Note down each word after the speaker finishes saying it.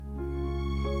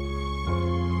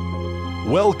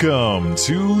Welcome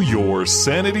to your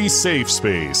sanity safe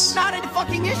space. Not a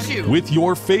fucking issue. With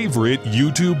your favorite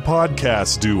YouTube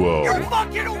podcast duo. You're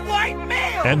fucking a white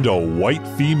male. And a white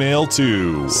female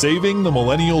too. Saving the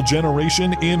millennial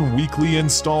generation in weekly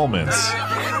installments.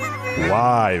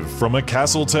 Live from a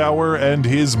castle tower and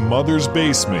his mother's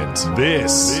basement.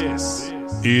 This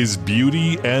is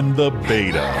Beauty and the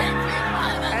Beta.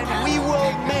 And we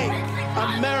will make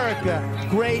America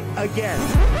great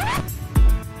again.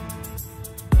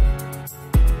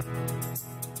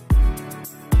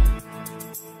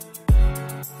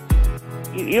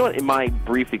 You know what, in my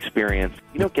brief experience,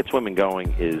 what gets women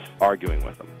going is arguing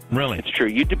with them. Really? It's true.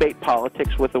 You debate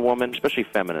politics with a woman, especially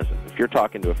feminism. If you're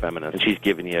talking to a feminist and she's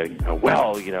giving you,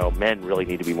 men really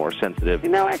need to be more sensitive.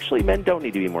 Actually, men don't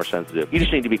need to be more sensitive. You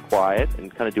just need to be quiet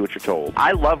and kind of do what you're told.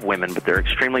 I love women, but they're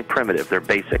extremely primitive. They're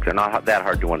basic. They're not that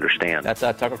hard to understand. That's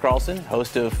Tucker Carlson,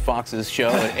 host of Fox's show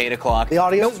at 8 o'clock. The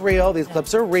audio is real. These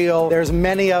clips are real. There's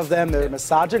many of them. They're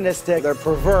misogynistic. They're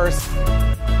perverse.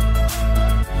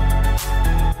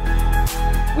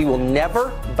 We will never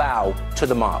bow to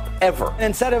the mob, ever.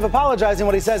 Instead of apologizing,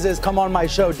 what he says is, come on my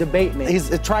show, debate me.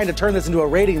 He's trying to turn this into a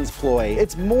ratings ploy.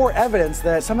 It's more evidence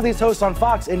that some of these hosts on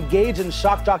Fox engage in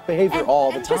shock jock behavior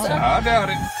all the time. I doubt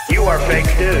it. You are fake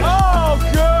news. Oh,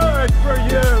 good for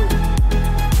you.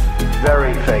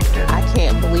 Very fake news. I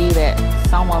can't believe that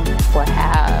someone would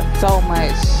have so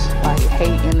much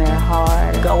hate in their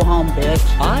heart. Go home, bitch.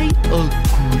 I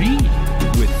agree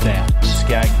with that.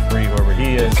 Skag free wherever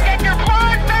he is. Get your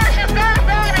porn fascist ass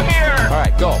out of here. All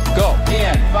right, go.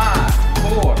 In 5,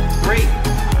 4, 3.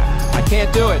 I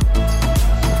can't do it.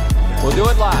 We'll do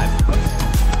it live.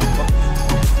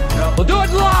 We'll do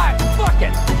it live. Fuck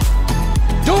it.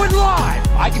 Do it live.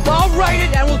 I'll write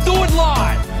it and we'll do it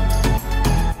live.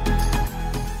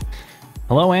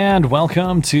 Hello and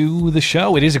welcome to the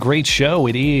show. It is a great show.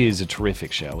 It is a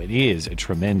terrific show. It is a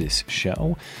tremendous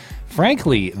show.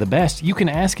 Frankly, the best. You can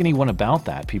ask anyone about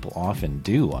that. People often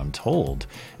do, I'm told.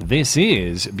 This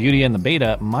is Beauty and the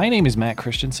Beta. My name is Matt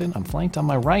Christensen. I'm flanked on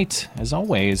my right, as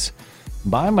always,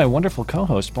 by my wonderful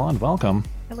co-host, Blonde. Welcome.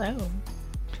 Hello.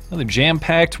 Another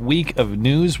jam-packed week of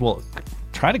news. We'll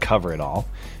try to cover it all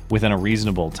within a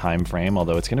reasonable time frame,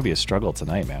 although it's going to be a struggle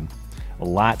tonight, man. A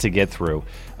lot to get through.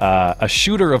 A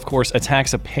shooter, of course,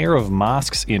 attacks a pair of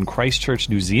mosques in Christchurch,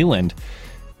 New Zealand.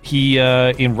 He,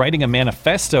 in writing a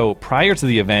manifesto prior to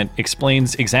the event,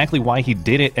 explains exactly why he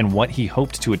did it and what he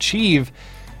hoped to achieve.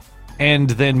 And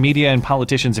then media and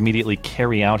politicians immediately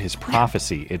carry out his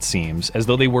prophecy, it seems, as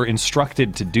though they were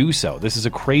instructed to do so. This is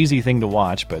a crazy thing to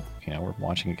watch, but we're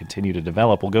watching it continue to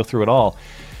develop. We'll go through it all.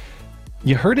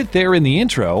 You heard it there in the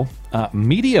intro.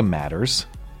 Media Matters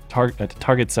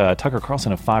targets Tucker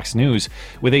Carlson of Fox News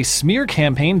with a smear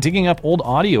campaign digging up old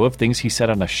audio of things he said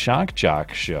on a shock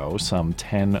jock show some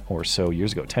 10 or so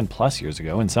years ago, 10 plus years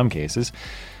ago in some cases.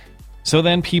 So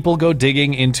then people go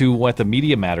digging into what the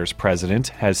Media Matters president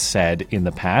has said in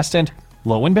the past, and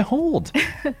lo and behold,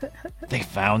 they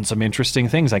found some interesting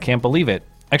things. I can't believe it.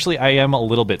 Actually, I am a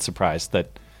little bit surprised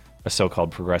that a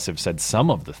so-called progressive said some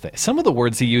of the things. Some of the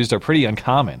words he used are pretty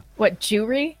uncommon. What,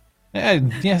 Jewry?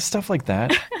 Yeah, stuff like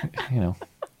that.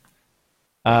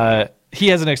 He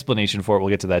has an explanation for it. We'll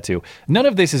get to that too. None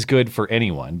of this is good for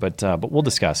anyone, but we'll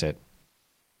discuss it.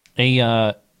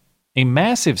 A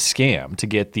massive scam to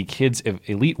get the kids of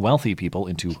elite wealthy people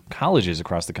into colleges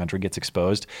across the country gets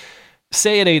exposed.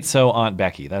 Say it ain't so, Aunt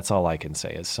Becky. That's all I can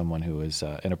say as someone who is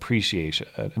a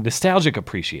nostalgic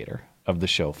appreciator of the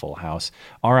show Full House.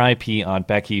 R.I.P. Aunt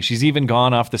Becky. She's even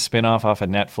gone off the spinoff off of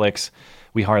Netflix.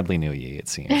 We hardly knew ye, it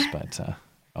seems, but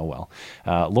oh well.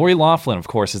 Lori Loughlin, of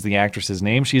course, is the actress's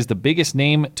name. She is the biggest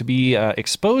name to be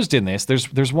exposed in this.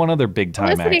 There's one other big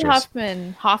time actress.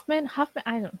 Hoffman.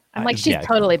 I'm like, she's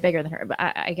totally bigger than her, but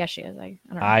I guess she is. I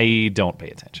don't know. I don't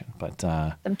pay attention, but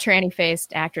some tranny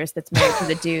faced actress that's married to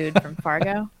the dude from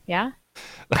Fargo. Yeah.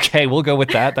 Okay, we'll go with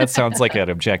that. That sounds like an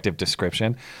objective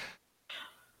description.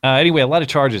 Anyway, a lot of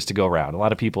charges to go around. A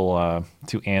lot of people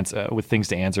to answer with things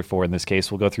to answer for in this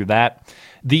case. We'll go through that.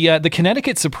 The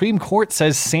Connecticut Supreme Court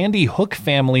says Sandy Hook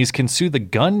families can sue the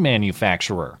gun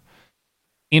manufacturer.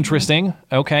 Interesting.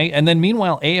 Okay. And then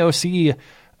meanwhile, AOC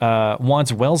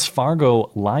wants Wells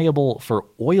Fargo liable for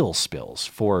oil spills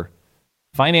for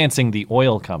financing the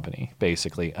oil company,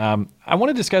 basically. I want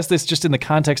to discuss this just in the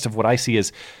context of what I see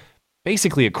as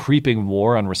basically a creeping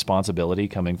war on responsibility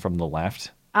coming from the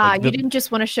left. You didn't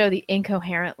just want to show the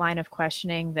incoherent line of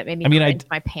questioning that made me cringe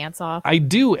my pants off. I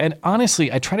do. And honestly,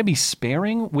 I try to be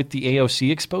sparing with the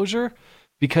AOC exposure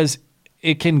because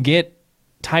it can get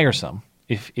tiresome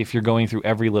if you're going through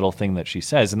every little thing that she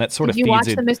says. And that sort of feeds it. Did you watch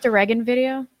the Mr. Reagan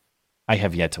video? I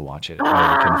have yet to watch it.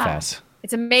 I will confess.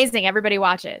 It's amazing. Everybody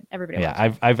watch it. Everybody. Yeah,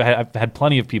 watch I've had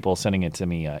plenty of people sending it to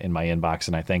me in my inbox,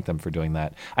 and I thank them for doing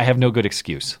that. I have no good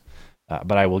excuse,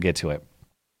 but I will get to it.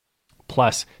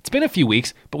 Plus, it's been a few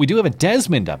weeks, but we do have a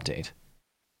Desmond update.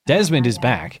 Desmond is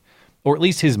back, or at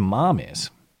least his mom is,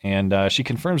 and she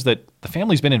confirms that the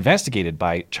family's been investigated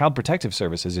by Child Protective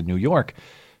Services in New York.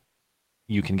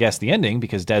 You can guess the ending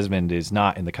because Desmond is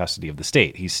not in the custody of the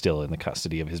state. He's still in the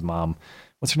custody of his mom.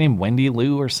 What's her name? Wendy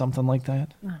Lou or something like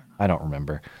that? I don't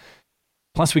remember.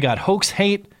 Plus, we got hoax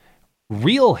hate,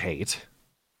 real hate,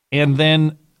 and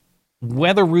then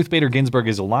whether Ruth Bader Ginsburg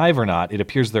is alive or not, it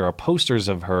appears there are posters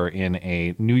of her in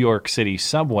a New York City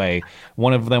subway.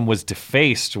 One of them was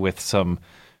defaced with some,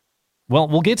 well,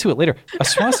 we'll get to it later, a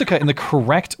swastika in the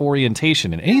correct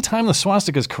orientation. And anytime the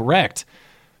swastika is correct,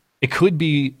 it could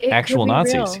be actual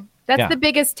Nazis. Real. That's the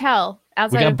biggest tell.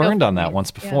 We got burned on that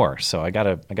once before, so I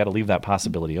gotta leave that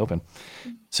possibility open.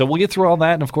 So we'll get through all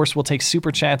that, and of course we'll take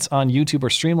super chats on YouTube or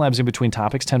Streamlabs in between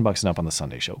topics, $10 and up on the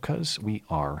Sunday show, because we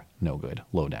are no good.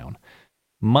 Lowdown.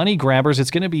 Money grabbers,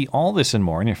 it's going to be all this and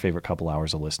more in your favorite couple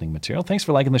hours of listening material. Thanks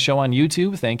for liking the show on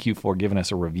YouTube. Thank you for giving us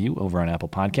a review over on Apple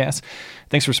Podcasts.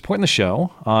 Thanks for supporting the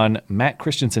show on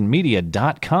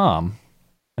mattchristiansenmedia.com.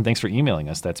 And thanks for emailing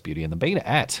us. That's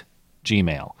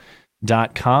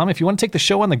beautyandthebeta@gmail.com. If you want to take the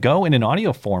show on the go in an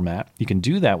audio format, you can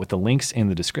do that with the links in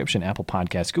the description. Apple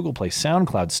Podcasts, Google Play,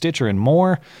 SoundCloud, Stitcher, and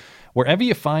more. Wherever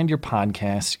you find your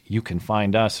podcasts, you can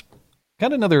find us.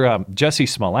 Got another Jussie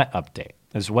Smollett update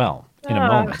as well in a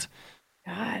moment.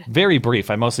 God. Very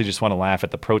brief. I mostly just want to laugh at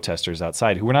the protesters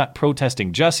outside who were not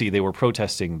protesting Jussie. They were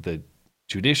protesting the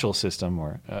judicial system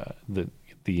or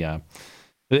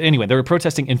anyway, they were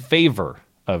protesting in favor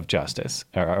of justice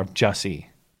or of Jussie.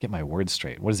 Get my words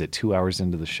straight. What is it, 2 hours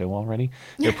into the show already?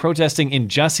 They're protesting in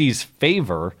Jussie's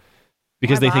favor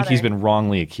because they think he's been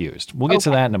wrongly accused. We'll get to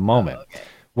that in a moment.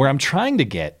 Where I'm trying to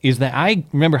get is that I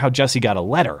remember how Jussie got a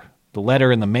letter, the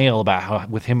letter in the mail about how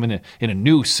with him in a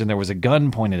noose and there was a gun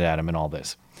pointed at him and all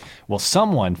this. Well,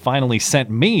 someone finally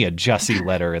sent me a Jussie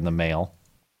letter in the mail.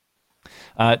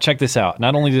 Check this out.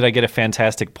 Not only did I get a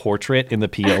fantastic portrait in the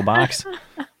P.O. box,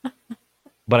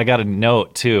 but I got a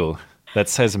note, too, that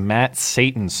says, Matt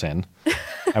Satanson,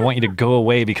 I want you to go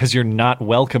away because you're not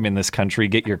welcome in this country.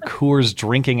 Get your Coors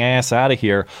drinking ass out of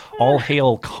here. All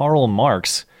hail Karl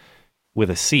Marx with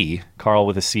a C. Karl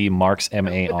with a C, Marx,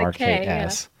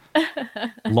 M-A-R-K-S.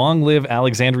 Long live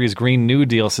Alexandria's Green New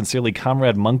Deal. Sincerely,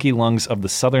 Comrade Monkey Lungs of the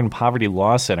Southern Poverty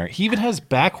Law Center. He even has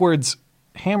backwards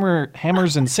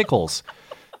hammers and sickles.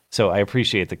 So I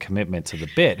appreciate the commitment to the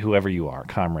bit, whoever you are,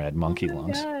 Comrade Monkey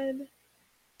Lungs.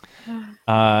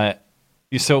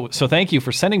 So thank you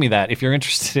for sending me that. If you're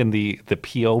interested in the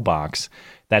P.O. box,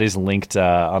 that is linked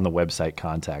on the website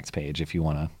contacts page if you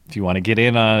want to get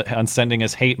in on sending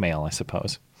us hate mail, I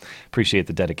suppose. Appreciate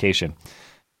the dedication.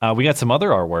 We got some other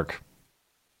artwork.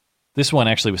 This one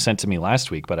actually was sent to me last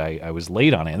week, but I was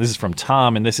late on it. This is from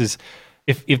Tom, and this is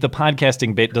if the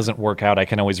podcasting bit doesn't work out, I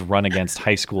can always run against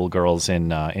high school girls in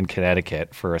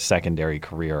Connecticut for a secondary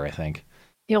career, I think.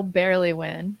 You'll barely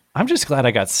win. I'm just glad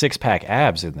I got six-pack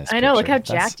abs in this. I know. Picture. Look how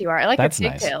jacked you are. I like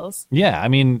your pigtails. Nice. Yeah, I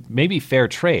mean, maybe fair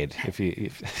trade.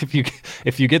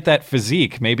 If you get that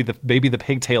physique, maybe the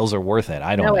pigtails are worth it.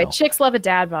 I don't know. No way. Chicks love a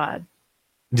dad bod.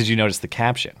 Did you notice the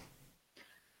caption?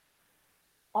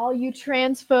 All you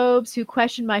transphobes who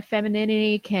question my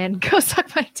femininity can go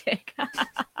suck my dick.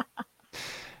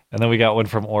 And then we got one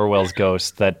from Orwell's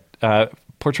Ghost that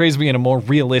portrays me in a more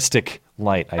realistic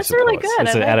light, I suppose. That's really good.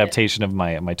 It's an adaptation of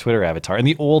my Twitter avatar and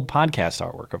the old podcast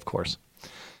artwork, of course.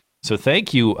 So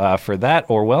thank you for that,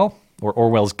 Orwell, or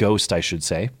Orwell's Ghost, I should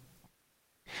say.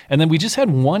 And then we just had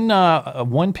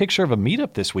one picture of a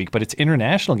meetup this week, but it's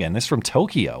international again. This is from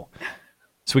Tokyo.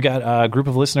 So we got a group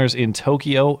of listeners in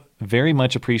Tokyo. Very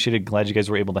much appreciated. Glad you guys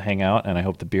were able to hang out, and I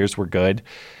hope the beers were good.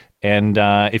 And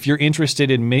if you're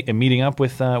interested in meeting up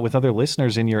with other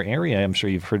listeners in your area, I'm sure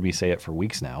you've heard me say it for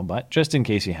weeks now, but just in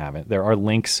case you haven't, there are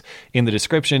links in the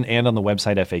description and on the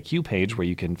website FAQ page where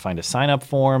you can find a sign-up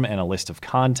form and a list of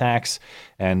contacts,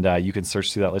 and you can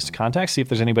search through that list of contacts, see if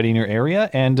there's anybody in your area,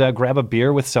 and grab a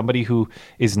beer with somebody who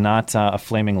is not a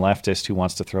flaming leftist who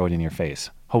wants to throw it in your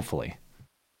face, hopefully.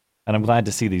 And I'm glad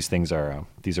to see these things are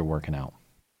working out.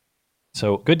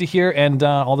 So good to hear, and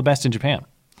all the best in Japan.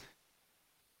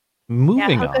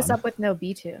 Moving on. Hook us up with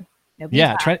Nobitu.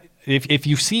 Yeah, try if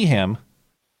you see him,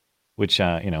 which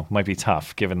might be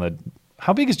tough given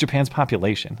how big is Japan's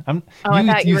population?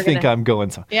 You think I'm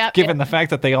going so? Yeah. Given the fact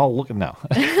that they all look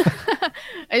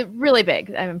really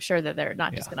big. I'm sure that they're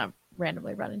not just going to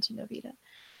randomly run into Nobita.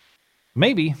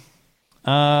 Maybe.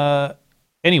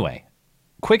 Anyway,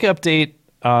 quick update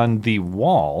on the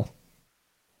wall,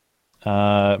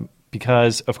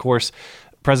 because, of course,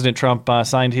 President Trump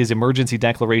signed his emergency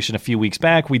declaration a few weeks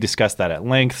back. We discussed that at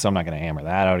length, so I'm not going to hammer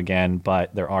that out again,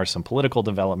 but there are some political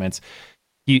developments.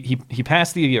 He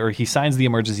signs the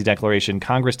emergency declaration.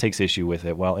 Congress takes issue with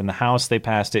it. Well, in the House, they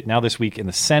passed it. Now this week in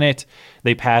the Senate,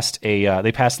 they passed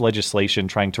legislation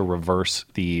trying to reverse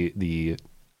the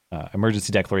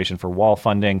emergency declaration for wall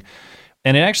funding.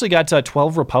 And it actually got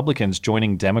 12 Republicans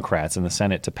joining Democrats in the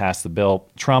Senate to pass the bill.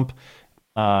 Trump,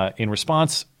 in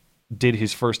response, did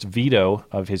his first veto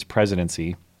of his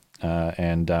presidency.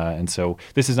 And so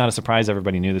this is not a surprise.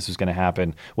 Everybody knew this was going to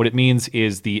happen. What it means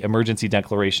is the emergency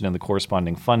declaration and the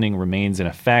corresponding funding remains in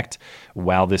effect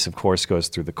while this, of course, goes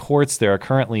through the courts. There are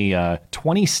currently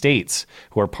 20 states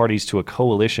who are parties to a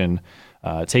coalition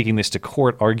taking this to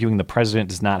court, arguing the president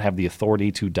does not have the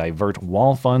authority to divert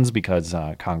wall funds because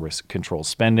Congress controls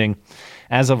spending.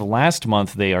 As of last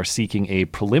month, they are seeking a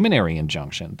preliminary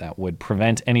injunction that would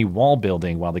prevent any wall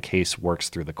building while the case works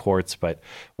through the courts, but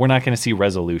we're not going to see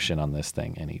resolution on this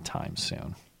thing anytime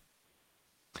soon.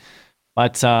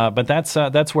 But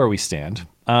that's where we stand.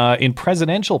 In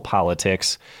presidential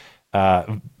politics,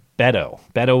 Beto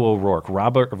O'Rourke,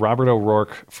 Robert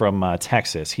O'Rourke from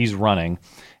Texas, he's running.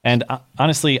 And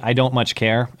honestly, I don't much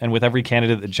care. And with every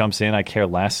candidate that jumps in, I care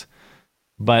less.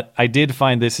 But I did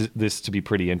find this to be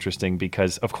pretty interesting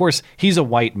because, of course, he's a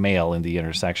white male in the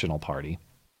intersectional party.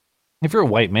 If you're a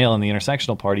white male in the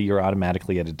intersectional party, you're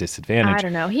automatically at a disadvantage. I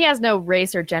don't know. He has no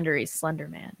race or gender. He's Slender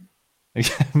Man.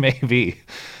 Maybe.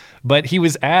 But he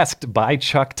was asked by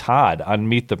Chuck Todd on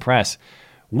Meet the Press,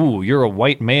 "Ooh, you're a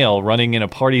white male running in a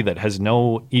party that has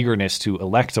no eagerness to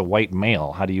elect a white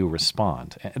male. How do you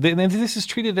respond?" This is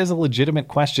treated as a legitimate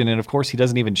question, and of course he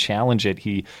doesn't even challenge it.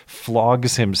 He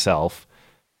flogs himself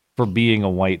for being a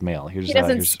white male. He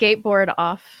doesn't skateboard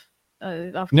off.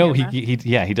 No,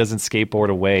 he doesn't skateboard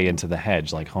away into the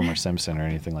hedge like Homer Simpson or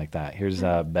anything like that. Here's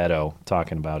Beto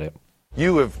talking about it.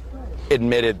 You have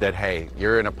admitted that, hey,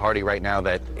 you're in a party right now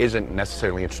that isn't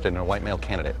necessarily interested in a white male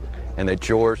candidate, and that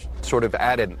you're sort of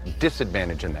at a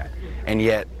disadvantage in that. And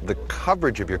yet the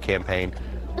coverage of your campaign,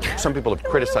 some people have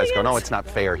criticized, going, "Oh, it's not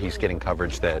fair. He's getting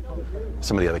coverage that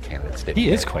some of the other candidates did." He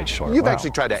is quite short. You've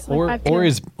actually tried to, or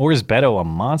is Beto a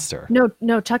monster?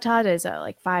 No. Chuck Todd is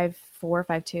like 5'4",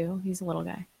 5'2". He's a little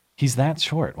guy. He's that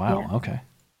short. Wow. Yeah. Okay.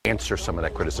 Answer some of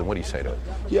that criticism. What do you say to it?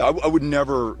 Yeah, I would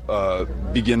never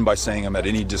begin by saying I'm at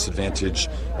any disadvantage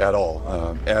at all.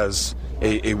 As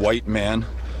a white man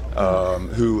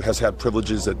who has had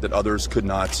privileges that others could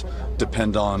not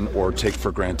depend on or take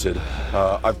for granted,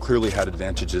 I've clearly had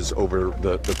advantages over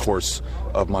the course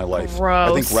of my life.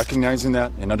 Gross. I think recognizing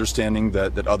that and understanding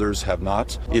that others have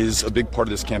not is a big part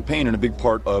of this campaign and a big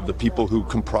part of the people who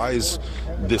comprise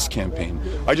this campaign.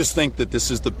 I just think that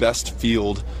this is the best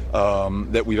field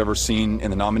that we've ever seen in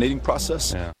the nominating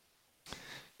process. Yeah.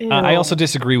 I also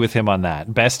disagree with him on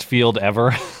that. Best field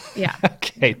ever? Yeah.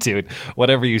 Okay, dude.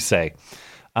 Whatever you say.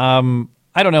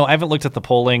 I don't know. I haven't looked at the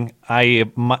polling.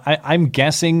 I'm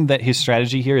guessing that his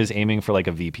strategy here is aiming for like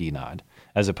a VP nod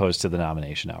as opposed to the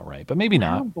nomination outright, but maybe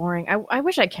not. How boring. I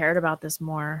wish I cared about this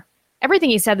more. Everything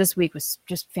he said this week was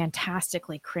just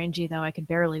fantastically cringy, though. I could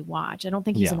barely watch. I don't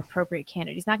think he's an appropriate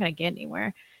candidate. He's not going to get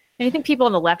anywhere. And I think people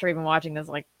on the left are even watching this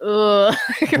like, ugh.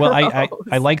 Well,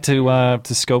 I like to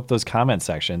scope those comment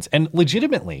sections. And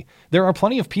legitimately, there are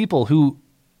plenty of people who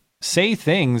say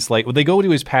things like, when they go to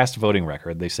his past voting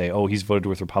record, they say, "Oh, he's voted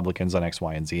with Republicans on X,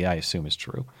 Y, and Z." I assume is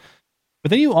true. But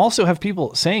then you also have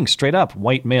people saying straight up,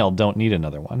 "White male, don't need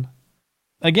another one."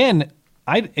 Again,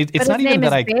 it's not even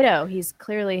that I. Beto. He's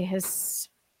clearly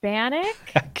Hispanic.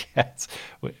 I guess,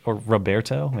 or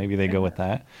Roberto. Maybe they go with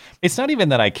that. It's not even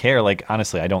that I care. Like,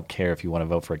 honestly, I don't care if you want to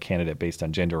vote for a candidate based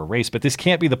on gender or race. But this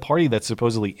can't be the party that's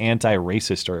supposedly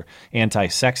anti-racist or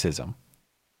anti-sexism.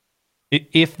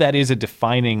 If that is a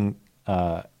defining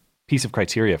piece of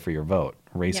criteria for your vote,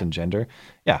 race and gender,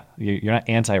 you're not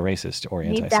anti-racist or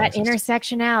anti-sexist. Need that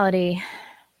intersectionality.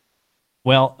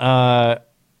 Well, I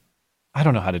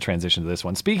don't know how to transition to this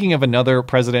one. Speaking of another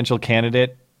presidential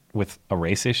candidate with a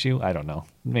race issue, I don't know,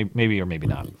 maybe or maybe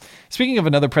not. Speaking of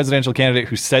another presidential candidate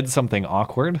who said something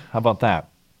awkward, how about that?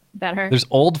 That hurt. There's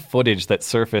old footage that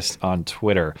surfaced on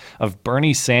Twitter of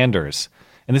Bernie Sanders,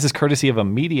 and this is courtesy of a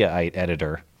Mediaite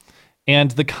editor.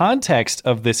 And the context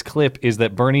of this clip is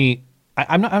that Bernie,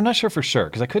 I'm not sure for sure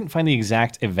because I couldn't find the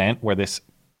exact event where this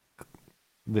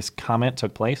comment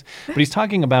took place. But he's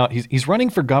talking about he's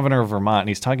running for governor of Vermont, and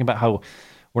he's talking about how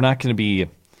we're not going to be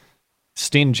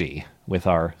stingy with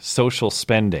our social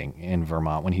spending in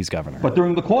Vermont when he's governor. But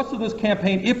during the course of this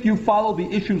campaign, if you follow the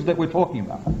issues that we're talking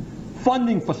about,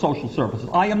 funding for social services.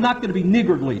 I am not going to be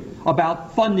niggardly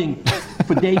about funding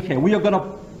for daycare. We are going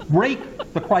to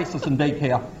break the crisis in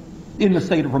daycare in the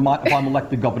state of Vermont if I'm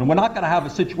elected governor. We're not going to have a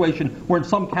situation where in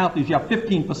some counties you have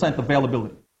 15%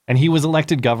 availability. And he was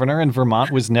elected governor, and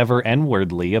Vermont was never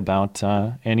N-wordly about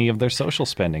any of their social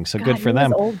spending. So good for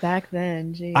them. He was old back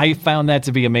then. Geez. I found that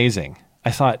to be amazing.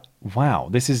 I thought, wow,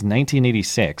 this is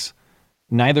 1986.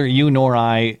 Neither you nor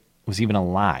I was even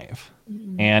alive.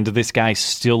 And this guy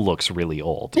still looks really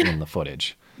old in the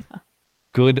footage.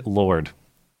 Good Lord.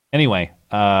 Anyway,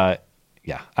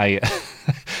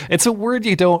 it's a word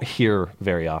you don't hear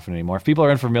very often anymore. If people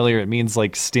are unfamiliar, it means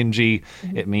like stingy.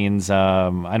 It means,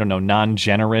 I don't know,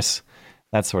 non-generous,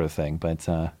 that sort of thing. But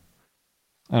I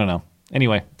don't know.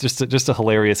 Anyway, just a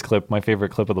hilarious clip. My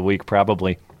favorite clip of the week,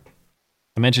 probably.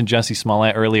 I mentioned Jussie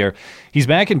Smollett earlier. He's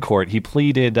back in court. He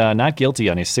pleaded not guilty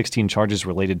on his 16 charges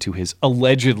related to his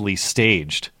allegedly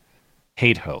staged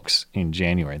hate hoax in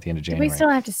January, at the end of January. We still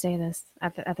have to say this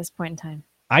at this point in time.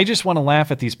 I just want to laugh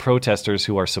at these protesters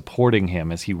who are supporting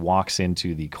him as he walks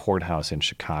into the courthouse in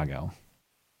Chicago.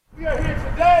 We are here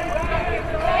today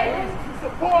to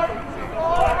support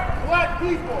black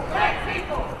people.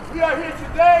 We are here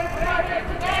today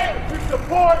to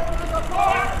support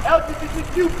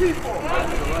LGBTQ people.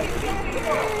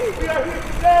 We are here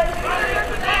today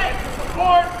to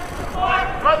support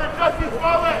Brother Jussie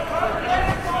Smollett.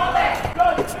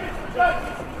 Justice for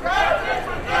Jussie. Justice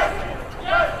for Jussie.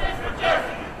 Justice for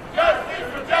Jussie. Justice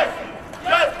for Jussie.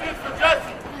 Justice for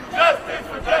Jussie. Justice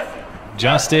for Jussie.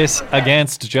 Justice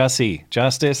against Jussie.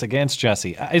 Justice against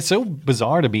Jussie. It's so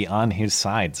bizarre to be on his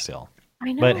side still.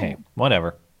 I know. But hey,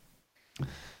 whatever.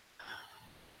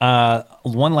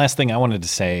 One last thing I wanted to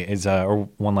say is, or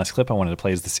one last clip I wanted to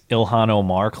play is this Ilhan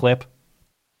Omar clip.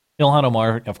 Ilhan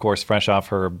Omar, of course, fresh off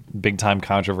her big-time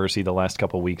controversy the last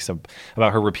couple of weeks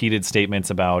about her repeated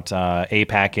statements about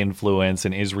AIPAC influence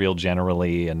and Israel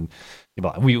generally, and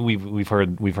we've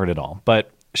heard it all.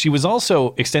 But she was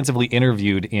also extensively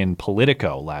interviewed in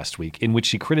Politico last week, in which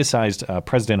she criticized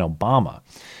President Obama,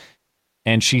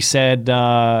 and she said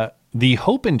the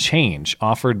hope and change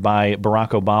offered by Barack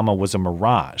Obama was a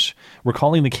mirage.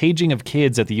 Recalling the caging of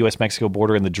kids at the U.S.-Mexico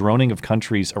border and the droning of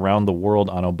countries around the world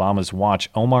on Obama's watch,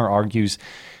 Omar argues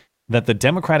that the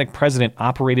Democratic president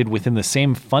operated within the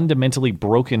same fundamentally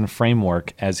broken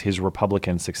framework as his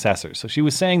Republican successors. So she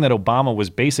was saying that Obama was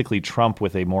basically Trump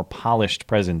with a more polished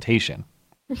presentation.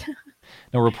 Now,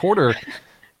 a reporter,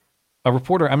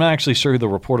 I'm not actually sure who the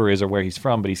reporter is or where he's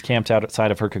from, but he's camped outside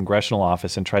of her congressional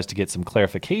office and tries to get some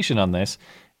clarification on this.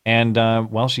 And,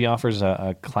 she offers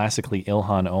a classically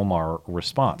Ilhan Omar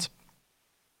response.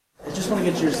 I just want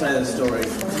to get your side of the story.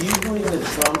 Do you believe that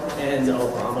Trump and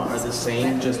Obama are the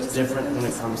same, just different when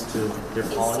it comes to their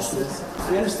polishedness?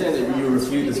 We understand that you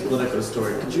refute this Politico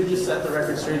story. Could you just set the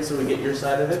record straight so we get your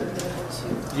side of it?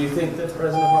 Do you think that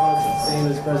President Obama is the same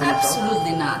as President Trump?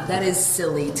 Absolutely not. That is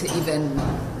silly to even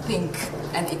think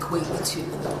and equate the two.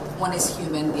 One is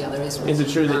human, the other is... Is it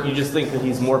true that you just think that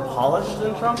he's more polished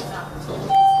than Trump?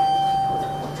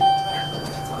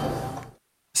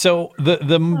 So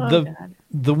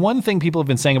the one thing people have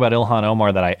been saying about Ilhan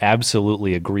Omar that I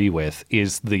absolutely agree with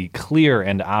is the clear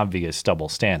and obvious double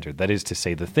standard. That is to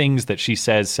say, the things that she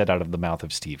says said out of the mouth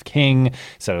of Steve King,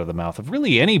 said out of the mouth of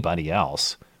really anybody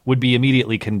else, would be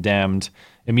immediately condemned,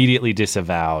 immediately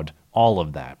disavowed, all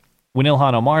of that. When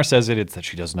Ilhan Omar says it, it's that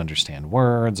she doesn't understand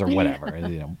words or whatever.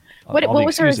 What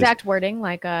was her exact wording?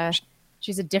 Like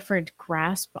she's a different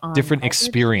grasp on... Different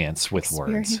experience with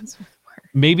words.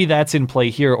 Maybe that's in play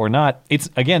here or not. It's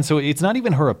not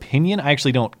even her opinion. I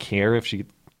actually don't care if she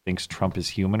thinks Trump is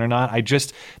human or not.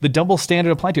 The double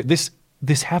standard applied to it.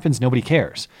 This happens. Nobody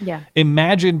cares. Yeah.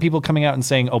 Imagine people coming out and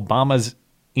saying Obama's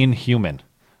inhuman.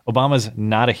 Obama's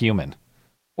not a human.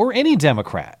 Or any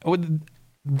Democrat.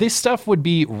 This stuff would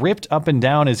be ripped up and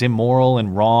down as immoral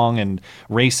and wrong and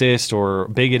racist or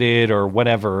bigoted or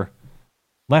whatever,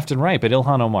 left and right. But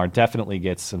Ilhan Omar definitely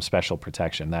gets some special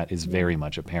protection. That is very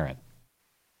much apparent.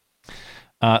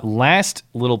 Last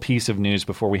little piece of news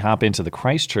before we hop into the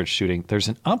Christchurch shooting. There's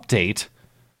an update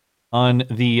on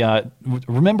the,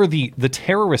 remember the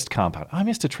terrorist compound. I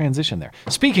missed a transition there.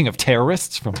 Speaking of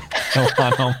terrorists from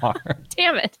Ilhan Omar.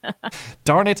 Damn it.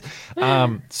 Darn it.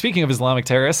 Speaking of Islamic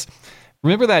terrorists,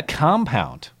 remember that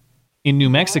compound in New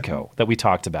Mexico that we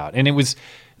talked about? And it was,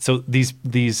 so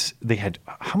they had,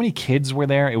 how many kids were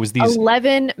there? It was these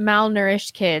 11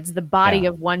 malnourished kids, the body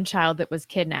of one child that was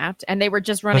kidnapped, and they were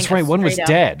just running. That's right. One was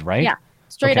dead, right? Yeah.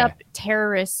 Straight up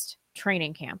terrorist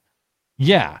training camp.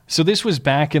 Yeah. So this was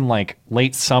back in like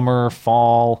late summer,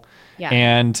 fall. Yeah.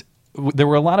 And there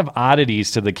were a lot of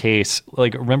oddities to the case.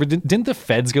 Like, remember, didn't the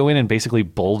feds go in and basically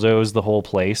bulldoze the whole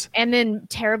place? And then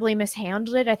terribly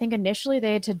mishandled it. I think initially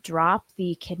they had to drop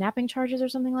the kidnapping charges or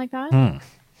something like that.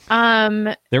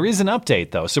 There is an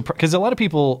update, though. So, because a lot of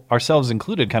people, ourselves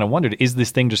included, kind of wondered, is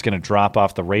this thing just going to drop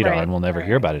off the radar and we'll never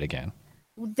hear about it again?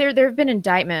 There have been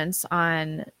indictments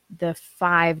on the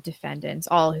 5 defendants,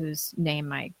 all whose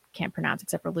name I can't pronounce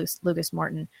except for Lucas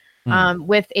Morton,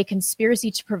 with a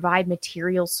conspiracy to provide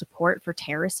material support for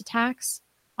terrorist attacks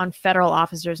on federal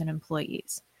officers and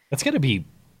employees. That's got to be,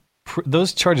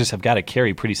 those charges have got to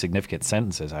carry pretty significant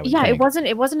sentences, I would think.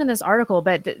 It wasn't in this article,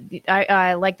 but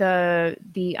I like the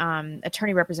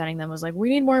attorney representing them was like, we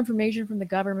need more information from the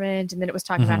government, and then it was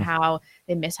talking about how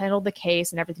they mishandled the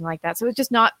case and everything like that. So it's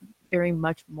just not very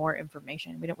much more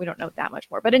information. We don't know that much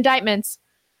more, but indictments.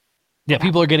 Yeah,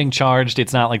 people are getting charged.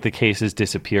 It's not like the case is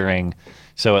disappearing.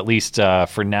 So at least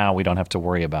for now, we don't have to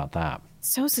worry about that.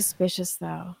 So suspicious,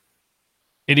 though.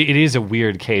 It is a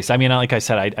weird case. I mean, like I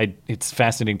said, it's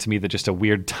fascinating to me that just a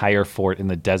weird tire fort in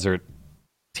the desert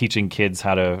teaching kids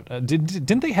how to...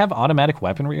 didn't they have automatic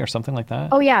weaponry or something like that?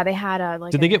 Oh, yeah, they had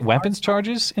Did they get weapons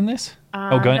charges in this?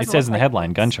 It says in the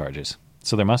headline, gun charges.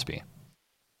 So there must be.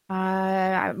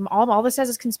 All this says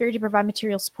is conspiracy to provide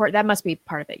material support. That must be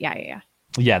part of it. Yeah.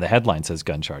 Yeah, the headline says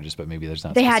gun charges, but maybe there's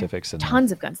not they specifics. Had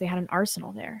tons of guns. They had an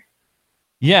arsenal there.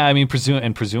 Yeah, I mean,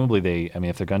 presumably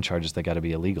if they're gun charges, they got to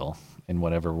be illegal in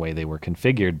whatever way they were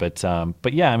configured.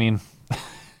 But yeah, I mean,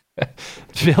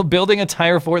 building a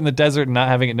tire fort in the desert and not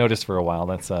having it noticed for a while,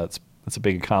 that's a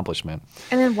big accomplishment.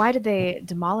 And then why did they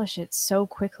demolish it so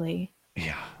quickly?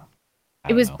 Yeah.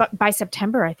 It was by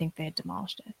September, I think they had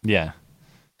demolished it. Yeah.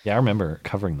 Yeah, I remember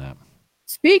covering that.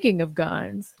 Speaking of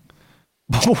guns.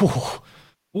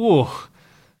 Ooh.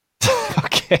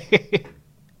 Okay.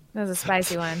 That was a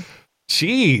spicy one.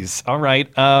 Jeez. All right.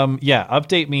 Yeah.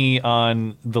 Update me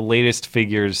on the latest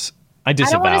figures. I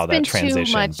disavow that transition, by the way. I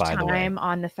don't want to spend too much time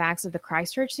on the facts of the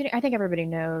Christchurch shooting. I think everybody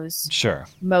knows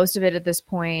most of it at this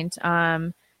point.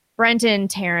 Brenton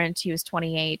Tarrant, he was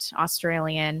 28,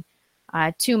 Australian.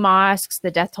 2 mosques.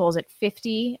 The death toll is at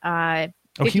 50. 50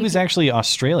 he was actually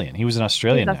Australian. He was an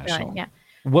Australian national. Yeah.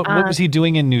 What was he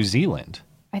doing in New Zealand?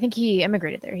 I think he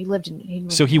immigrated there. He lived in.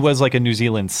 So he was like a New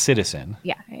Zealand citizen.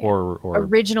 Yeah. Or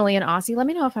originally an Aussie. Let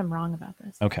me know if I'm wrong about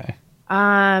this. Okay.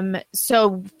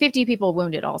 So 50 people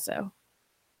wounded also.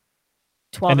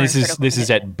 12. And this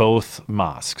is at both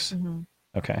mosques. Mm-hmm.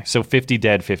 Okay. So 50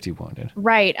 dead, 50 wounded.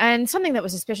 Right. And something that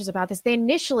was suspicious about this, they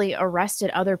initially arrested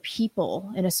other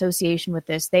people in association with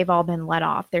this. They've all been let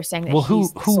off. They're saying that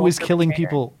who was killing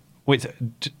people? Wait,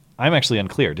 I'm actually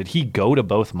unclear. Did he go to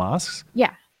both mosques?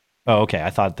 Yeah. Oh, okay. I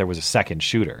thought there was a second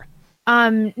shooter.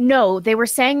 No, they were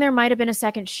saying there might have been a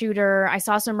second shooter. I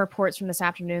saw some reports from this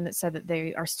afternoon that said that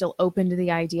they are still open to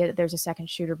the idea that there's a second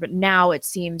shooter, but now it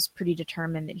seems pretty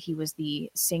determined that he was the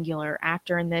singular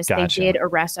actor in this. Gotcha. They did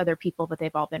arrest other people, but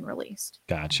they've all been released.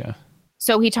 Gotcha.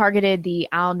 So he targeted the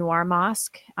Al Noor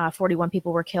Mosque. 41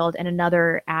 people were killed, and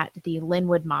another at the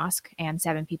Linwood Mosque, and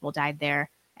 7 people died there.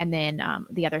 And then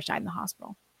the others died in the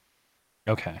hospital.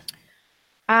 Okay.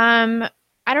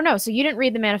 I don't know. So you didn't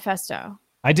read the manifesto?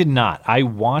 I did not. I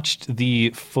watched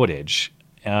the footage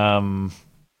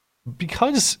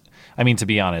because, I mean, to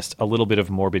be honest, a little bit of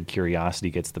morbid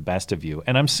curiosity gets the best of you.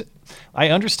 And I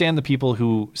understand the people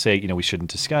who say, we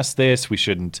shouldn't discuss this. We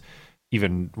shouldn't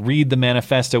even read the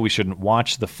manifesto. We shouldn't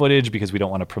watch the footage because we don't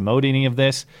want to promote any of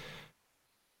this.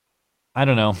 I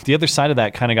don't know. The other side of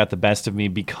that kind of got the best of me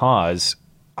because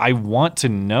I want to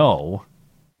know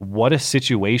what a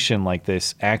situation like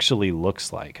this actually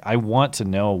looks like. I want to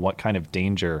know what kind of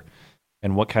danger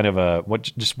and what kind of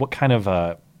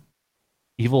a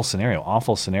evil scenario,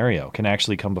 awful scenario can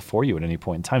actually come before you at any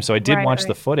point in time. So I did watch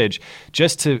the footage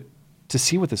just to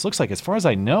see what this looks like. As far as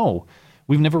I know,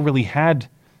 we've never really had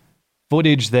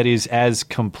footage that is as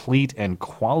complete and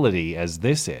quality as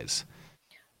this is.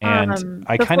 And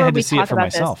I kind of had to see it for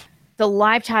myself. The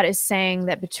live chat is saying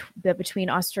that between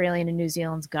Australian and New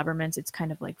Zealand's governments, it's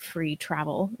kind of like free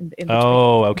travel in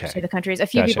between the countries. A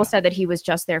few people said that he was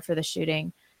just there for the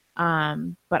shooting,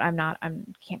 but I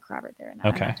can't corroborate there. I'm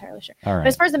not entirely sure. All right. But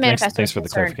as far as the manifesto thanks is for the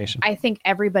concerned, clarification. I think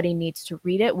everybody needs to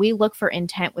read it. We look for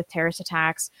intent with terrorist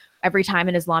attacks. Every time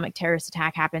an Islamic terrorist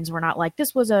attack happens, we're not like,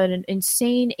 this was an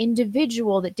insane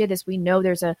individual that did this. We know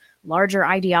there's a larger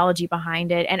ideology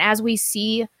behind it. And as we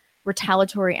see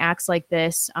retaliatory acts like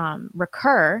this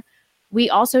recur,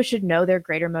 we also should know their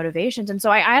greater motivations. And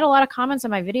so I had a lot of comments on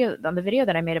the video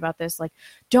that I made about this, like,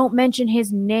 don't mention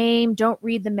his name, don't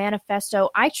read the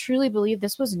manifesto. I truly believe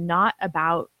this was not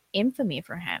about infamy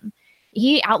for him.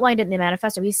 He outlined it in the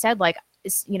manifesto. He said, like,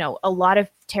 a lot of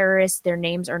terrorists, their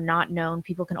names are not known.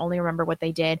 People can only remember what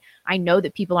they did. I know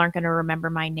that people aren't going to remember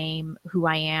my name, who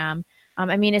I am.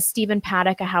 I mean, is Stephen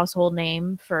Paddock a household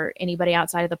name for anybody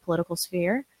outside of the political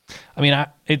sphere? I mean,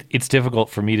 it's difficult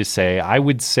for me to say. I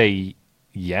would say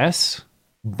yes,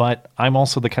 but I'm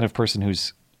also the kind of person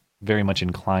who's very much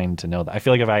inclined to know that. I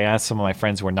feel like if I asked some of my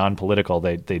friends who are non-political,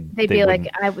 they'd be like,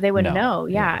 they wouldn't know.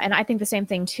 Yeah. And I think the same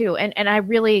thing too. And I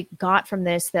really got from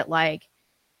this that like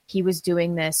he was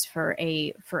doing this for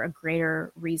a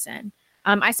greater reason.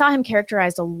 I saw him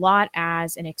characterized a lot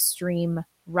as an extreme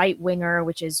right winger,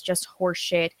 which is just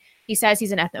horseshit. He says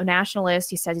he's an ethno-nationalist.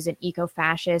 He says he's an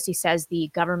eco-fascist. He says the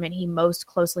government he most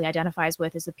closely identifies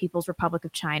with is the People's Republic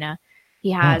of China.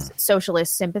 He has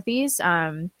socialist sympathies.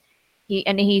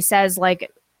 He says,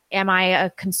 like, am I a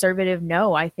conservative?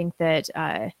 No, I think that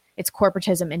it's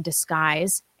corporatism in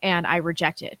disguise, and I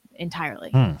reject it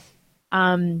entirely.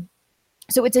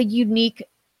 So it's a unique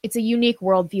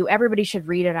worldview. Everybody should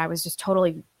read it. I was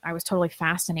totally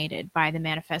fascinated by the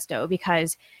manifesto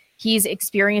because he's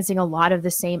experiencing a lot of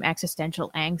the same existential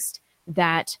angst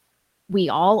that we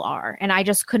all are. And I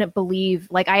just couldn't believe,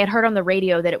 like, I had heard on the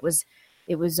radio that it was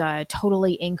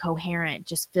totally incoherent,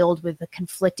 just filled with the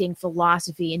conflicting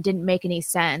philosophy and didn't make any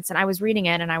sense. And I was reading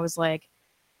it and I was like,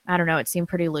 I don't know, it seemed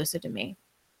pretty lucid to me.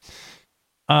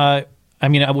 I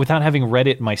mean, without having read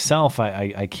it myself,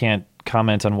 I can't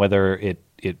comment on whether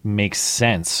it makes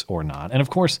sense or not. And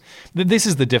of course, this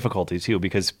is the difficulty too,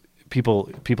 because people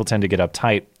tend to get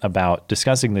uptight about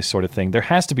discussing this sort of thing. There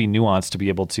has to be nuance to be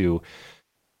able to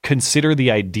consider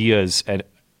the ideas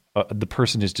the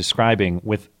person is describing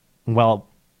without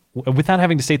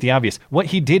having to state the obvious. What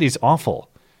he did is awful.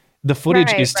 The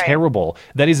footage is terrible.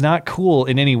 That is not cool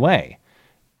in any way.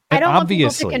 I don't want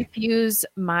people to confuse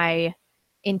my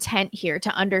intent here to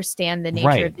understand the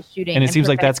nature of the shooting. And it seems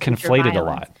like that's conflated a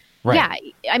lot. Right.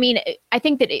 Yeah. I mean, I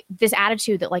think that this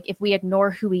attitude that, like, if we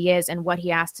ignore who he is and what he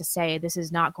has to say, this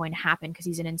is not going to happen because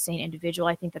he's an insane individual.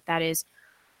 I think that is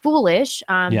foolish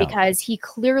because he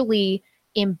clearly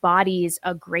embodies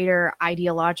a greater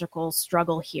ideological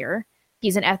struggle here.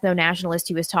 He's an ethno-nationalist.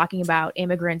 He was talking about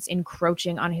immigrants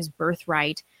encroaching on his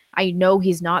birthright. I know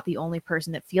he's not the only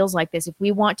person that feels like this. If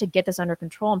we want to get this under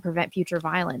control and prevent future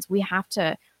violence, we have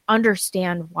to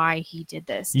understand why he did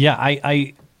this. Yeah,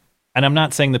 and I'm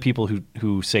not saying the people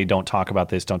who say don't talk about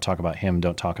this, don't talk about him,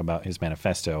 don't talk about his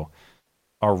manifesto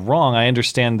are wrong. I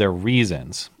understand their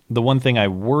reasons. The one thing I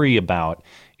worry about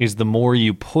is the more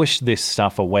you push this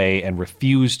stuff away and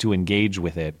refuse to engage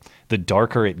with it, the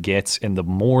darker it gets and the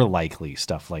more likely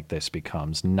stuff like this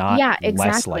becomes, not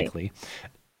less likely.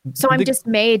 So I'm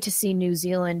dismayed to see New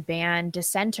Zealand ban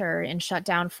Dissenter and shut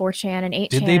down 4chan and 8chan.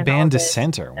 Did they ban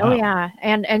Dissenter? Wow. Oh, yeah.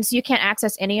 And so you can't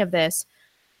access any of this.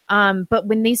 But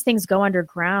when these things go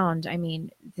underground, I mean,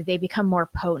 they become more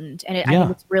potent. And I think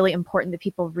it's really important that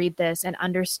people read this and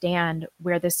understand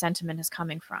where this sentiment is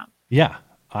coming from. Yeah,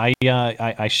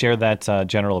 I share that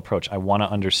general approach. I want to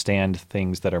understand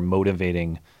things that are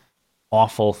motivating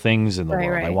awful things in the world.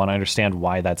 Right. I want to understand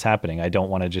why that's happening. I don't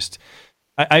want to just...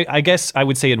 I guess I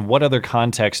would say, in what other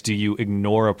context do you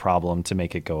ignore a problem to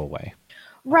make it go away?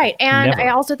 Right. And never. I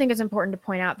also think it's important to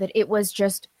point out that it was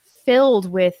just filled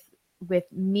with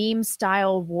meme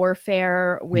style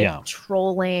warfare, with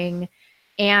trolling,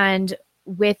 and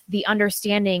with the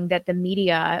understanding that the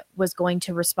media was going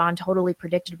to respond totally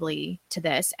predictably to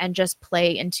this and just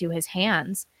play into his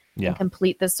hands and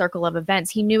complete this circle of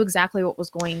events. He knew exactly what was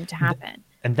going to happen.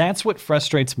 And that's what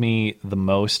frustrates me the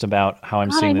most about how I'm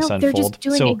seeing this unfold. They're just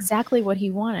doing exactly what he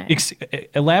wanted.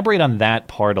 Elaborate on that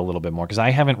part a little bit more, because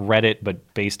I haven't read it,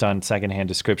 but based on secondhand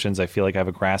descriptions, I feel like I have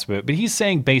a grasp of it. But he's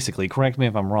saying basically, correct me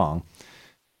if I'm wrong,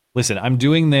 listen, I'm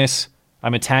doing this,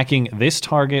 I'm attacking this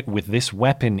target with this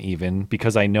weapon even,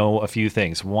 because I know a few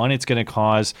things. One, it's going to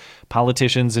cause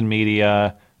politicians and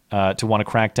media to want to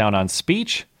crack down on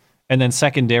speech, and then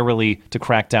secondarily to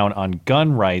crack down on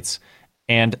gun rights.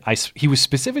 And he was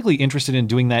specifically interested in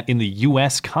doing that in the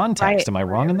U.S. context. Right, Am I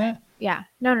wrong in that? Yeah.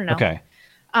 No. Okay.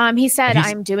 He said,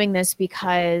 I'm doing this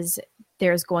because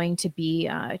there's going to be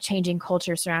changing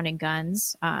culture surrounding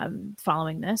guns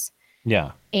following this.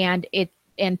 Yeah. And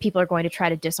people are going to try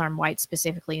to disarm whites,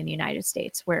 specifically in the United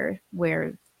States, where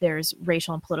there's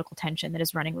racial and political tension that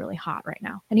is running really hot right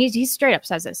now. And he straight up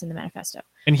says this in the manifesto.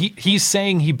 And he's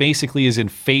saying he basically is in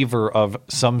favor of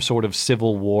some sort of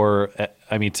civil war,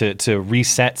 to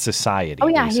reset society. Oh,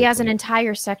 yeah. Basically. He has an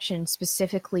entire section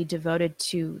specifically devoted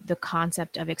to the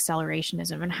concept of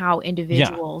accelerationism and how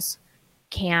individuals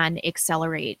can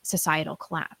accelerate societal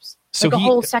collapse. So a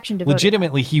whole section devoted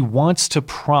legitimately, he wants to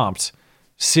prompt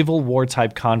civil war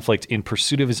type conflict in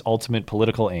pursuit of his ultimate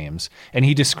political aims. And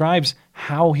he describes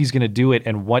how he's going to do it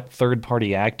and what third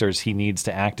party actors he needs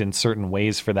to act in certain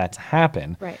ways for that to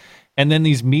happen. Right. And then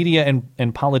these media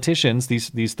and politicians,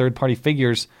 these third party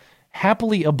figures,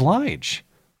 happily oblige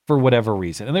for whatever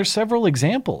reason. And there's several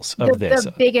examples of this.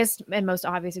 The biggest and most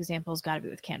obvious example has got to be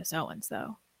with Candace Owens,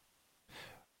 though.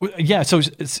 Yeah. So,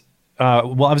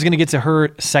 well, I was going to get to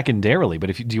her secondarily,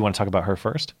 but do you want to talk about her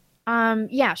first?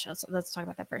 Yeah, sure. So let's talk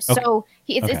about that first. Okay. So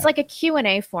it's like a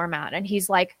Q&A format, and he's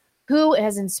like, who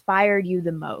has inspired you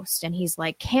the most? And he's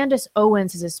like, Candace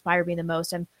Owens has inspired me the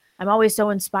most. I'm always so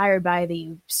inspired by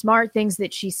the smart things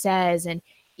that she says, and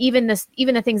even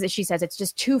the things that she says, it's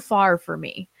just too far for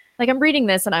me. Like, I'm reading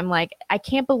this and I'm like, I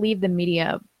can't believe the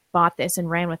media bought this and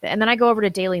ran with it. And then I go over to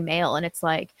Daily Mail and it's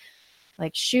like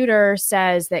Shooter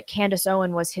says that Candace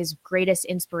Owens was his greatest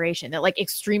inspiration, that like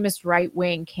extremist right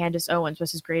wing Candace Owens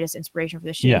was his greatest inspiration for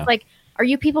the shooting. Yeah. It's like, are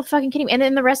you people fucking kidding me? And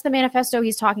then the rest of the manifesto,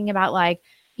 he's talking about like,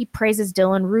 he praises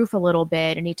Dylan Roof a little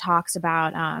bit, and he talks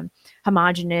about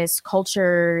homogenous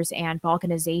cultures and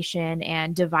balkanization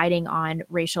and dividing on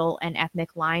racial and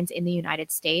ethnic lines in the United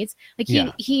States. Like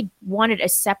he wanted a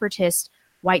separatist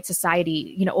white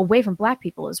society, you know, away from black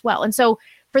people as well. And so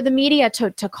for the media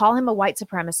to call him a white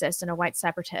supremacist and a white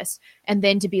separatist, and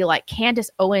then to be like,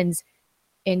 Candace Owens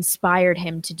inspired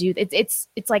him to do it's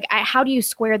like, how do you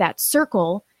square that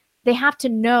circle? They have to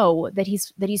know that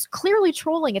he's clearly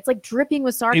trolling. It's like dripping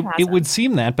with sarcasm. It would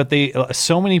seem that, but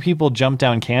so many people jump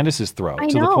down Candace's throat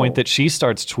to the point that she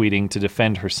starts tweeting to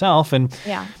defend herself. And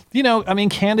you know, I mean,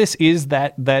 Candace is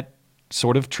that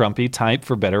sort of Trumpy type,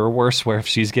 for better or worse, where if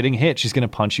she's getting hit, she's going to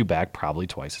punch you back probably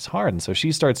twice as hard. And so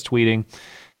she starts tweeting,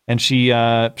 and she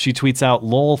tweets out,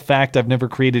 "Lol, fact, I've never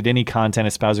created any content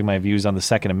espousing my views on the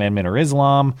Second Amendment or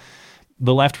Islam.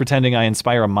 The left pretending I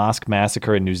inspire a mosque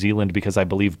massacre in New Zealand because I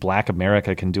believe Black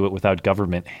America can do it without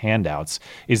government handouts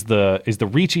is the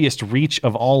reachiest reach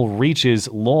of all reaches,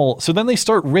 lol." So then they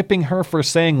start ripping her for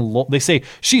saying lol. They say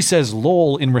she says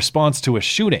lol in response to a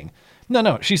shooting.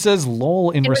 No, she says lol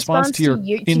in response to your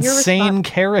insane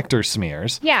character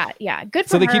smears. Yeah. Good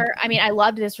for her. I mean, I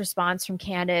loved this response from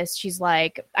Candace. She's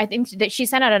like, I think that she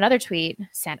sent out another tweet. I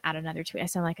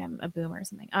sound like I'm a boomer or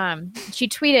something. She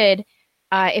tweeted,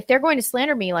 if they're going to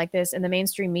slander me like this in the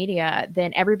mainstream media,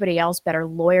 then everybody else better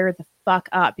lawyer the fuck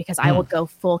up, because I will go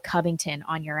full Covington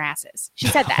on your asses. She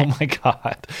said that. Oh my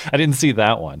God. I didn't see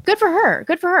that one. Good for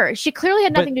her. She clearly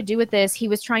had nothing to do with this. He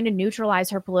was trying to neutralize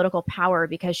her political power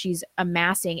because she's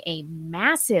amassing a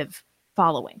massive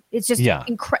following. It's just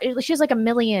incredible. She has like 1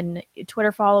 million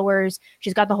Twitter followers.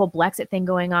 She's got the whole Blexit thing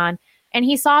going on. And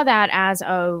he saw that as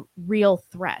a real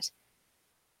threat.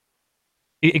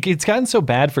 It's gotten so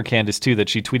bad for Candace, too, that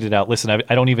she tweeted out, "Listen,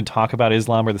 I don't even talk about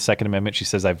Islam or the Second Amendment." She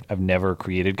says, I've never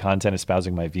created content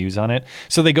espousing my views on it.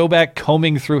 So they go back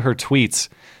combing through her tweets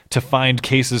to find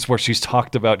cases where she's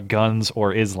talked about guns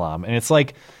or Islam. And it's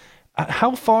like,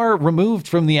 how far removed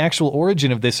from the actual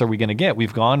origin of this are we going to get?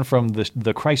 We've gone from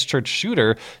the Christchurch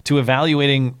shooter to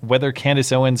evaluating whether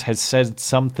Candace Owens has said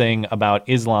something about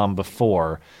Islam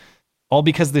before, all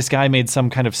because this guy made some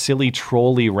kind of silly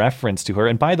trolly reference to her.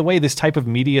 And by the way, this type of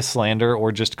media slander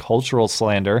or just cultural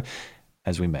slander,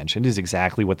 as we mentioned, is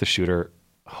exactly what the shooter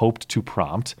hoped to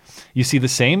prompt. You see the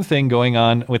same thing going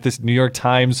on with this New York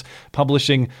Times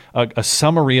publishing a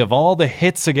summary of all the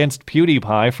hits against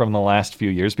PewDiePie from the last few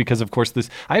years, because of course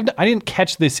I didn't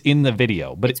catch this in the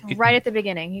video, but it's right at the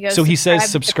beginning. He goes, so he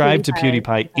says subscribe to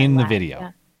PewDiePie in the video.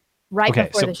 Yeah. Right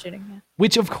before the shooting. Yeah.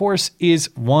 Which, of course,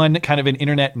 is one, kind of an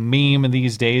internet meme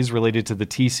these days related to the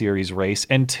T-Series race.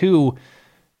 And two,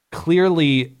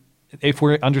 clearly, if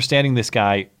we're understanding this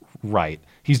guy right,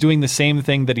 he's doing the same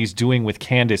thing that he's doing with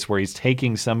Candace, where he's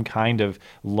taking some kind of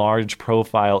large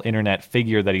profile internet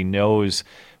figure that he knows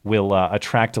will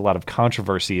attract a lot of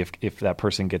controversy if that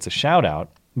person gets a shout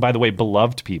out. By the way,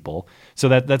 beloved people. So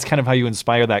that's kind of how you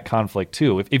inspire that conflict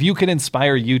too. If you can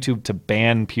inspire YouTube to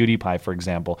ban PewDiePie, for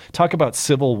example, talk about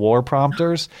civil war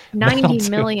prompters. 90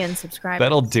 million subscribers.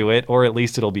 That'll do it, or at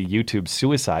least it'll be YouTube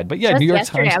suicide. But yeah, just New York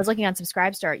yesterday, Times. I was looking on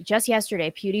Subscribestar. Just yesterday,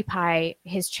 PewDiePie,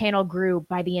 his channel grew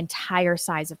by the entire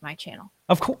size of my channel.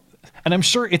 Of course. And I'm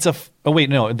sure it's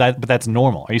but that's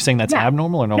normal. Are you saying that's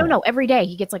abnormal or normal? No, every day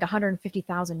he gets like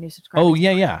 150,000 new subscribers. Oh,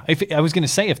 yeah. I was going to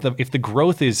say, if the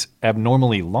growth is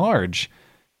abnormally large,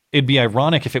 it'd be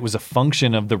ironic if it was a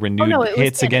function of the renewed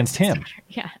hits against him.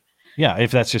 Yeah,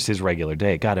 if that's just his regular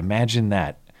day. God, imagine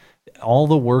that. All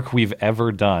the work we've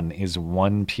ever done is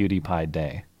one PewDiePie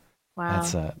day. Wow.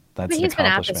 That's an He's been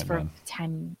at this accomplishment, for man.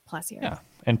 10 plus years. Yeah.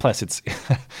 And plus, it's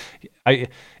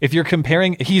if you're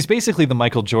comparing, he's basically the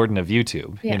Michael Jordan of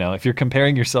YouTube. Yeah. You know, if you're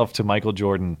comparing yourself to Michael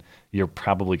Jordan, you're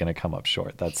probably going to come up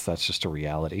short. That's just a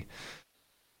reality.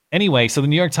 Anyway, so the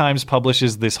New York Times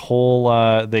publishes this whole.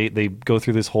 They go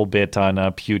through this whole bit on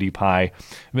PewDiePie.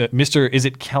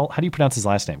 How do you pronounce his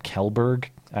last name? Kelberg.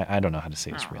 I don't know how to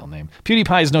say his real name.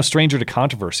 PewDiePie is no stranger to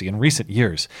controversy. In recent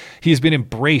years, he has been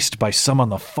embraced by some on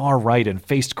the far right and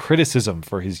faced criticism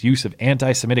for his use of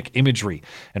anti-Semitic imagery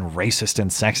and racist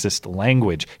and sexist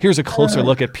language. Here's a closer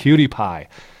look at PewDiePie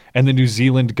and the New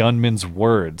Zealand gunman's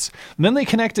words. And then they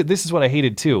connected. This is what I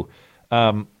hated too.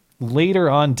 Later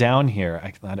on down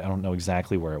here, I don't know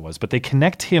exactly where it was, but they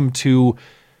connect him to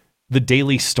the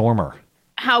Daily Stormer.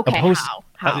 How?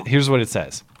 Here's what it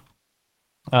says.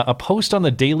 A post on the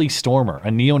Daily Stormer,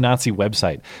 a neo-Nazi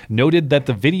website, noted that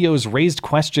the videos raised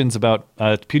questions about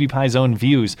PewDiePie's own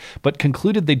views, but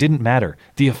concluded they didn't matter.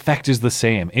 The effect is the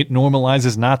same. It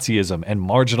normalizes Nazism and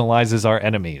marginalizes our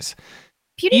enemies.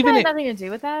 PewDiePie has nothing to do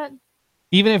with that?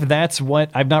 Even if that's what...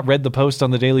 I've not read the post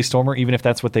on the Daily Stormer, even if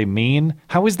that's what they mean.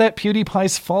 How is that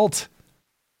PewDiePie's fault?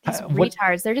 It's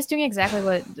retards. They're just doing exactly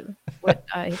what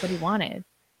he wanted.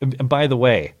 By the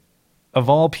way, of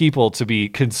all people to be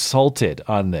consulted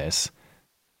on this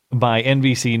by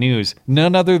NBC News,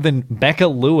 none other than Becca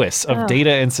Lewis of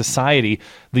Data and Society,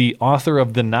 the author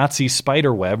of the Nazi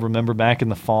Spiderweb. Remember back in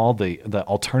the fall, the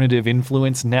alternative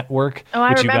influence network? Oh,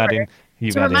 I remember.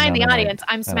 To remind the audience,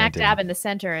 I'm smack dab in the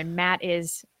center, and Matt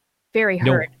is very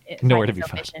hurt. Nowhere to be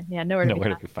found. Yeah, nowhere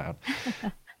to be found.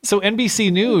 So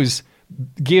NBC News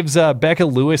gives Becca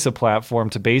Lewis a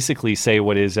platform to basically say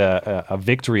what is a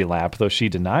victory lap, though she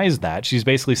denies that. She's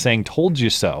basically saying, told you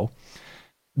so.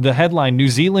 The headline, New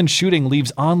Zealand shooting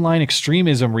leaves online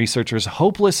extremism researchers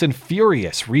hopeless and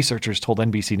furious. Researchers told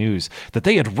NBC News that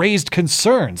they had raised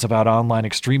concerns about online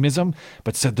extremism,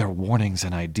 but said their warnings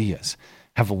and ideas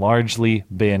have largely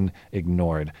been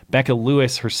ignored. Becca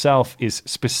Lewis herself is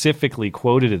specifically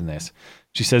quoted in this.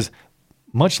 She says,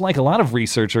 much like a lot of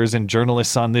researchers and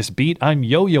journalists on this beat, I'm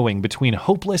yo-yoing between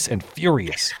hopeless and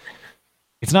furious.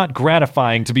 It's not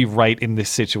gratifying to be right in this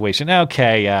situation.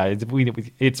 Okay,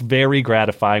 it's very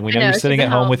gratifying. We know you're sitting at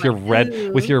home with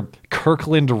your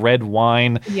Kirkland red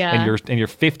wine and your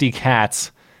 50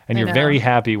 cats, and you're very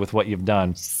happy with what you've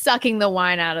done. Sucking the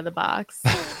wine out of the box.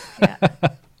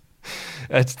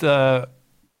 It's the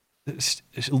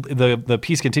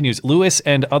piece continues. Lewis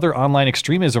and other online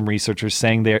extremism researchers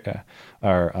saying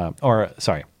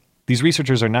these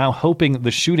researchers are now hoping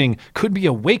the shooting could be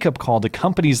a wake-up call to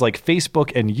companies like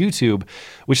Facebook and YouTube,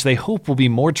 which they hope will be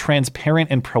more transparent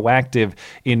and proactive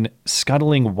in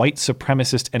scuttling white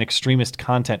supremacist and extremist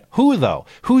content. Who, though?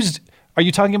 Are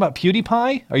you talking about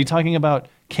PewDiePie? Are you talking about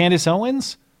Candace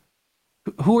Owens?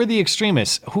 Who are the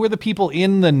extremists? Who are the people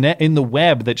in the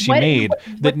web that she made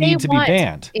that need to be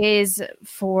banned? Is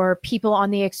for people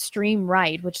on the extreme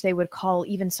right, which they would call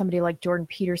even somebody like Jordan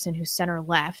Peterson, who's center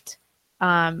left,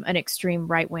 an extreme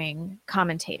right wing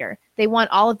commentator. They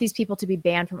want all of these people to be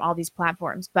banned from all these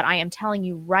platforms. But I am telling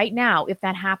you right now, if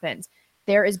that happens,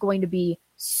 there is going to be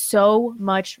so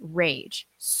much rage.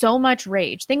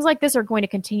 Things like this are going to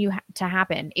continue to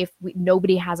happen if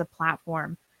nobody has a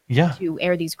platform to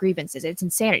air these grievances. It's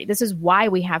insanity. This is why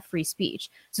we have free speech,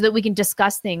 so that we can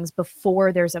discuss things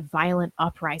before there's a violent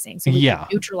uprising, so we can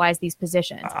neutralize these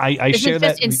positions. This is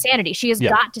just insanity. She has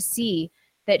got to see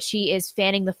that she is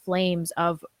fanning the flames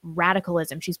of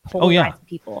radicalism. She's polarizing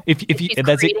people.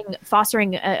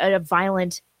 Fostering a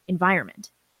violent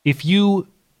environment. If you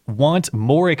want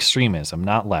more extremism,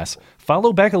 not less,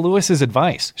 follow Becca Lewis's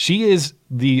advice. She is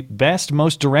the best,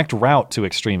 most direct route to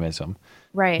extremism.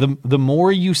 Right. The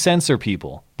more you censor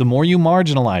people, the more you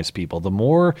marginalize people, the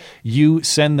more you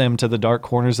send them to the dark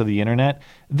corners of the internet,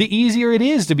 the easier it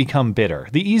is to become bitter.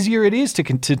 The easier it is to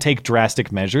take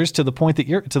drastic measures to the point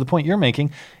you're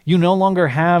making. You no longer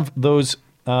have those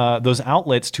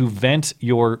outlets to vent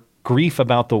your grief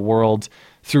about the world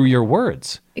through your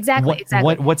words. Exactly.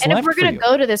 What's and left if we're going to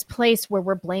go to this place where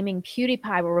we're blaming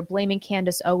PewDiePie, where we're blaming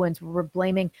Candace Owens, where we're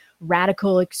blaming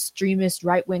radical extremist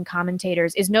right-wing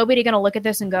commentators, is nobody going to look at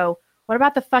this and go, what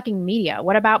about the fucking media?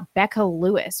 What about Becca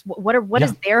Lewis? What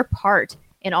is their part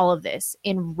in all of this,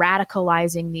 in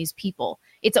radicalizing these people?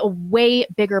 It's a way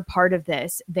bigger part of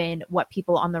this than what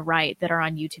people on the right that are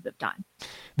on YouTube have done.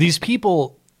 These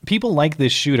people like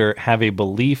this shooter have a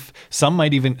belief. Some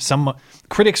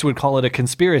critics would call it a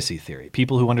conspiracy theory.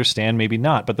 People who understand, maybe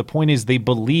not. But the point is, they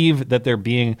believe that they're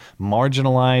being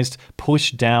marginalized,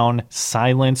 pushed down,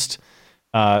 silenced.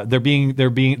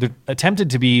 They're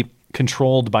attempted to be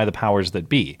controlled by the powers that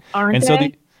be. Aren't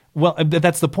they? Well,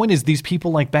 that's the point, is these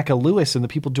people like Becca Lewis and the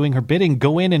people doing her bidding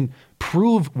go in and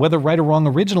prove, whether right or wrong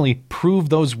originally, prove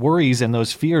those worries and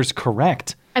those fears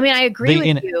correct. I mean, I agree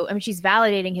with you. I mean, she's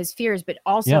validating his fears, but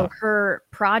also her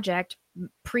project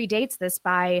predates this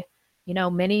by,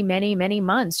 many, many, many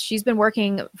months. She's been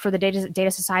working for the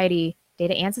Data Society,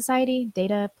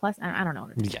 Data Plus. I don't know.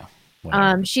 Yeah.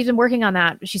 Whatever. She's been working on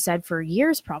that, she said, for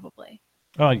years, probably.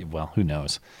 Oh, well, who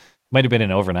knows? Might have been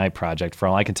an overnight project for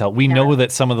all I can tell. We know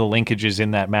that some of the linkages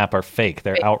in that map are fake.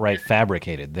 They're outright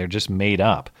fabricated. They're just made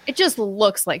up. It just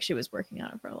looks like she was working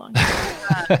on it for a long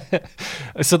time.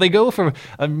 So they go from,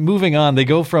 moving on, they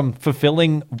go from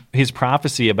fulfilling his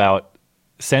prophecy about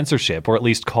censorship, or at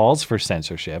least calls for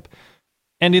censorship,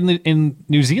 and in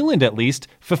New Zealand at least,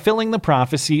 fulfilling the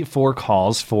prophecy for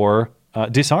calls for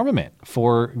disarmament,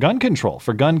 for gun control,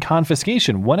 for gun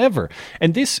confiscation, whatever.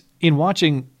 And this, in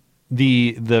watching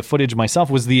the footage myself,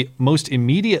 was the most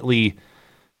immediately,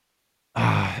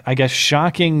 I guess,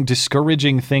 shocking,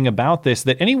 discouraging thing about this,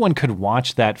 that anyone could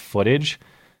watch that footage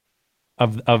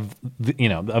of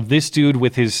this dude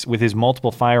with his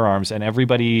multiple firearms and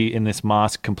everybody in this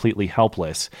mosque completely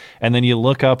helpless. And then you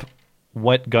look up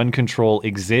what gun control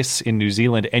exists in New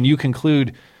Zealand and you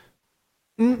conclude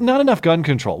not enough gun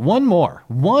control. One more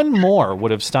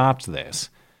would have stopped this.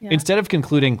 Yeah. Instead of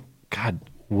concluding, God,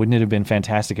 wouldn't it have been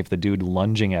fantastic if the dude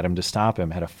lunging at him to stop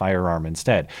him had a firearm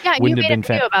instead? Yeah, wouldn't you have made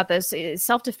been a video about this.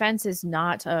 Self-defense is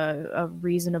not a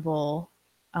reasonable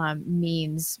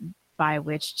means by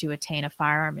which to attain a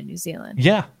firearm in New Zealand.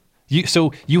 Yeah.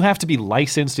 So you have to be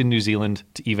licensed in New Zealand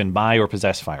to even buy or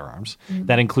possess firearms. Mm-hmm.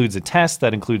 That includes a test.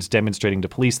 That includes demonstrating to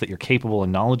police that you're capable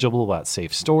and knowledgeable about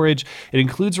safe storage. It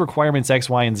includes requirements X,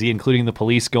 Y, and Z, including the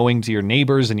police going to your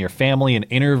neighbors and your family and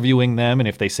interviewing them. And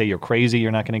if they say you're crazy, you're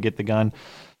not going to get the gun.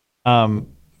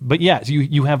 But yeah,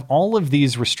 you have all of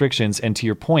these restrictions. And to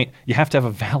your point, you have to have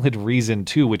a valid reason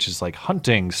too, which is like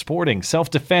hunting, sporting,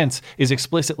 self-defense is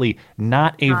explicitly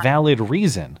not a valid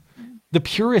reason. The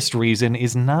purest reason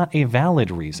is not a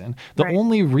valid reason. The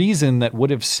only reason that would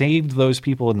have saved those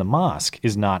people in the mosque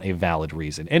is not a valid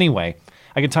reason. Anyway,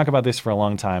 I could talk about this for a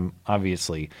long time,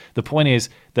 obviously. The point is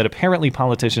that apparently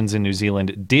politicians in New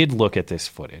Zealand did look at this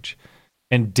footage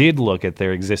and did look at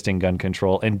their existing gun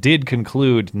control and did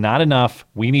conclude, not enough,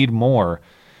 we need more.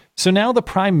 So now the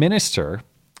Prime Minister,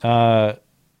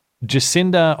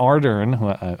 Jacinda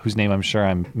Ardern, whose name I'm sure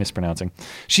I'm mispronouncing,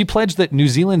 she pledged that New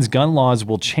Zealand's gun laws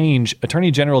will change. Attorney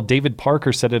General David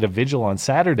Parker said at a vigil on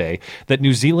Saturday that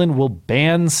New Zealand will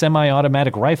ban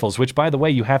semi-automatic rifles, which, by the way,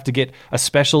 you have to get a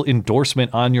special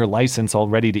endorsement on your license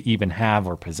already to even have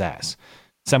or possess.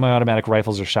 Semi-automatic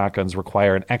rifles or shotguns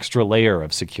require an extra layer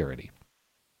of security.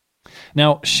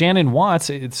 Now, Shannon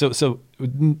Watts, so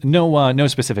no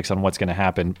specifics on what's going to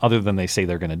happen other than they say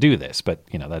they're going to do this, but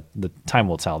that the time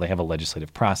will tell. They have a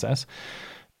legislative process.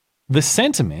 The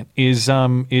sentiment is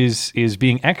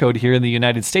being echoed here in the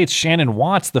United States. Shannon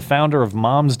Watts, the founder of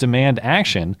Moms Demand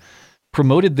Action,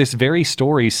 promoted this very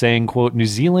story saying, quote, New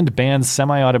Zealand bans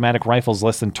semi-automatic rifles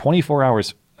less than 24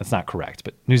 hours. That's not correct,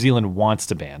 but New Zealand wants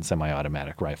to ban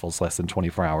semi-automatic rifles less than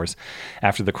 24 hours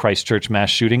after the Christchurch mass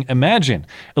shooting. Imagine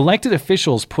elected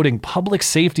officials putting public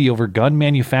safety over gun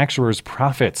manufacturers'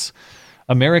 profits.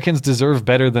 Americans deserve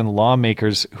better than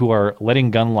lawmakers who are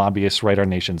letting gun lobbyists write our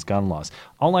nation's gun laws.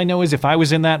 All I know is if I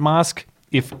was in that mosque,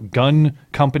 if gun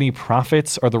company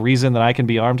profits are the reason that I can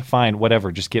be armed, fine,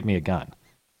 whatever, just get me a gun.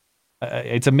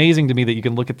 It's amazing to me that you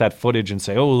can look at that footage and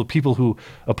say, oh, the people who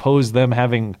oppose them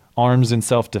having arms in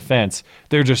self-defense,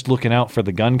 they're just looking out for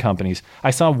the gun companies.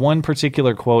 I saw one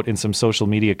particular quote in some social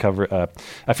media cover.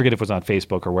 I forget if it was on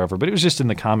Facebook or wherever, but it was just in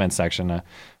the comment section.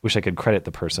 Wish I could credit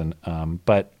the person.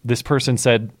 But this person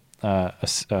said a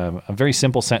very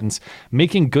simple sentence: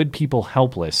 making good people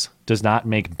helpless does not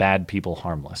make bad people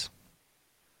harmless.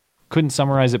 Couldn't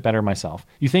summarize it better myself.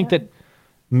 You think that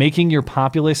making your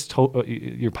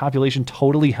population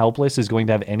totally helpless is going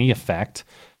to have any effect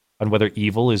on whether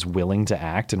evil is willing to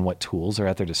act and what tools are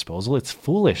at their disposal? It's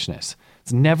foolishness.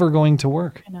 It's never going to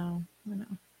work. I know.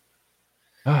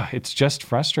 It's just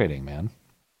frustrating, man.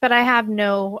 But I have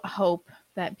no hope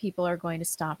that people are going to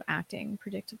stop acting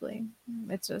predictably.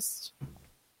 It's just...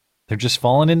 They're just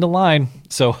falling into line.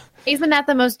 So isn't that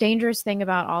the most dangerous thing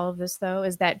about all of this, though,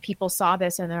 is that people saw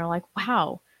this and they're like,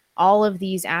 wow, all of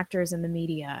these actors in the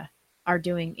media are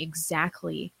doing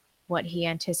exactly what he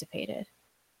anticipated.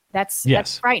 That's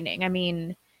frightening. I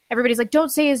mean, everybody's like, don't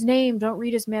say his name, don't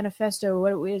read his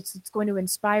manifesto. It's going to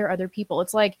inspire other people.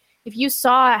 It's like, if you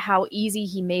saw how easy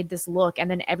he made this look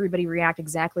and then everybody react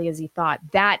exactly as he thought,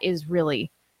 that is really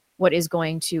what is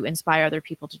going to inspire other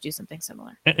people to do something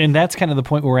similar. And that's kind of the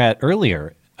point we're at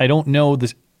earlier. I don't know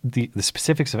this. the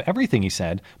specifics of everything he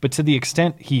said, but to the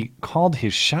extent he called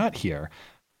his shot here,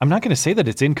 I'm not going to say that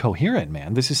it's incoherent,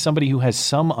 man. This is somebody who has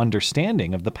some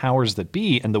understanding of the powers that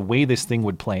be and the way this thing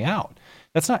would play out.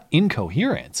 That's not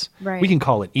incoherence. Right. We can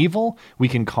call it evil. We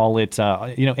can call it,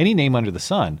 any name under the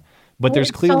sun. But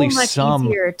there's clearly so much some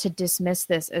easier to dismiss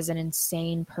this as an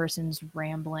insane person's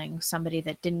rambling, somebody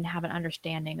that didn't have an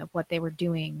understanding of what they were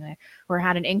doing, or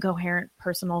had an incoherent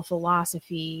personal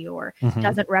philosophy, or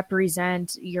doesn't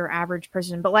represent your average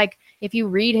person. But like, if you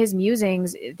read his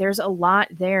musings, there's a lot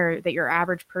there that your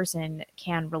average person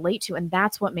can relate to, and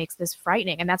that's what makes this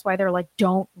frightening. And that's why they're like,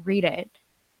 don't read it,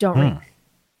 don't read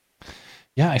it.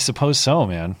 Yeah, I suppose so,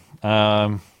 man.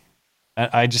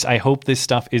 I hope this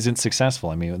stuff isn't successful.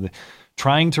 I mean,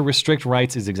 trying to restrict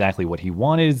rights is exactly what he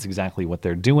wanted. It's exactly what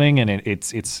they're doing, and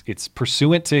it's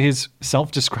pursuant to his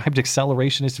self-described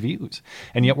accelerationist views.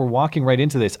 And yet we're walking right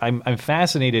into this. I'm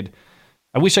fascinated.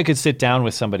 I wish I could sit down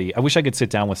with somebody. I wish I could sit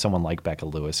down with someone like Becca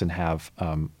Lewis and have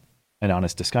an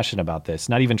honest discussion about this.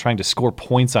 Not even trying to score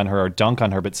points on her or dunk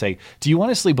on her, but say, do you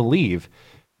honestly believe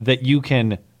that you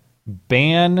can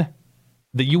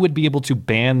that you would be able to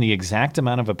ban the exact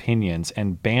amount of opinions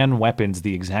and ban weapons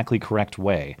the exactly correct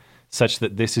way, such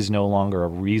that this is no longer a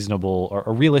reasonable or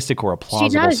a realistic or a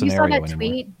plausible scenario you saw that anymore?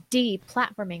 tweet,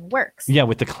 deplatforming works. Yeah,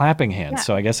 with the clapping hands. Yeah.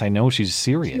 So I guess I know she's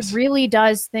serious. She really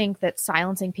does think that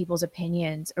silencing people's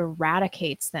opinions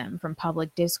eradicates them from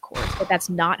public discourse, but that's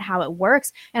not how it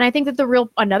works. And I think that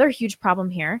another huge problem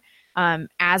here,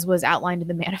 as was outlined in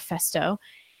the manifesto,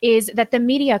 is that the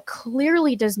media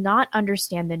clearly does not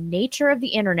understand the nature of the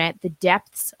internet, the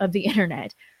depths of the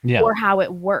internet, or how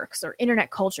it works, or internet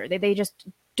culture. They just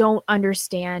don't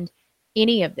understand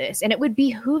any of this. And it would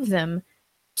behoove them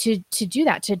to do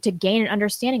that, to gain an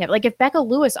understanding of it. Like, if Becca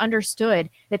Lewis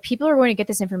understood that people are going to get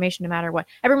this information no matter what.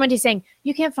 Everyone is saying,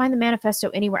 you can't find the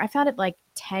manifesto anywhere. I found it like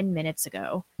 10 minutes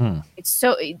ago.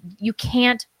 You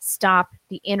can't stop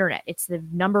the internet. It's the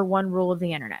number one rule of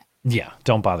the internet. Yeah,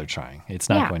 don't bother trying. It's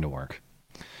not going to work.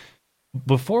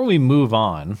 Before we move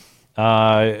on,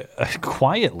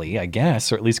 quietly, I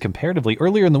guess, or at least comparatively,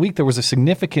 earlier in the week, there was a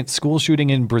significant school shooting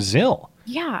in Brazil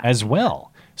as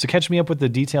well. So catch me up with the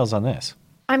details on this.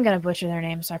 I'm going to butcher their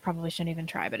names, so I probably shouldn't even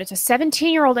try. But it's a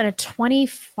 17-year-old and a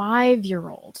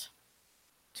 25-year-old.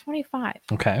 25.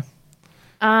 Okay.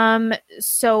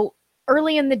 So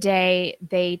early in the day,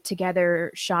 they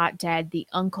together shot dead the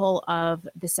uncle of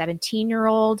the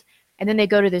 17-year-old. And then they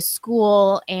go to this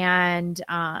school and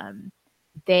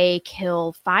they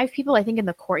kill 5 people, I think, in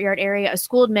the courtyard area, a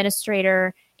school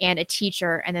administrator and a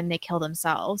teacher, and then they kill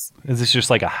themselves. Is this just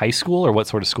like a high school, or what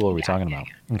sort of school are we talking about?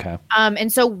 Okay.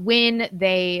 And so when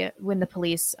the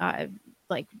police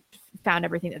found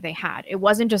everything that they had, it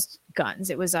wasn't just guns.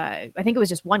 It was I think it was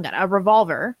just one gun, a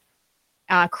revolver,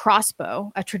 a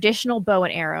crossbow, a traditional bow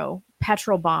and arrow,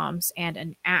 petrol bombs, and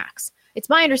an axe. It's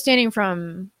my understanding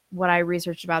from what I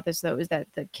researched about this, though, is that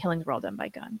the killings were all done by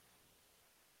gun.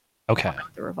 Okay.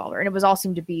 The revolver. And it was all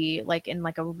seemed to be like in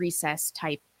like a recess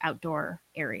type outdoor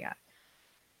area.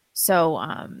 So,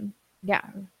 yeah.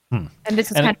 And this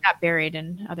has kind of got buried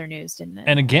in other news, didn't it?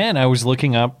 And again, I was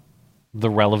looking up the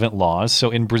relevant laws.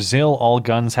 So in Brazil, all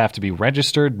guns have to be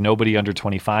registered. Nobody under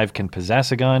 25 can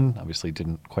possess a gun. Obviously, it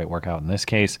didn't quite work out in this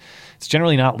case. It's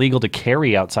generally not legal to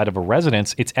carry outside of a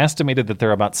residence. It's estimated that there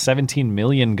are about 17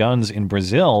 million guns in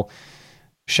Brazil.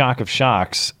 Shock of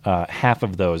shocks, half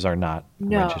of those are not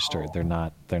registered. They're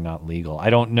not legal. I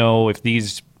don't know if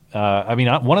these.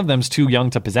 One of them's too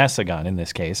young to possess a gun in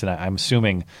this case, and I'm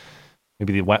assuming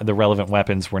maybe the relevant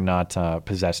weapons were not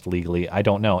possessed legally. I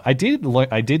don't know. I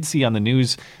did see on the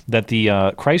news that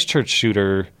the Christchurch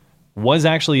shooter was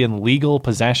actually in legal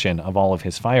possession of all of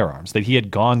his firearms. That he had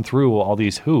gone through all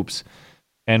these hoops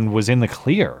and was in the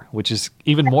clear, which is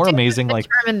even more amazing. Like,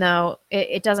 determined, though,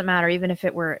 it doesn't matter, even if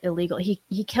it were illegal. He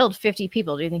killed 50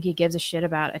 people. Do you think he gives a shit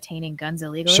about attaining guns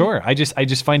illegally? Sure. I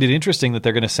just find it interesting that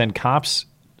they're going to send cops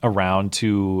around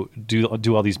to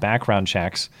do all these background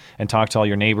checks and talk to all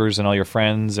your neighbors and all your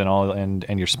friends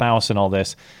and your spouse and all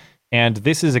this. And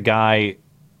this is a guy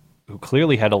who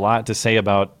clearly had a lot to say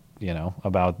about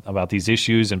these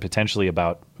issues and potentially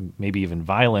about maybe even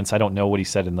violence. I don't know what he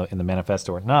said in the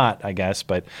manifesto or not, I guess.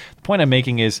 But the point I'm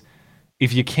making is,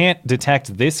 if you can't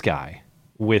detect this guy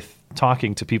with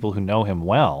talking to people who know him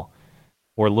well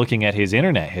or looking at his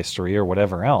internet history or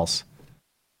whatever else,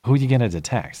 who are you going to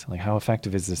detect? Like, how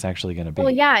effective is this actually going to be?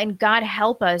 Well, yeah, and God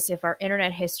help us if our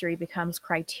internet history becomes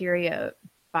criteria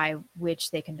by which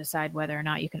they can decide whether or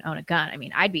not you can own a gun. I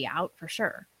mean, I'd be out for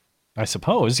sure. I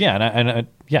suppose, yeah, and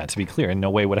to be clear, in no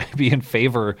way would I be in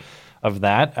favor of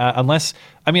that, unless,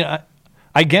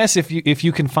 I guess if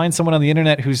you can find someone on the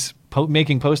internet who's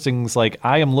making postings like,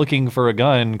 I am looking for a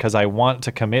gun because I want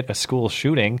to commit a school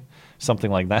shooting,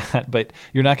 something like that, but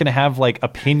you're not going to have like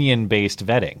opinion-based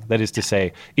vetting. That is to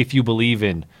say, if you believe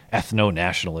in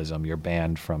ethno-nationalism, you're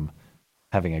banned from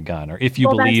having a gun, or if you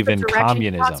believe in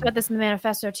communism. He talks about this in the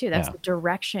manifesto too. That's the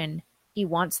direction he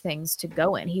wants things to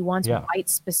go in. He wants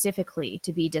whites specifically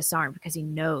to be disarmed because he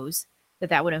knows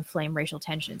that would inflame racial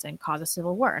tensions and cause a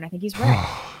civil war. And I think he's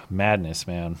right. Madness,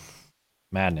 man.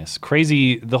 Madness.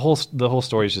 Crazy. The whole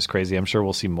story is just crazy. I'm sure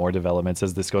we'll see more developments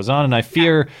as this goes on. And I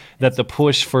fear that the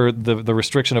push for the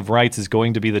restriction of rights is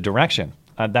going to be the direction.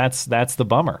 That's the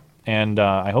bummer. And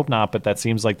I hope not, but it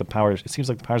seems like the powers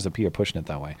that be are pushing it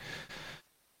that way.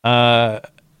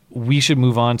 We should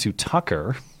move on to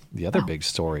Tucker, the other big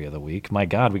story of the week. My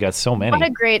God, we got so many. What a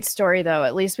great story, though.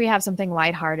 At least we have something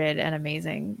lighthearted and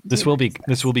amazing. This will be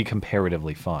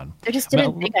comparatively fun. I just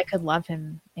didn't think I could love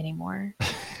him anymore.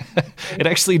 It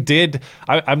actually did.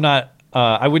 I'm not.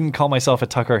 I wouldn't call myself a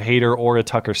Tucker hater or a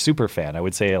Tucker super fan. I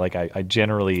would say like I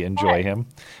generally enjoy him.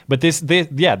 But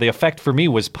the effect for me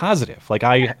was positive. Like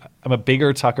I'm a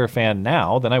bigger Tucker fan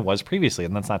now than I was previously,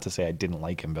 and that's not to say I didn't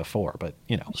like him before. But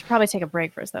We should probably take a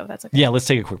break first, though. If that's okay. Yeah, let's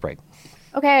take a quick break.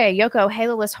 Okay, Yoko,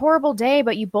 Halo-less, horrible day,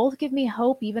 but you both give me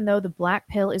hope even though the black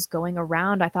pill is going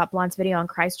around. I thought Blonde's video on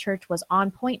Christchurch was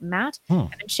on point, Matt.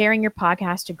 I've been sharing your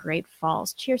podcast to Great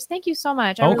Falls. Cheers. Thank you so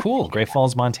much. Oh, cool. Great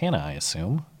Falls, Montana, I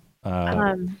assume.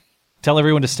 Tell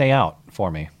everyone to stay out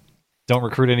for me. Don't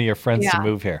recruit any of your friends to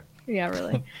move here. Yeah,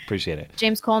 really. Appreciate it.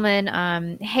 James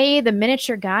Coleman, hey, the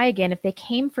miniature guy again. If they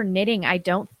came for knitting, I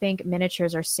don't think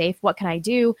miniatures are safe. What can I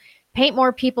do? Paint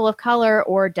more people of color,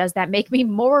 or does that make me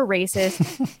more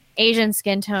racist? Asian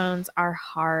skin tones are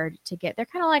hard to get. They're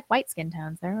kind of like white skin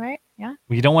tones, though, right? Yeah.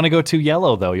 Well, you don't want to go too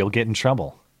yellow, though. You'll get in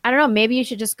trouble. I don't know. Maybe you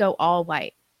should just go all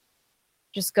white.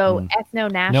 Just go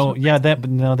ethno-national.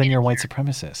 No, then you're a white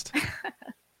supremacist.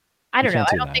 I don't know.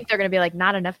 I don't think they're going to be like,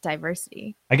 not enough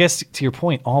diversity. I guess to your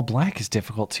point, all black is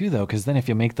difficult too, though, because then if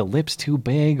you make the lips too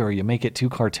big or you make it too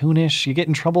cartoonish, you get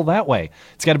in trouble that way.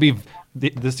 It's got to be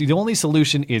the only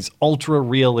solution is ultra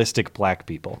realistic black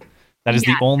people. That is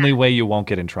the only way you won't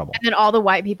get in trouble. And then all the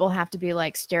white people have to be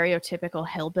like stereotypical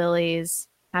hillbillies,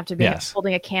 have to be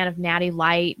holding a can of Natty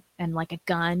Light and like a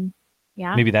gun.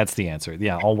 Yeah. Maybe that's the answer.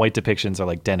 Yeah. All white depictions are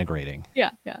like denigrating.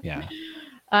 Yeah.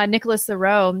 Nicholas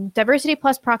Thoreau, diversity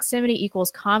plus proximity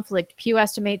equals conflict. Pew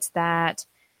estimates that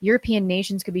European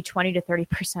nations could be 20 to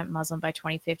 30% Muslim by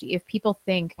 2050. If people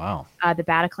think the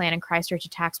Bataclan and Christchurch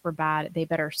attacks were bad, they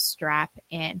better strap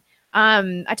in.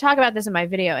 I talk about this in my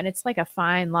video, and it's like a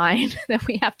fine line that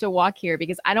we have to walk here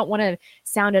because I don't want to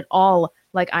sound at all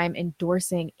like I'm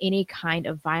endorsing any kind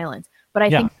of violence. But I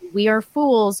think we are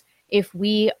fools if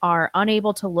we are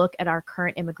unable to look at our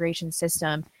current immigration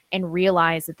system and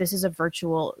realize that this is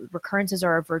recurrences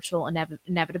are a virtual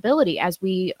inevitability as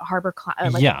we harbor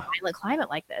a violent climate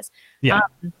like this. Yeah.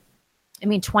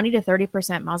 20 to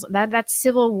 30% Muslim, that's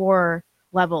civil war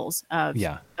levels of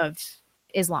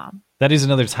Islam. That is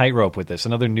another tightrope with this.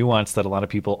 Another nuance that a lot of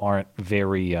people aren't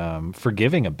very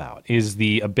forgiving about is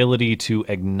the ability to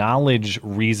acknowledge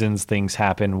reasons things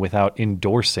happen without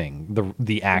endorsing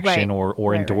the action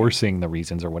or endorsing the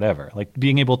reasons or whatever. Like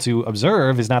being able to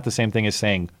observe is not the same thing as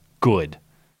saying good.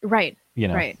 Right.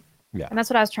 Right. Yeah. And that's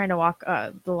what I was trying to walk,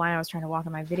 the line I was trying to walk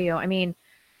in my video. I mean,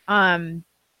 I'll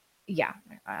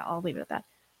leave it at that.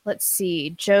 Let's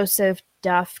see. Joseph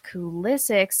Duff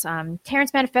Kulisics.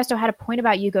 Terrence Manifesto had a point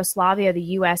about Yugoslavia, the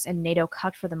U.S., and NATO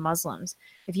cucked for the Muslims.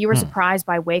 If you were surprised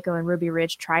by Waco and Ruby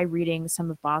Ridge, try reading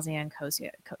some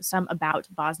about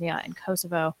Bosnia and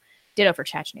Kosovo. Ditto for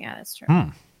Chechnya. That's true.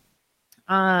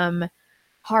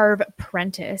 Harv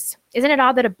Prentice. Isn't it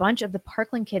odd that a bunch of the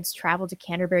Parkland kids traveled to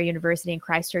Canterbury University and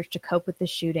Christchurch to cope with the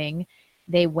shooting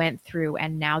they went through,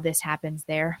 and now this happens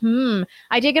there?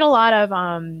 I did get a lot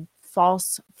of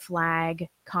false flag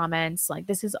comments like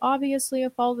this is obviously a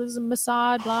false, this is a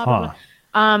Mossad, blah blah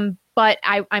blah. But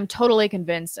I'm totally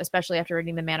convinced, especially after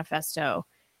reading the manifesto,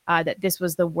 that this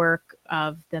was the work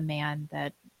of the man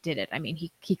that did it. I mean,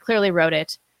 he clearly wrote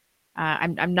it.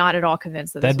 I'm not at all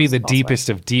convinced that that'd be the deepest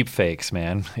of deep fakes,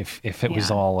 man. If it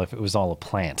was all a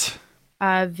plant.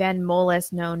 Van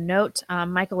Moles, no note.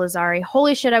 Michael Lazari,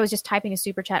 holy shit! I was just typing a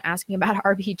super chat asking about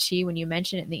RBG when you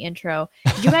mentioned it in the intro.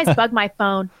 Did you guys bug my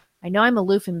phone? I know I'm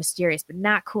aloof and mysterious, but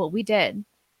not cool. We did.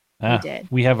 We did.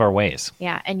 We have our ways.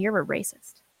 Yeah, and you're a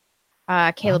racist.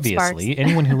 Caleb Obviously, Sparks.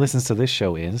 Anyone who listens to this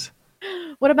show is.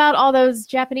 What about all those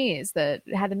Japanese that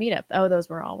had the meetup? Oh, those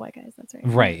were all white guys. That's right.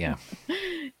 Right, yeah.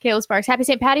 Caleb Sparks. Happy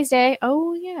St. Patty's Day.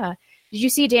 Oh, yeah. Did you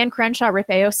see Dan Crenshaw rip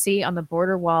AOC on the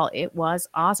border wall? It was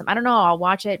awesome. I don't know. I'll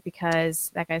watch it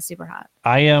because that guy's super hot.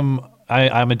 I'm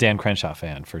a Dan Crenshaw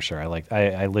fan for sure.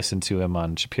 I listened to him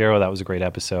on Shapiro. That was a great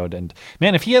episode. And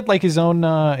man, if he had like his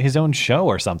own show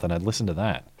or something, I'd listen to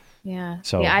that. Yeah.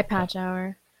 So the eye patch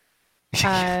hour.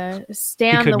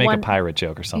 Stay he on could the make one a pirate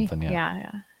joke or something.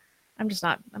 Yeah. I'm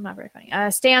not very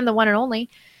funny. Stay on the one and only.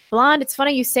 Blonde, it's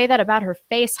funny you say that about her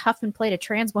face. Huffman played a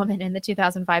trans woman in the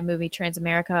 2005 movie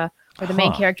Transamerica, where the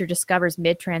main character discovers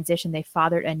mid-transition they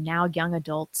fathered a now young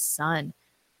adult son.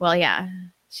 Well, yeah,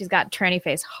 she's got tranny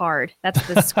face hard. That's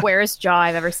the squarest jaw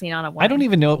I've ever seen on a woman. I don't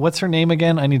even know. What's her name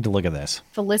again? I need to look at this.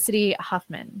 Felicity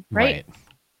Huffman, right?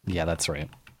 Yeah, that's right.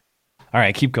 All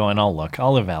right, keep going. I'll look.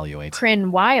 I'll evaluate.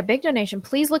 Crin, why a big donation?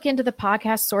 Please look into the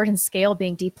podcast Sword and Scale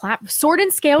being deplatformed. Sword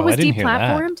and Scale was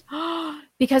deplatformed?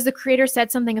 Because the creator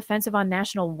said something offensive on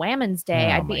National Women's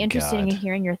Day. I'd be interested in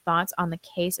hearing your thoughts on the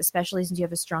case, especially since you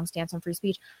have a strong stance on free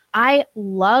speech. I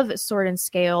love Sword and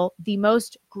Scale. The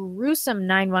most gruesome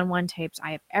 911 tapes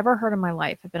I have ever heard in my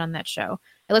life have been on that show.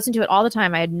 I listened to it all the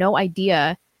time. I had no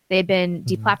idea they had been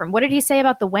deplatformed. What did he say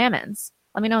about the Whammons?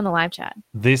 Let me know in the live chat.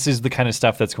 This is the kind of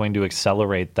stuff that's going to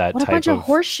accelerate that what a bunch of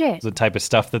horse shit. The type of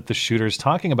stuff that the shooter's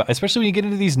talking about, especially when you get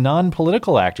into these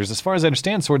non-political actors. As far as I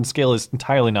understand, Sword and Scale is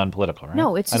entirely non-political, right?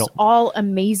 No, it's just all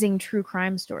amazing true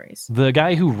crime stories. The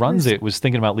guy who runs it was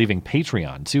thinking about leaving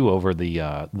Patreon, too, over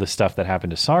the stuff that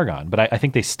happened to Sargon. But I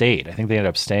think they stayed. I think they ended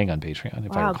up staying on Patreon,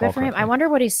 if I recall good for him. correctly. I wonder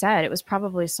what he said. It was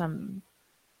probably some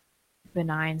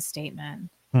benign statement.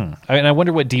 I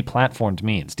wonder what deplatformed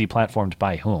means. Deplatformed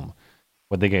by whom?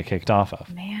 What they get kicked off of?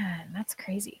 Man, that's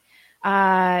crazy.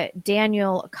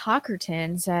 Daniel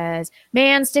Cockerton says,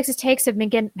 "Man, Styx's takes have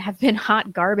been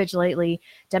hot garbage lately.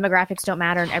 Demographics don't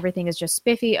matter, and everything is just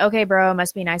spiffy. Okay, bro,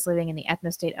 must be nice living in the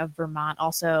ethno state of Vermont.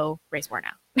 Also, race war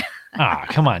now."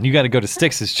 Come on! You got to go to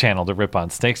Styx's channel to rip on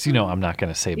Styx. You know I'm not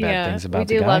going to say bad things about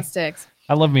the guy. We do love Styx.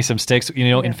 I love me some Styx.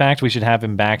 In fact, we should have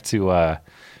him back to.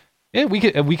 We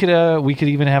could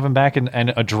even have him back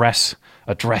and address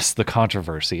the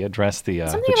controversy, address the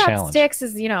something the about challenge. Styx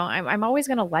is, I'm always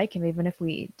going to like him even if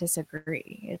we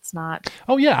disagree. It's not.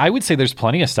 Oh yeah, I would say there's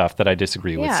plenty of stuff that I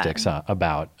disagree with Styx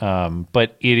about,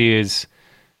 but it is.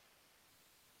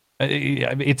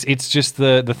 It's just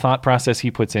the thought process he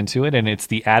puts into it, and it's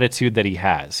the attitude that he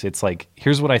has. It's like,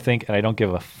 here's what I think, and I don't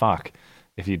give a fuck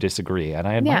if you disagree, and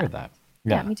I admire that.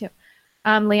 Yeah, me too.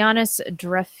 Leonis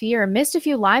Drafir missed a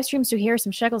few live streams to hear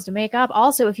some shekels to make up.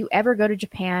 Also, if you ever go to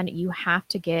Japan, you have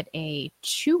to get a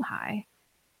chuhai.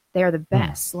 They are the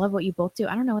best. Love what you both do.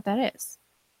 I don't know what that is.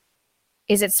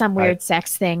 Is it some weird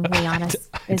sex thing, Leonis?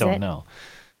 I don't know.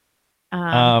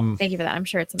 Thank you for that. I'm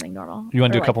sure it's something normal. You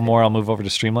want to do a couple more? I'll move over to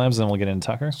Streamlabs, and we'll get into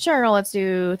Tucker. Sure. Let's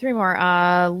do 3 more.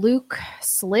 Luke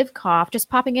Slivkov just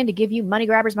popping in to give you money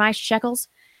grabbers my shekels.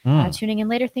 Tuning in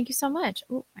later. Thank you so much.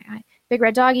 Ooh, my eye. Big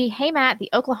Red Doggy. Hey, Matt. The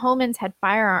Oklahomans had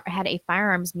a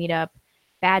firearms meetup.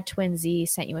 Bad Twin Z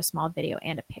sent you a small video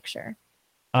and a picture.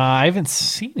 I haven't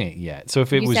seen it yet. So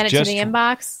if it was sent it just to the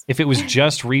inbox, if it was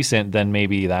just recent, then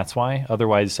maybe that's why.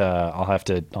 Otherwise, I'll have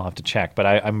to check. But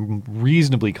I'm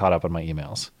reasonably caught up on my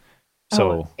emails.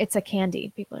 So it's a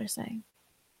candy. People are saying.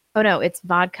 Oh no, it's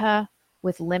vodka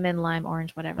with lemon, lime,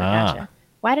 orange, whatever. Gotcha.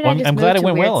 Why did I just? I'm glad it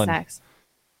went well. Sex?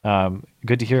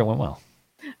 Good to hear it went well.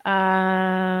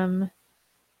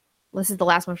 This is the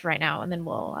last one for right now, and then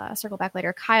we'll circle back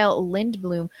later. Kyle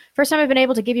Lindblom. First time I've been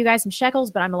able to give you guys some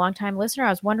shekels, but I'm a long-time listener. I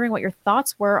was wondering what your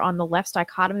thoughts were on the left's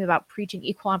dichotomy about preaching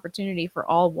equal opportunity for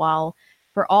all while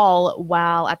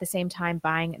at the same time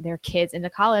buying their kids into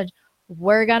college.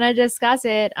 We're gonna discuss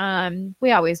it.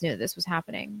 We always knew this was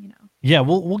happening, Yeah,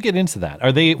 we'll get into that.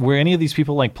 Were any of these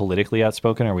people like politically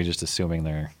outspoken, or are we just assuming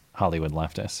they're Hollywood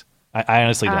leftists? I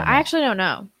honestly don't know. I actually don't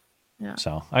know. Yeah.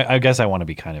 So I guess I want to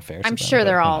be kind of fair. I'm sure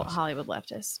they're all Hollywood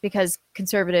leftists because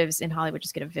conservatives in Hollywood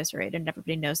just get eviscerated and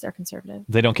everybody knows they're conservative.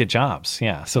 They don't get jobs.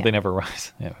 Yeah. So they never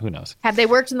rise. Yeah. Who knows? Have they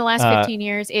worked in the last 15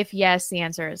 years? If yes, the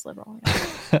answer is liberal. Yeah.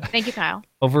 Thank you, Kyle.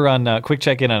 Over on quick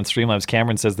check-in on Streamlabs,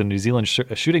 Cameron says the New Zealand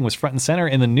shooting was front and center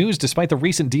in the news despite the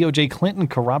recent DOJ Clinton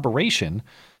corroboration.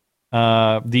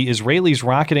 The Israelis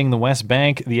rocketing the West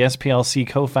Bank, the SPLC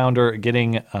co-founder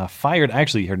getting fired. I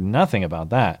actually heard nothing about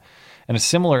that. And a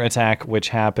similar attack which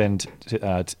happened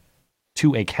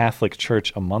to a Catholic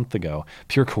church a month ago.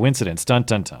 Pure coincidence. Dun,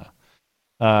 dun,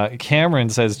 dun. Cameron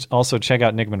says, also check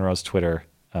out Nick Monroe's Twitter.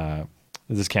 This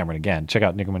is Cameron again. Check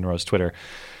out Nick Monroe's Twitter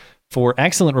for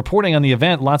excellent reporting on the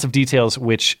event. Lots of details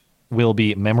which will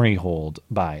be memory holed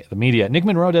by the media. Nick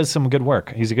Monroe does some good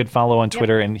work. He's a good follow on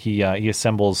Twitter, and he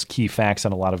assembles key facts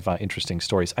on a lot of interesting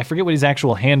stories. I forget what his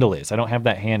actual handle is. I don't have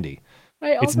that handy.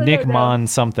 It's Nick Mon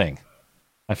something.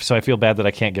 So I feel bad that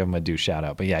I can't give him a due shout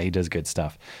out. But yeah, he does good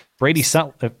stuff. Brady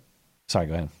Sutler. Sorry,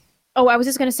 go ahead. Oh, I was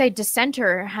just going to say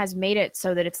Dissenter has made it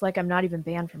so that it's like I'm not even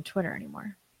banned from Twitter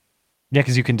anymore. Yeah,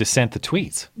 because you can dissent the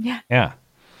tweets. Yeah. Yeah.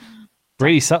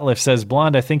 Brady Sutliff says,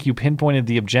 Blonde, I think you pinpointed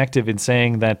the objective in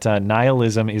saying that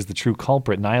nihilism is the true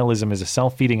culprit. Nihilism is a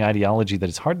self-feeding ideology that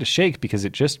is hard to shake because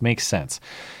it just makes sense.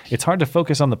 It's hard to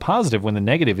focus on the positive when the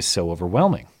negative is so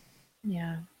overwhelming.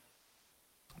 Yeah.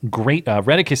 Great.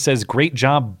 Redicus says, great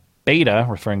job, Beta,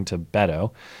 referring to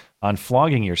Beto, on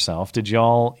flogging yourself. Did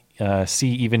y'all see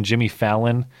even Jimmy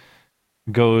Fallon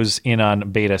goes in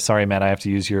on Beta? Sorry, Matt, I have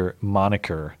to use your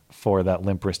moniker for that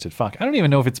limp-wristed fuck. I don't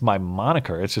even know if it's my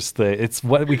moniker. It's just it's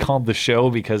what we called the show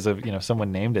because of,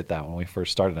 someone named it that when we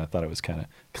first started. I thought it was kind of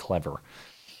clever.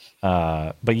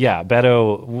 But yeah,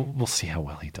 Beto, we'll see how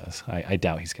well he does. I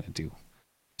doubt he's going to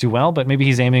do well, but maybe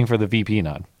he's aiming for the VP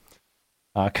nod.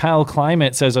 Kyle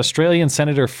Climate says Australian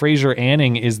Senator Fraser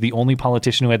Anning is the only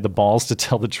politician who had the balls to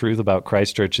tell the truth about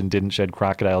Christchurch and didn't shed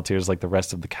crocodile tears like the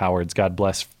rest of the cowards. God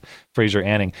bless Fraser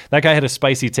Anning. That guy had a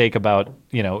spicy take about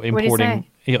importing.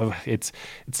 It's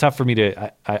tough for me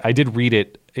to. I did read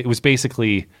it. It was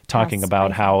basically talking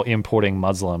about how importing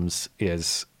Muslims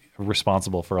is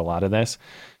responsible for a lot of this.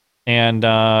 And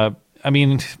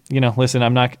listen,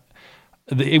 I'm not.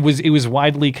 It was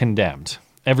widely condemned.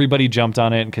 Everybody jumped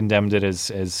on it and condemned it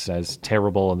as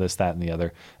terrible and this, that, and the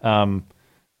other.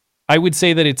 I would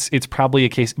say that it's probably a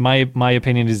case. My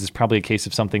opinion is it's probably a case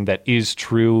of something that is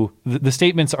true. The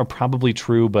statements are probably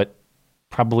true, but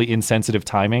probably insensitive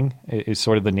timing is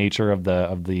sort of the nature of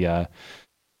the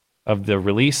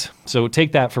release. So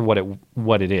take that for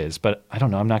what it is. But I don't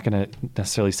know. I'm not going to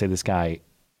necessarily say this guy,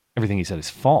 everything he said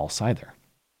is false either.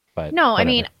 But no, whatever.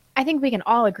 I mean, I think we can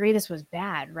all agree this was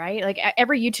bad, right? Like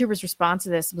every YouTuber's response to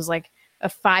this was like a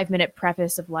 5-minute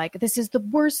preface of like, this is the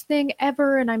worst thing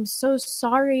ever. And I'm so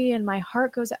sorry. And my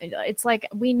heart goes, it's like,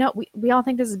 we know, we all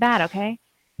think this is bad. Okay.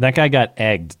 That guy got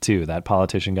egged too. That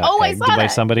politician got egged by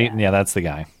somebody. Yeah, that's the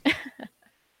guy.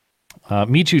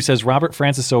 Michu says Robert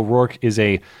Francis O'Rourke is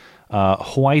a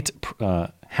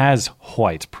has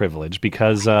white privilege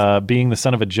because being the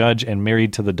son of a judge and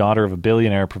married to the daughter of a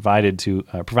billionaire provided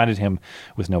him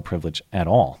with no privilege at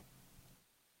all.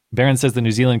 Barron says the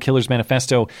New Zealand Killers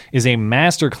Manifesto is a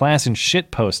masterclass in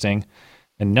shit posting,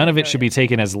 and none of it should be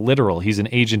taken as literal. He's an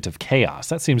agent of chaos.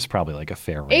 That seems probably like a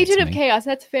fair rate. Agent of chaos.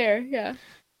 That's fair. Yeah.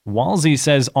 Walsey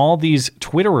says all these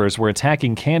Twitterers were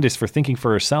attacking Candace for thinking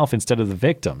for herself instead of the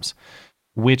victims,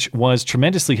 which was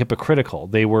tremendously hypocritical.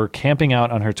 They were camping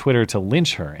out on her Twitter to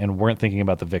lynch her and weren't thinking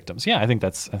about the victims. Yeah, I think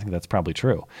that's probably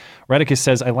true. Redicus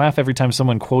says, I laugh every time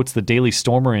someone quotes the Daily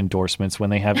Stormer endorsements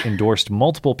when they have endorsed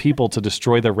multiple people to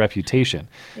destroy their reputation.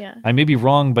 Yeah. I may be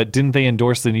wrong, but didn't they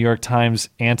endorse the New York Times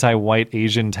anti-white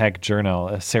Asian tech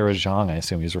journal? Sarah Zhang, I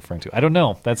assume he's referring to. I don't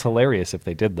know. That's hilarious if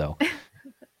they did, though.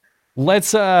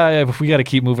 Let's, we got to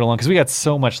keep moving along because we got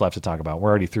so much left to talk about. We're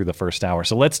already through the first hour.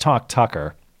 So let's talk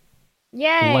Tucker.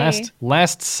 Yay!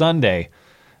 Last Sunday,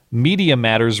 Media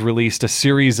Matters released a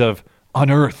series of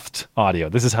unearthed audio.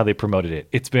 This is how they promoted it.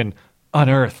 It's been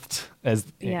unearthed.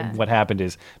 What happened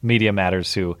is Media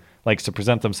Matters, who likes to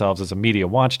present themselves as a media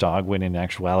watchdog, when in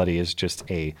actuality is just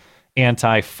a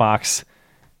anti-Fox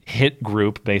hit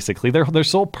group. Basically, their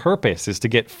sole purpose is to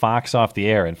get Fox off the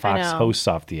air and Fox hosts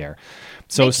off the air.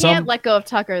 So they can't let go of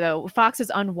Tucker though. Fox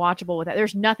is unwatchable with that.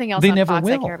 There's nothing else on Fox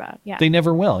I care about. Yeah, they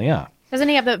never will. Yeah. Doesn't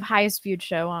he have the highest viewed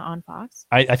show on Fox?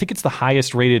 I think it's the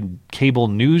highest rated cable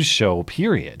news show,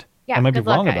 period. Yeah, I might be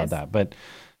wrong about that, but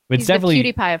it's definitely the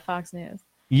cutie pie of Fox News.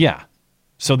 Yeah.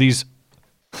 So these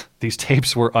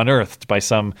tapes were unearthed by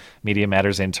some Media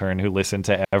Matters intern who listened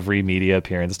to every media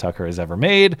appearance Tucker has ever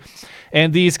made.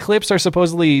 And these clips are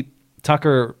supposedly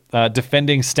Tucker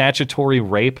defending statutory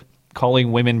rape,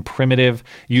 calling women primitive,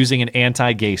 using an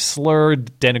anti-gay slur,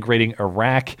 denigrating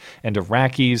Iraq and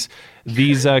Iraqis.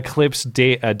 These clips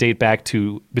date back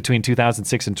to between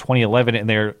 2006 and 2011,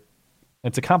 and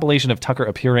it's a compilation of Tucker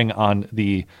appearing on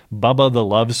the Bubba the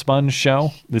Love Sponge show.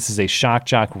 This is a shock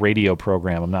jock radio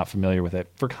program. I'm not familiar with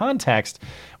it. For context,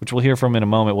 which we'll hear from in a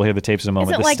moment, we'll hear the tapes in a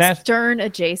moment. Is it like Stern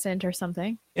adjacent or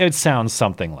something? It sounds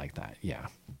something like that, yeah.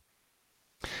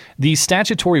 The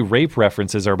statutory rape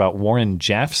references are about Warren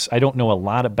Jeffs. I don't know a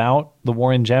lot about the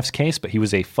Warren Jeffs case, but he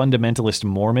was a fundamentalist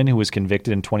Mormon who was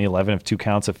convicted in 2011 of 2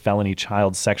 counts of felony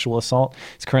child sexual assault.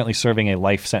 He's currently serving a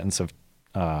life sentence of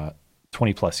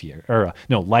 20 plus years, or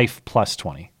life plus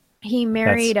 20. He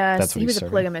married, he was a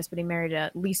polygamist, but he married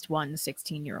at least one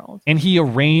 16-year-old. And he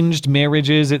arranged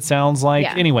marriages, it sounds like.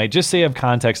 Yeah. Anyway, just so you have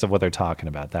context of what they're talking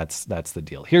about. That's the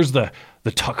deal. Here's the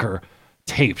Tucker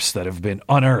tapes that have been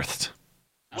unearthed.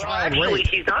 Well, actually,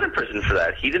 he's not in prison for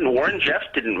that. He didn't. Warren Jeffs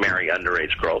didn't marry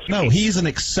underage girls. No, he's an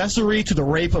accessory to the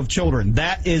rape of children.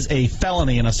 That is a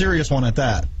felony, and a serious one at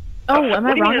that. Oh, am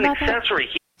I wrong about that?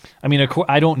 I mean,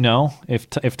 I don't know if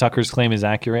Tucker's claim is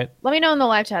accurate. Let me know in the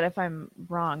live chat if I'm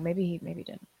wrong. Maybe he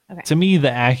didn't. Okay. To me,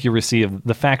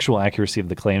 the factual accuracy of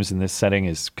the claims in this setting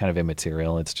is kind of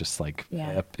immaterial. It's just like,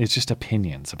 it's just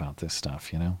opinions about this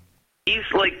stuff, you know? He's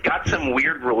like got some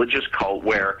weird religious cult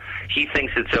where he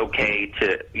thinks it's okay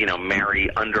to, marry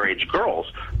underage girls,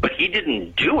 but he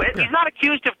didn't do it. He's not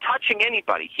accused of touching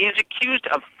anybody. He is accused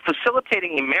of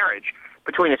facilitating a marriage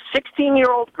between a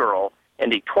 16-year-old girl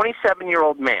and a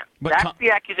 27-year-old man. That's the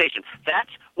accusation.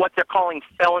 That's what they're calling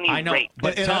felony rape.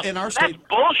 But in our that's state,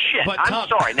 bullshit. I'm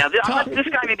sorry. Now, this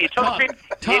guy may be a total creep,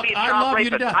 maybe a child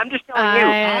rapist. I'm just telling you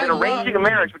that arranging a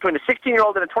marriage between a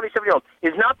 16-year-old and a 27-year-old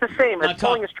is not the same as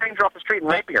pulling a stranger off the street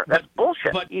and raping her. That's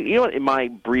bullshit. But you know what? In my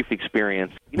brief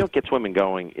experience, what gets women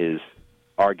going is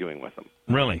arguing with them.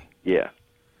 Really? Yeah.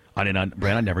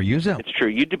 Brad, I never use that. It's true.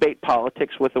 You debate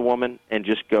politics with a woman and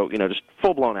just go, just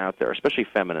full-blown out there, especially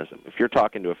feminism. If you're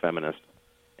talking to a feminist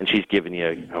and she's giving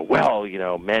you,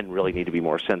 men really need to be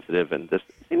more sensitive and this.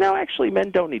 No, actually,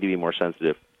 men don't need to be more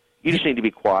sensitive. You just need to be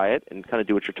quiet and kind of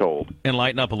do what you're told. And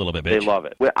lighten up a little bit, bitch. They love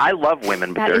it. Well, I love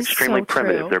women, but they're extremely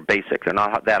primitive. True. They're basic. They're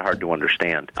not that hard to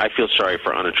understand. I feel sorry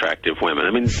for unattractive women.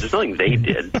 I mean, there's nothing they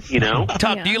did,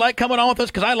 Tom, do you like coming on with us?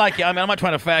 Because I like you. I mean, I'm not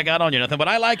trying to fag out on you or nothing, but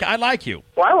I like you.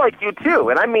 Well, I like you, too.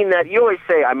 And I mean that. You always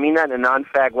say I mean that in a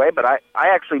non-fag way, but I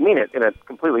actually mean it in a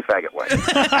completely faggot way.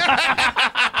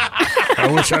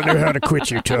 I wish I knew how to quit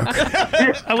you, Tuck.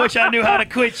 I wish I knew how to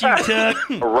quit you,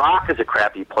 Tuck. Iraq is a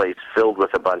crappy place filled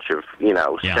with a bunch of,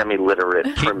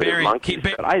 semi-literate primitive monkeys.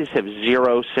 But I just have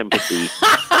zero sympathy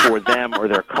for them or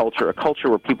their culture, a culture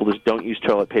where people just don't use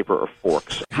toilet paper or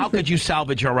forks. How could you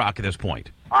salvage Iraq at this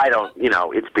point? I don't,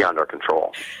 it's beyond our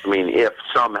control. I mean, if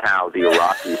somehow the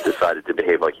Iraqis decided to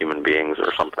behave like human beings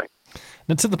or something.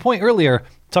 And to the point earlier,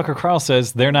 Tucker Carlson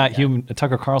says they're not human.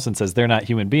 Tucker Carlson says they're not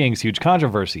human beings. Huge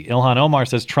controversy. Ilhan Omar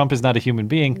says Trump is not a human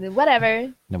being.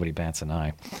 Whatever. Nobody bats an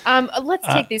eye. Let's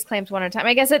take these claims one at a time.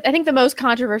 I guess I think the most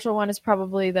controversial one is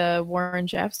probably the Warren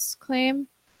Jeffs claim.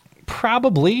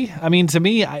 Probably. I mean, to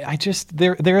me, I just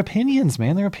their opinions,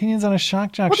 man. Their opinions on a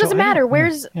shock jock show. Well, it doesn't matter.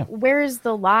 Where's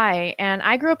the lie? And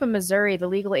I grew up in Missouri. The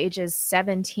legal age is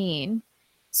 17.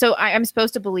 So I'm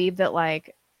supposed to believe that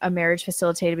a marriage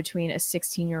facilitated between a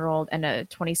 16-year-old and a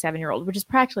 27-year-old, which is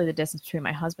practically the distance between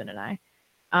my husband and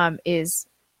I, is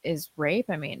rape.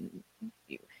 I mean,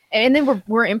 and then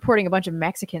we're importing a bunch of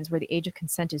Mexicans where the age of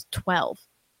consent is 12.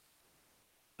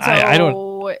 So, I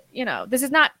don't. This is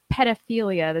not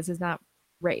pedophilia. This is not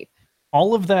rape.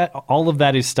 All of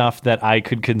that is stuff that I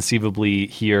could conceivably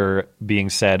hear being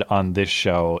said on this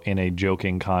show in a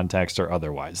joking context or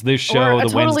otherwise. This show, or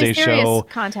the Wednesday show,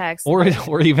 context,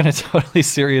 or even a totally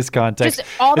serious context. Just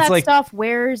all that stuff.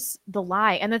 Where's the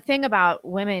lie? And the thing about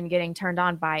women getting turned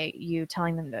on by you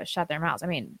telling them to shut their mouths. I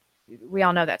mean, we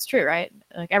all know that's true, right?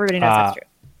 Everybody knows that's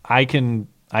true.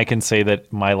 I can say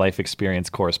that my life experience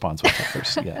corresponds with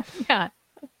others. Yeah. Yeah.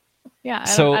 Yeah,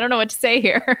 I don't know what to say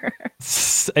here.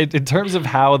 In terms of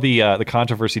how the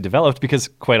controversy developed, because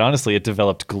quite honestly, it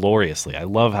developed gloriously. I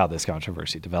love how this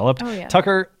controversy developed. Oh, yeah.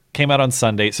 Tucker came out on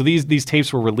Sunday. So these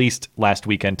tapes were released last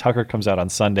weekend. Tucker comes out on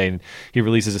Sunday and he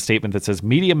releases a statement that says,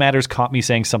 Media Matters caught me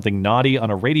saying something naughty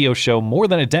on a radio show more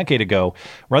than a decade ago.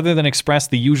 Rather than express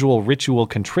the usual ritual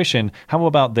contrition, how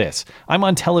about this? I'm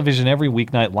on television every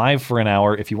weeknight live for an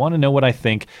hour. If you want to know what I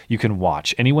think, you can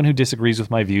watch. Anyone who disagrees with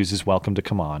my views is welcome to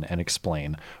come on and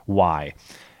explain why.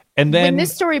 And then when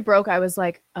this story broke, I was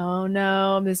like, oh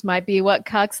no, this might be what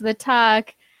cucks the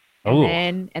Tuck.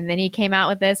 And then he came out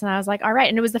with this, and I was like, all right.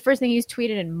 And it was the first thing he's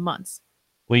tweeted in months.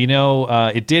 Well,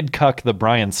 it did cuck the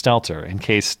Brian Stelter, in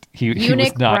case he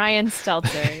was not. Brian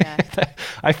Stelter, yeah.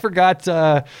 I forgot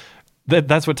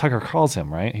that's what Tucker calls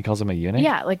him, right? He calls him a eunuch?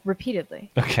 Yeah,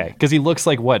 repeatedly. Okay, because he looks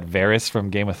like what, Varys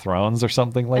from Game of Thrones or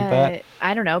something like that?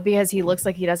 I don't know, because he looks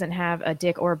like he doesn't have a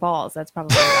dick or balls. That's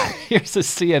probably why. Here's a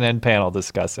CNN panel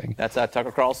discussing. That's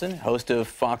Tucker Carlson, host of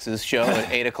Fox's show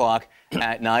at 8 o'clock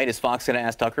at night. Is Fox going to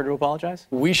ask Tucker to apologize?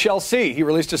 We shall see. He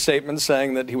released a statement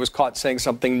saying that he was caught saying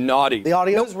something naughty. The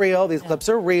audio is real. These clips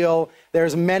are real.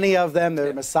 There's many of them.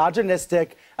 They're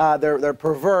misogynistic. They're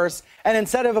perverse. And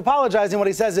instead of apologizing, what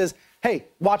he says is, hey,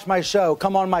 watch my show,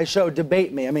 come on my show,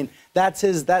 debate me. I mean,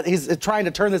 he's trying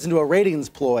to turn this into a ratings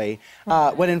ploy,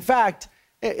 when in fact,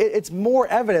 it's more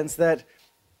evidence that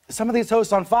some of these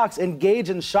hosts on Fox engage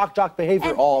in shock jock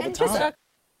behavior all the time.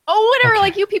 Oh, whatever.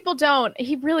 Like, you people don't.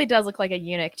 He really does look like a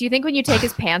eunuch. Do you think when you take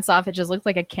his pants off, it just looks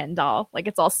like a Ken doll? Like,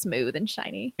 it's all smooth and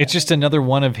shiny. It's just another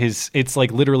one of his. It's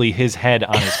like literally his head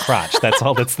on his crotch. That's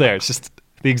all that's there. It's just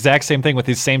the exact same thing with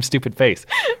his same stupid face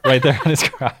right there on his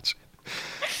crotch.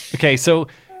 Okay, so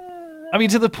I mean,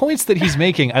 to the points that he's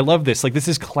making, I love this. Like, this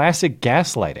is classic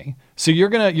gaslighting. So you're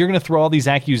gonna throw all these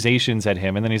accusations at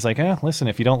him, and then he's like, listen,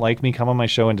 if you don't like me, come on my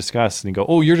show and discuss. And you go,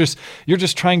 oh, you're just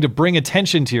trying to bring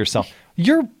attention to yourself.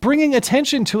 You're bringing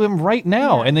attention to him right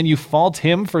now, and then you fault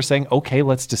him for saying, okay,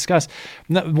 let's discuss.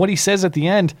 Now, what he says at the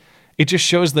end, it just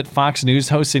shows that Fox News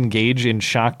hosts engage in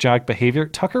shock jock behavior.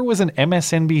 Tucker was an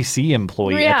MSNBC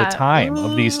employee at the time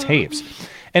of these tapes,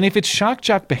 and if it's shock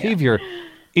jock behavior.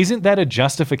 Isn't that a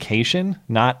justification,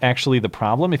 not actually the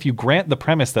problem? If you grant the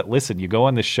premise that, listen, you go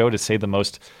on this show to say the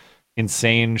most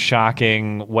insane,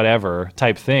 shocking, whatever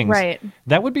type things, right,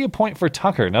 that would be a point for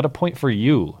Tucker, not a point for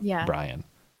you, Brian.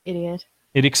 Idiot.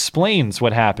 It explains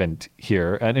what happened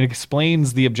here, and it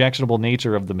explains the objectionable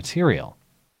nature of the material.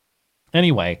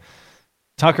 Anyway,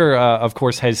 Tucker, of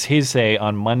course, has his say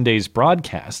on Monday's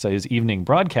broadcast, his evening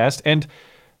broadcast, and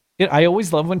I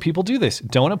always love when people do this.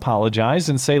 Don't apologize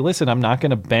and say, listen, I'm not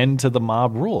going to bend to the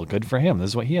mob rule. Good for him.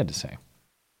 This is what he had to say.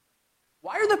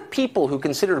 Why are the people who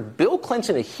considered Bill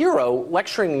Clinton a hero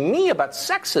lecturing me about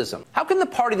sexism? How can the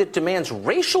party that demands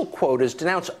racial quotas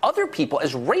denounce other people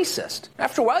as racist?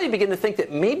 After a while, you begin to think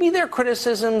that maybe their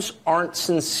criticisms aren't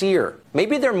sincere.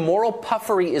 Maybe their moral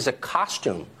puffery is a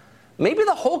costume. Maybe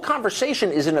the whole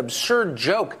conversation is an absurd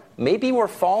joke. Maybe we're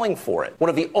falling for it.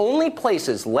 One of the only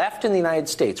places left in the United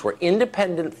States where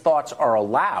independent thoughts are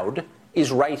allowed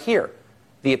is right here.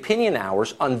 The opinion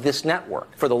hours on this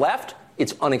network. For the left,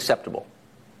 it's unacceptable.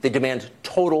 They demand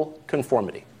total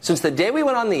conformity. Since the day we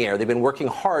went on the air, they've been working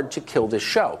hard to kill this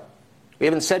show. We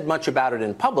haven't said much about it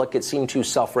in public. It seemed too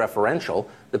self-referential.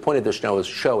 The point of this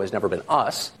show has never been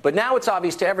us. But now it's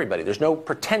obvious to everybody. There's no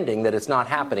pretending that it's not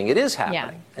happening. It is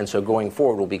happening. And so going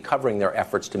forward, we'll be covering their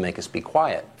efforts to make us be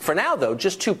quiet. For now, though,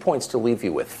 just 2 points to leave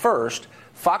you with. First,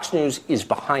 Fox News is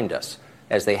behind us,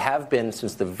 as they have been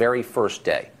since the very first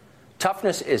day.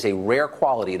 Toughness is a rare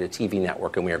quality at a TV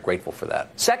network, and we are grateful for that.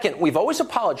 Second, we've always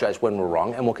apologized when we're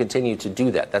wrong, and we'll continue to do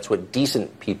that. That's what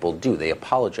decent people do. They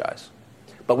apologize.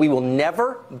 But we will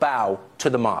never bow to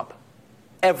the mob.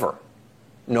 Ever.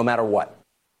 No matter what.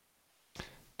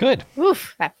 Good.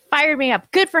 Oof, that fired me up.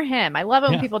 Good for him. I love it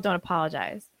when people don't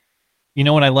apologize. You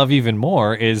know what I love even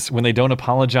more is when they don't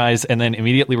apologize and then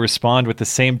immediately respond with the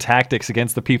same tactics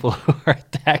against the people who are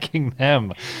attacking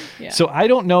them. Yeah. So I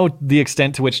don't know the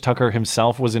extent to which Tucker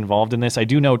himself was involved in this. I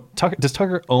do know, does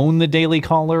Tucker own the Daily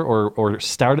Caller or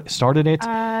started it?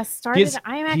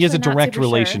 He has a direct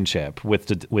relationship with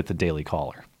the Daily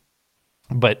Caller.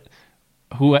 But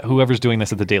whoever's doing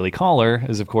this at the Daily Caller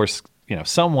is, of course,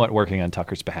 somewhat working on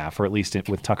Tucker's behalf, or at least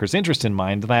with Tucker's interest in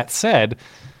mind. That said,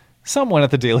 someone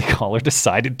at the Daily Caller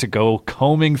decided to go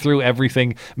combing through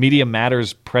everything. Media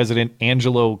Matters president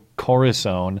Angelo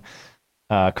Corazon,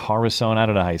 I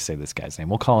don't know how you say this guy's name.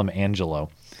 We'll call him Angelo.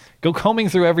 Go combing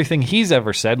through everything he's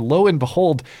ever said. Lo and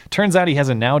behold, turns out he has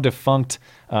a now defunct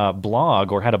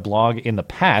blog, or had a blog in the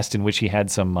past in which he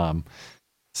had some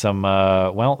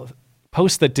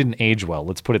posts that didn't age well.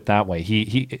 Let's put it that way.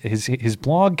 His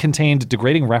blog contained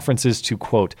degrading references to,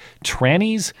 quote,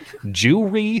 trannies,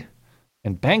 Jewry,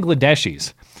 and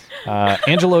Bangladeshis.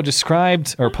 Angelo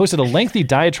posted a lengthy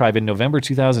diatribe in November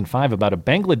 2005 about a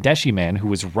Bangladeshi man who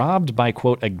was robbed by,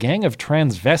 quote, a gang of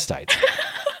transvestites.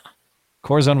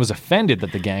 Corazon was offended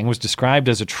that the gang was described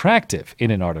as attractive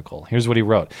in an article. Here's what he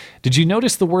wrote. Did you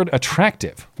notice the word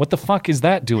attractive? What the fuck is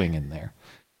that doing in there?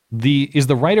 Is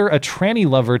the writer a tranny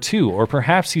lover too? Or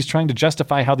perhaps he's trying to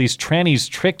justify how these trannies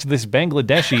tricked this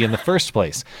Bangladeshi in the first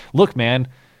place. Look, man,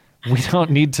 we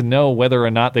don't need to know whether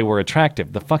or not they were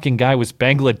attractive. The fucking guy was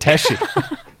Bangladeshi.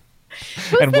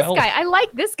 Who's this guy? I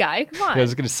like this guy. Come on. I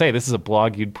was going to say, this is a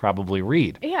blog you'd probably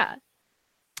read. Yeah.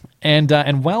 And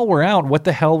while we're out, what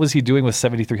the hell was he doing with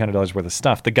 $7,300 worth of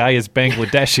stuff? The guy is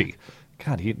Bangladeshi.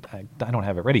 God, I don't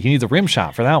have it ready. He needs a rim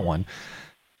shot for that one.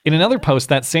 In another post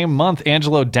that same month,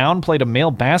 Angelo downplayed a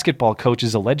male basketball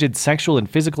coach's alleged sexual and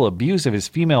physical abuse of his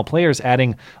female players,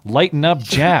 adding, lighten up,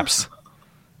 Japs.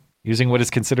 Using what is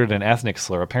considered an ethnic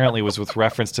slur. Apparently it was with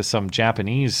reference to some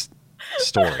Japanese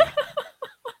story.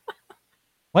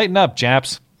 Lighten up,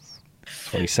 Japs.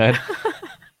 That's what he said.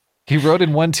 He wrote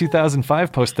in one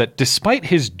 2005 post that despite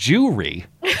his Jewry,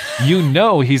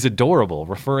 he's adorable,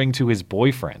 referring to his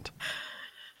boyfriend.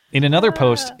 In another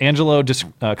post, Angelo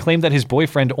claimed that his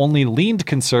boyfriend only leaned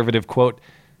conservative, quote,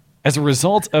 as a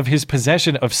result of his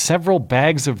possession of several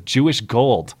bags of Jewish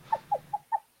gold.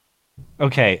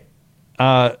 Okay.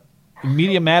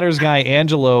 Media Matters guy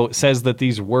Angelo says that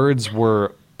these words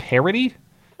were parody.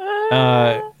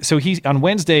 So on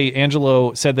Wednesday,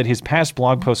 Angelo said that his past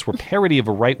blog posts were parody of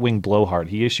a right-wing blowhard.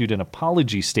 He issued an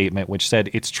apology statement which said,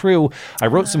 "It's true, I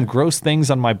wrote some gross things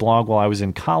on my blog while I was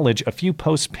in college. A few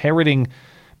posts parodying,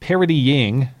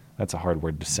 that's a hard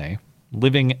word to say,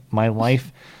 living my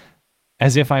life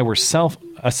as if I were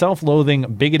a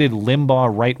self-loathing, bigoted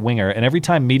Limbaugh right-winger. And every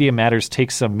time Media Matters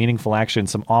takes some meaningful action,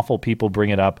 some awful people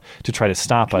bring it up to try to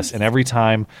stop us. And every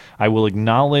time I will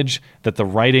acknowledge that the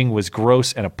writing was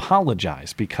gross and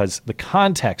apologize because the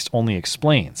context only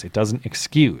explains. It doesn't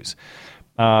excuse."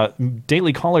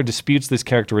 Daily Caller disputes this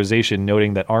characterization,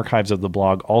 noting that archives of the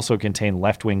blog also contain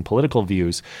left-wing political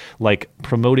views, like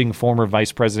promoting former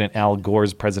Vice President Al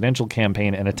Gore's presidential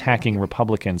campaign and attacking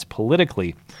Republicans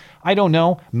politically. I don't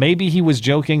know. Maybe he was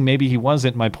joking. Maybe he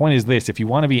wasn't. My point is this. If you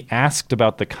want to be asked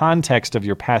about the context of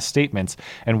your past statements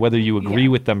and whether you agree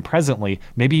with them presently,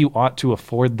 maybe you ought to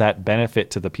afford that benefit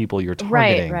to the people you're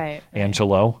targeting, right.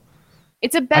 Angelo.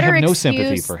 It's a better I have no excuse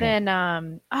sympathy for him.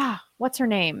 than, what's her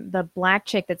name? The black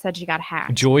chick that said she got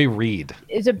hacked. Joy Reid.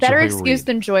 It's a better Joy excuse Reid.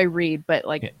 than Joy Reid, but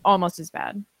almost as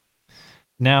bad.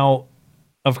 Now,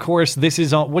 of course, this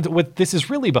is all, what this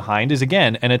is really behind is,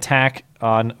 again, an attack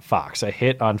on Fox, a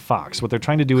hit on Fox. What they're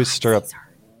trying to do is stir up...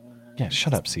 Yeah,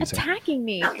 shut up, Caesar. Attacking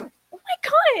me. Oh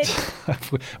my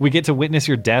God. We get to witness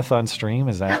your death on stream?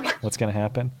 Is that what's going to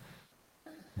happen?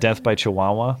 Death by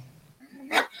Chihuahua?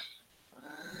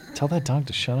 Tell that dog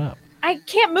to shut up. I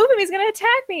can't move him. He's going to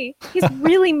attack me. He's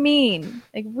really mean.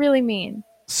 Really mean.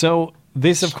 So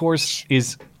this, of course,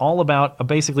 is all about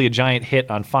basically a giant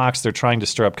hit on Fox. They're trying to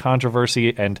stir up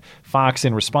controversy, and Fox,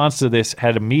 in response to this,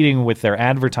 had a meeting with their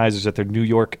advertisers at their New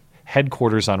York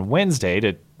headquarters on Wednesday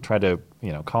to try to,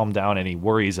 calm down any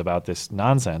worries about this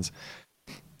nonsense.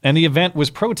 And the event was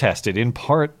protested in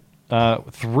part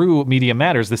through Media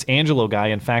Matters. This Angelo guy,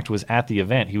 in fact, was at the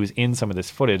event. He was in some of this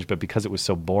footage, but because it was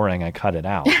so boring, I cut it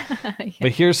out.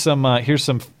 But here's some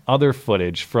other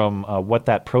footage from what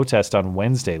that protest on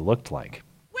Wednesday looked like.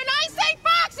 When I say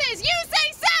foxes, you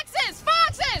say sexist!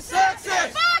 Foxes! Sexist!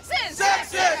 Foxes!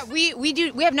 Sexist!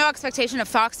 We have no expectation of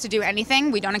Fox to do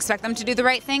anything. We don't expect them to do the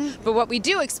right thing. But what we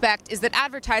do expect is that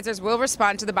advertisers will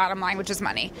respond to the bottom line, which is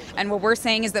money. And what we're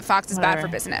saying is that Fox is bad for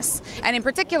business. And in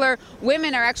particular,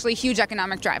 women are actually huge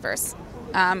economic drivers.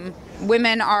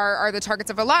 Women are the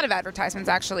targets of a lot of advertisements,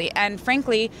 actually. And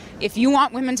frankly, if you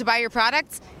want women to buy your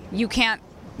products, you can't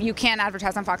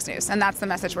advertise on Fox News, and that's the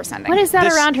message we're sending. What is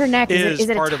that around her neck? Is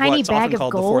it a tiny bag of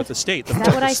gold? The fourth estate. The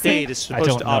fourth estate is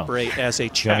supposed to operate as a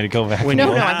check. When you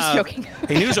I'm just joking.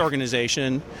 A news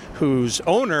organization whose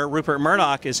owner, Rupert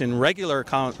Murdoch, is in regular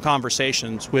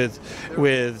conversations with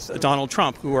Donald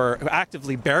Trump, who are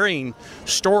actively burying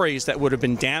stories that would have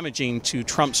been damaging to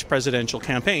Trump's presidential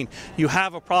campaign. You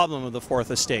have a problem with the fourth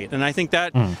estate, and I think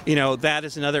that that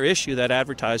is another issue that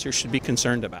advertisers should be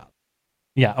concerned about.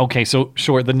 Yeah, okay, so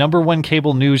sure, the number one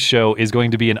cable news show is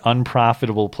going to be an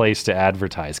unprofitable place to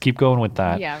advertise. Keep going with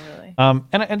that. Yeah, really.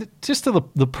 And just to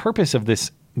the purpose of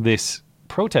this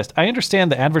protest, I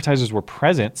understand the advertisers were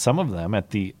present, some of them,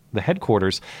 at the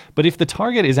headquarters, but if the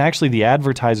target is actually the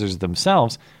advertisers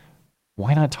themselves,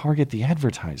 why not target the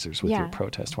advertisers with your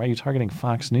protest? Why are you targeting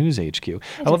Fox News HQ?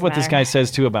 I love what this guy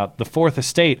says, too, about the fourth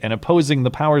estate and opposing the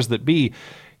powers that be.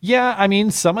 Yeah, I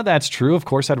mean, some of that's true. Of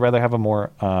course, I'd rather have a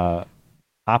more...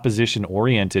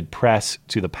 opposition-oriented press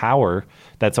to the power.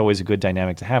 That's always a good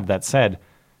dynamic to have. That said,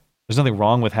 there's nothing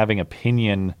wrong with having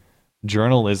opinion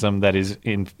journalism that is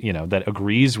that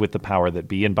agrees with the power that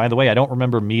be. And by the way, I don't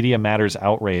remember Media Matters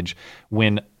outrage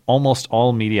when almost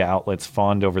all media outlets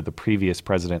fawned over the previous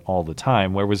president all the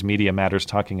time. Where was Media Matters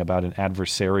talking about an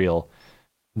adversarial,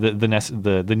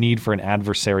 the need for an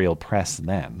adversarial press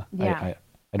then? Yeah.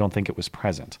 I don't think it was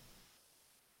present.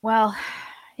 Well,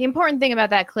 the important thing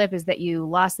about that clip is that you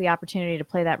lost the opportunity to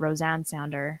play that Roseanne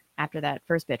sounder after that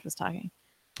first bitch was talking.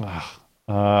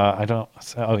 I don't.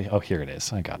 Oh, here it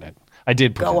is. I got it. I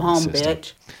did put Go home, system.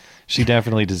 bitch. She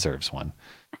definitely deserves one.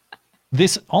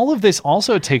 All of this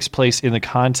also takes place in the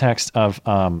context of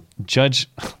Judge.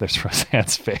 There's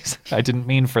Roseanne's face. I didn't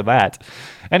mean for that.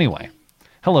 Anyway,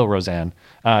 hello, Roseanne.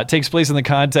 Takes place in the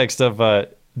context of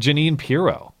Jeanine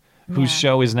Pirro, whose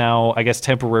show is now, I guess,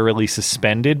 temporarily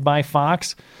suspended by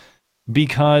Fox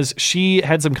because she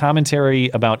had some commentary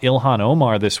about Ilhan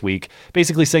Omar this week,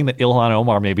 basically saying that Ilhan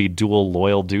Omar may be dual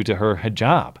loyal due to her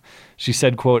hijab. She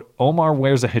said, quote, Omar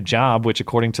wears a hijab, which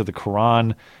according to the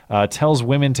Quran tells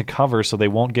women to cover so they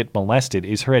won't get molested.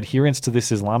 Is her adherence to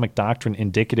this Islamic doctrine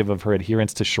indicative of her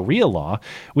adherence to Sharia law,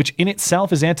 which in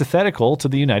itself is antithetical to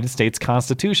the United States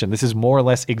Constitution? This is more or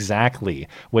less exactly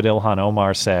what Ilhan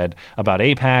Omar said about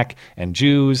AIPAC and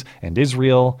Jews and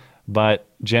Israel. But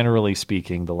generally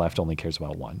speaking, the left only cares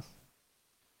about one.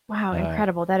 Wow,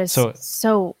 incredible. That is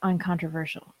so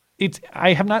uncontroversial.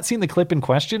 I have not seen the clip in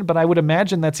question, but I would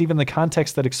imagine that's even the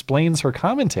context that explains her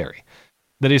commentary.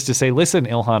 That is to say, listen,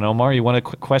 Ilhan Omar, you want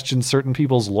to question certain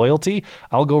people's loyalty?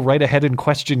 I'll go right ahead and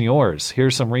question yours.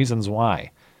 Here's some reasons why.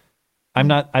 I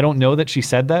don't know that she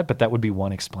said that, but that would be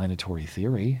one explanatory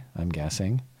theory, I'm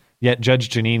guessing. Yet Judge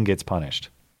Janine gets punished.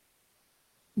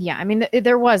 Yeah, I mean,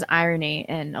 there was irony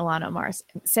in Ilhan Omar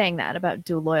saying that about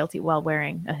dual loyalty while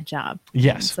wearing a hijab.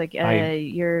 Yes. It's like,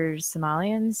 you're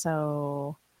Somalian,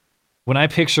 so... When I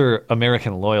picture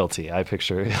American loyalty, I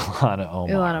picture Ilhan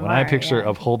Omar. When I picture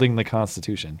upholding the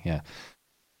Constitution, yeah.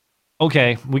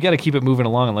 Okay, we got to keep it moving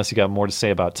along unless you got more to say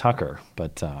about Tucker.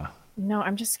 But no,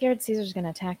 I'm just scared Caesar's going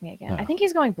to attack me again. I think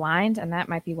he's going blind, and that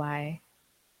might be why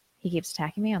he keeps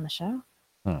attacking me on the show.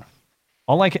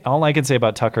 All I can say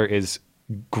about Tucker is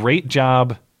great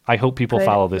job. I hope people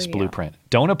follow this blueprint.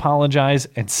 Don't apologize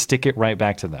and stick it right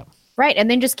back to them. Right, and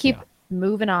then just keep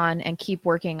moving on and keep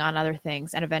working on other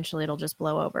things, and eventually it'll just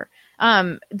blow over.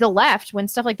 The left, when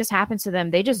stuff like this happens to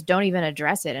them, they just don't even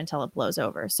address it until it blows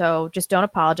over. So just don't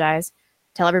apologize.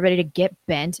 Tell everybody to get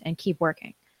bent and keep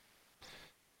working.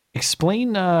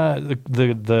 Explain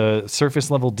the surface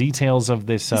level details of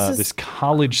this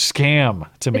college scam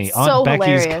to me. Aunt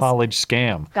Becky's college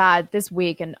scam. God, this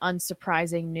week in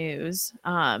unsurprising news,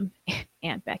 Aunt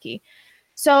Becky.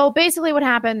 So basically what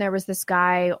happened, there was this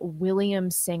guy, William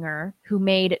Singer, who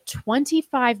made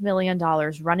 $25 million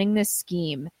running this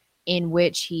scheme in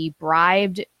which he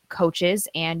bribed coaches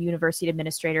and university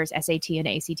administrators, SAT and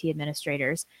ACT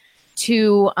administrators,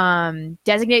 to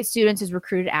designate students as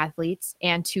recruited athletes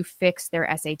and to fix their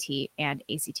SAT and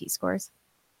ACT scores.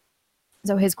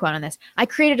 So his quote on this: I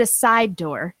created a side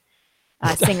door,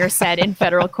 Singer said in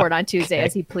federal court on Tuesday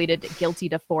as he pleaded guilty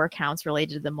to 4 counts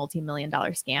related to the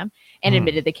multi-million-dollar scam and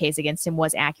admitted the case against him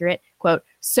was accurate. Quote,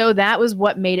 so that was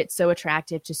what made it so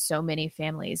attractive to so many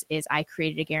families is I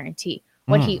created a guarantee.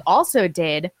 What he also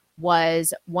did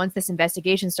was, once this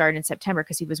investigation started in September,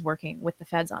 because he was working with the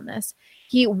feds on this,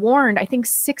 he warned, I think,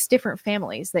 6 different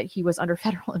families that he was under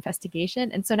federal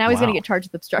investigation. And so now he's going to get charged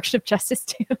with obstruction of justice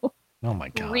too. Oh my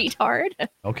God. Retard.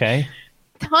 Okay.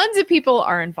 Tons of people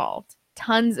are involved.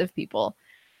 Tons of people.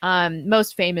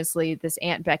 Most famously, this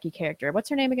Aunt Becky character. What's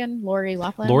her name again? Lori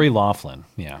Loughlin? Lori Loughlin,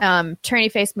 yeah.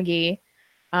 Tranny Face McGee.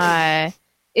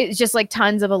 It's just like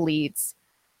tons of elites.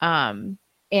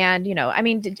 And, you know, I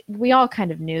mean, we all kind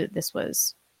of knew this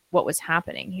was what was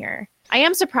happening here. I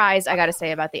am surprised, I got to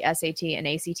say, about the SAT and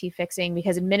ACT fixing,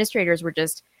 because administrators were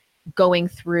just going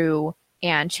through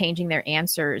and changing their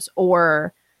answers,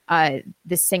 or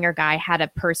this Singer guy had a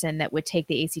person that would take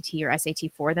the ACT or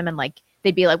SAT for them, and like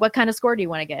they'd be like, what kind of score do you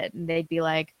want to get? And they'd be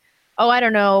like, oh, I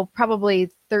don't know, probably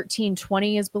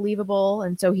 1320 is believable.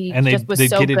 And so he just was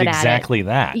so good at it. Exactly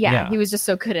that. Yeah, he was just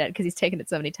so good at it because he's taken it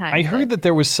so many times. I heard that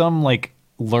there was some like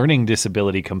learning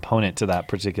disability component to that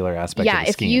particular aspect of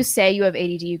the scheme. If you say you have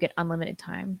ADD, you get unlimited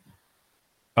time.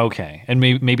 Okay. And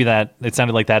maybe that, it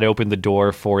sounded like that opened the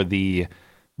door for the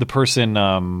person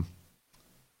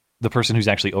who's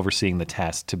actually overseeing the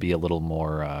test to be a little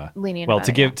more lenient. Well,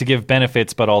 to give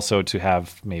benefits, but also to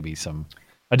have maybe some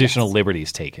additional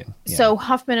liberties taken. Yeah. So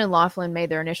Huffman and Loughlin made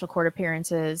their initial court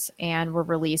appearances and were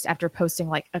released after posting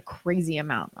like a crazy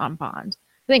amount on bond.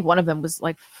 I think one of them was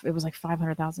like, it was like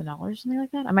 $500,000, something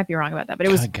like that. I might be wrong about that, but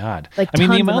it was God. Like, I mean,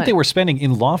 the amount they were spending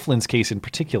in Loughlin's case in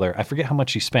particular, I forget how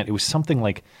much she spent. It was something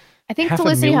like, I think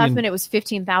Felicity Huffman, it was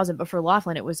 $15,000, but for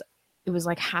Loughlin, it was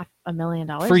like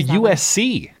 $500,000 for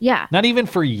USC. Yeah, not even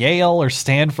for Yale or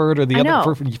Stanford or the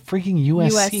other, for freaking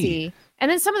USC. And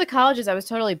then some of the colleges, I was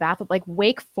totally baffled. Like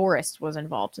Wake Forest was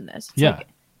involved in this. It's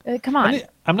like, come on.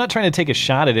 I'm not trying to take a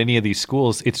shot at any of these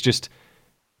schools. It's just,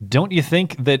 don't you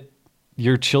think that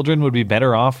your children would be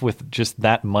better off with just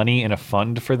that money in a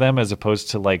fund for them as opposed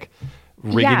to like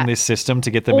rigging this system to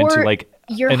get them into like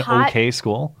an okay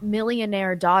school?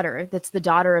 Millionaire daughter that's the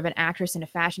daughter of an actress and a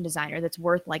fashion designer that's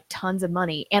worth like tons of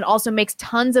money and also makes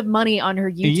tons of money on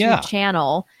her YouTube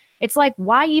channel. It's like,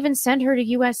 why even send her to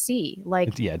USC?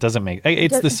 Like, it doesn't make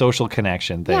it's the social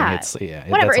connection thing.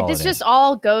 Whatever. This just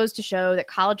all goes to show that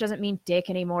college doesn't mean dick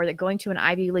anymore, that going to an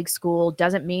Ivy League school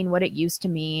doesn't mean what it used to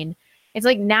mean. It's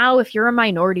like now if you're a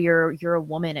minority or you're a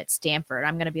woman at Stanford,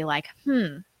 I'm going to be like,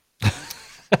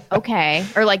 okay.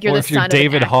 Or like you're or the if you're son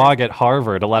David of an Hogg at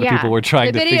Harvard, a lot of people were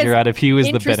trying to figure out if he was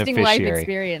the interesting life beneficiary.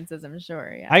 experiences, I'm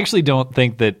sure. Yeah. I actually don't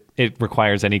think that it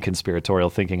requires any conspiratorial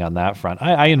thinking on that front.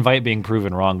 I invite being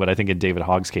proven wrong, but I think in David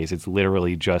Hogg's case, it's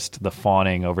literally just the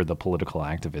fawning over the political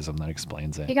activism that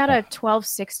explains it. He got a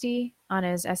 1260 on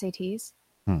his SATs.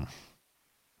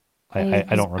 I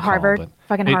don't recall. Harvard,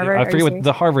 fucking Harvard. I forget what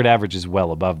the Harvard average is.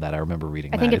 Well above that. I remember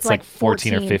reading that. I think it's like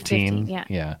 14 or 15.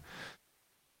 Yeah.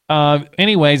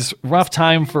 Anyways, rough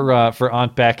time for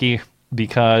Aunt Becky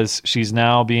because she's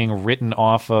now being written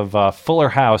off of Fuller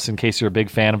House. In case you're a big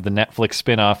fan of the Netflix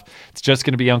spinoff, it's just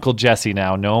going to be Uncle Jesse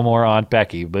now. No more Aunt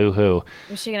Becky. Boo hoo.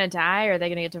 Is she going to die, or are they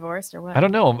going to get divorced, or what? I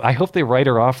don't know. I hope they write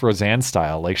her off Roseanne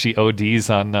style, like she ODs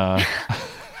on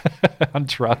on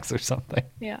drugs or something.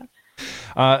 Yeah.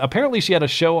 Apparently, she had a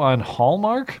show on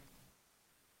Hallmark.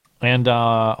 And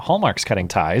Hallmark's cutting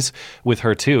ties with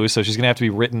her, too, so she's going to have to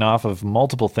be written off of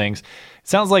multiple things. It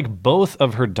sounds like both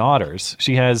of her daughters.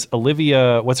 She has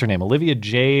Olivia, what's her name? Olivia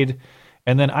Jade.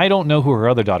 And then I don't know who her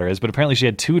other daughter is, but apparently she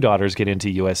had two daughters get into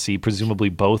USC, presumably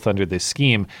both under this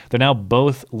scheme. They're now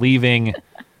both leaving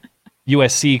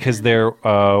USC because they're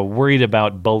worried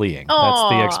about bullying. That's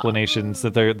the explanations,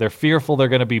 that they're fearful they're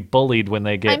going to be bullied when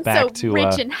they get back to... I'm so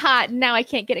rich and hot, and now I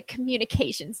can't get a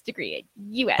communications degree at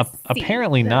USC.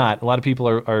 Apparently not. A lot of people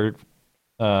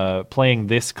are playing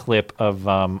this clip of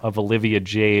Olivia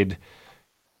Jade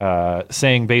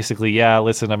saying basically, yeah,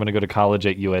 listen, I'm going to go to college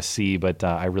at USC, but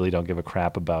I really don't give a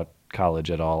crap about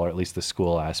college at all, or at least the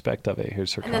school aspect of it.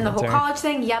 Here's her commentary. And then the whole college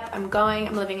thing, yep, I'm going.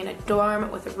 I'm living in a dorm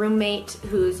with a roommate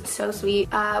who's so sweet.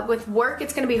 With work,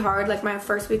 it's going to be hard. Like my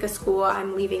first week of school,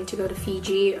 I'm leaving to go to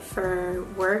Fiji for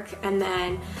work, and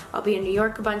then I'll be in New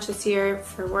York a bunch this year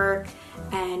for work,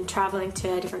 and traveling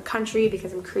to a different country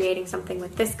because I'm creating something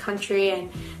with this country,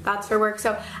 and that's for work.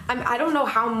 So I don't know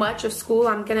how much of school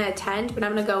I'm going to attend, but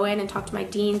I'm going to go in and talk to my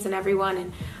deans and everyone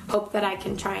and hope that I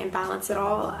can try and balance it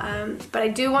all. But I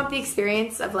do want the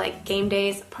experience of like game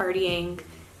days, partying.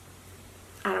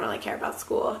 I don't really care about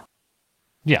school.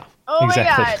 Yeah, oh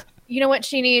exactly. My God. You know what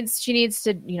she needs? She needs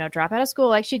to, drop out of school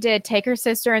like she did, take her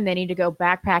sister, and they need to go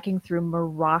backpacking through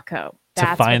Morocco.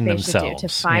 That's to find what they themselves. Should do,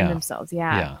 to find themselves.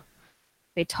 Yeah.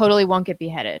 They totally won't get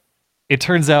beheaded. It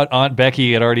turns out Aunt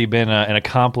Becky had already been an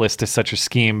accomplice to such a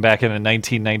scheme back in a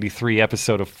 1993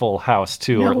 episode of Full House,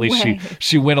 too. Or at least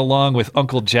she went along with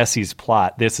Uncle Jesse's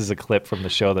plot. This is a clip from the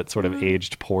show that sort of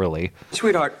aged poorly.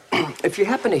 Sweetheart, if you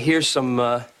happen to hear some,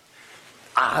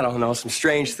 I don't know, some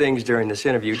strange things during this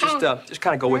interview, just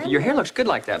kind of go with it. Your hair looks good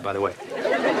like that, by the way.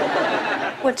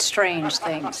 What strange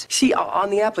things? See, on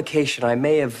the application, I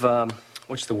may have,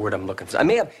 what's the word I'm looking for? I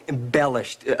may have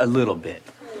embellished a little bit.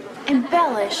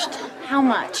 Embellished? How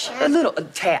much? A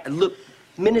tad, look,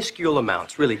 minuscule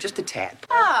amounts, really, just a tad.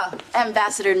 Ah,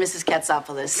 Ambassador and Mrs.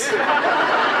 Katsopoulos.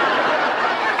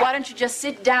 Why don't you just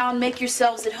sit down, make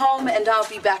yourselves at home, and I'll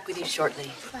be back with you shortly.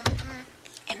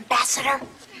 Ambassador?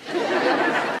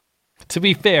 To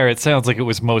be fair, it sounds like it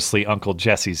was mostly Uncle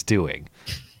Jesse's doing.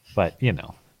 But,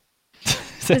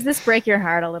 Does this break your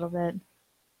heart a little bit?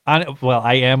 Well,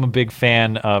 I am a big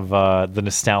fan of the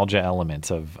nostalgia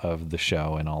element of the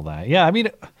show and all that. Yeah, I mean,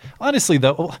 honestly,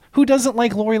 though, who doesn't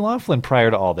like Lori Loughlin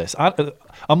prior to all this?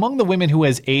 Among the women who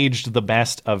has aged the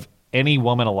best of any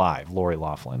woman alive, Lori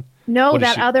Loughlin. No,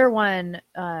 that other one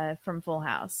from Full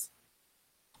House.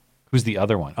 Who's the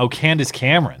other one? Oh, Candace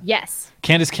Cameron. Yes.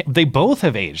 They both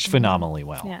have aged phenomenally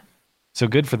well. Yeah. So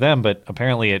good for them, but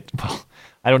apparently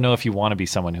I don't know if you want to be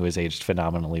someone who has aged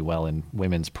phenomenally well in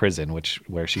women's prison,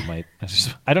 where she might,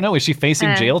 I don't know, is she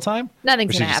facing jail time?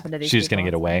 Nothing's going to happen to these people. She's just going to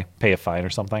get away, pay a fine or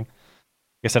something?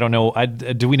 I guess I don't know.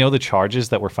 Do we know the charges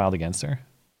that were filed against her?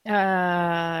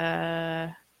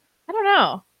 I don't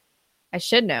know. I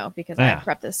should know because I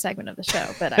prepped this segment of the show,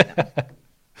 but I don't.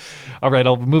 All right,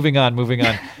 moving on.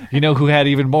 You know who had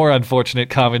even more unfortunate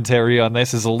commentary on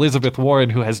this is Elizabeth Warren,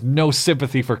 who has no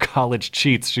sympathy for college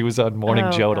cheats. She was on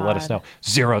Morning Joe to let us know.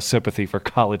 Zero sympathy for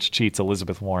college cheats,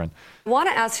 Elizabeth Warren. I want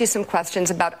to ask you some questions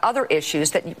about other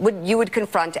issues that you would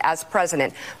confront as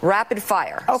president. Rapid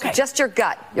fire. Okay. So just your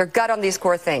gut on these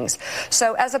core things.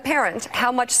 So as a parent,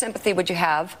 how much sympathy would you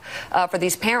have for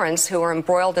these parents who are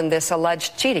embroiled in this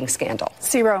alleged cheating scandal?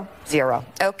 Zero.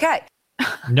 Okay.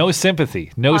 No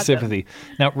sympathy. Sympathy.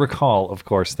 Now, recall, of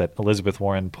course, that Elizabeth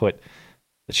Warren put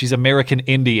that she's American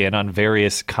Indian on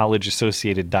various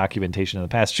college-associated documentation in the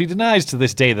past. She denies to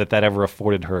this day that ever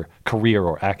afforded her career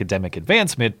or academic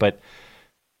advancement, but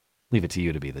leave it to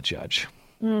you to be the judge.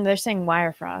 They're saying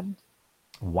wire fraud.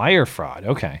 Wire fraud.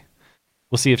 Okay.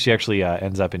 We'll see if she actually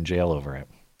ends up in jail over it.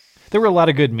 There were a lot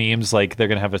of good memes, like they're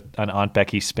going to have an Aunt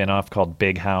Becky spinoff called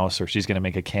Big House, or she's going to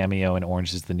make a cameo in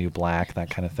Orange is the New Black, that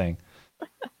kind of thing.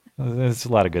 There's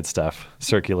a lot of good stuff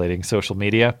circulating social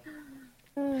media.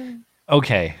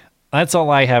 Okay, that's all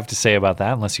I have to say about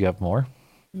that, unless you have more.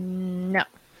 No.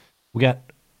 We got,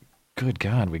 good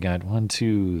God, we got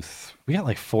we got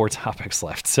like 4 topics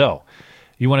left. So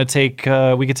you want to take,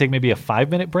 we could take maybe a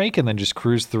 5-minute break and then just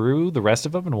cruise through the rest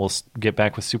of them, and we'll get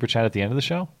back with Super Chat at the end of the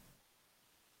show?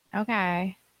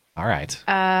 Okay. All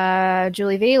right.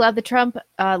 Julie V, loved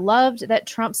that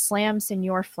Trump slammed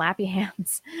Senor Flappy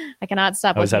Hands. I cannot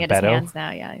stop looking at his hands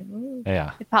now. Yeah. Ooh.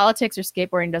 Yeah. If politics or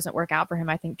skateboarding doesn't work out for him,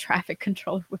 I think traffic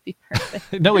control would be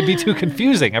perfect. No, it'd be too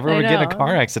confusing. Everyone would get in a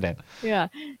car accident. Yeah.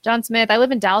 John Smith, I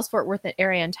live in Dallas-Fort Worth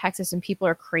area in Texas, and people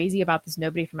are crazy about this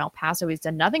nobody from El Paso. He's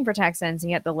done nothing for Texans,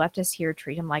 and yet the leftists here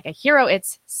treat him like a hero.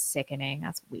 It's sickening.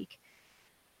 That's weak.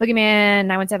 Boogeyman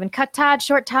 917, cut Todd,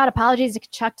 short Todd. Apologies to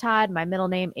Chuck Todd. My middle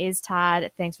name is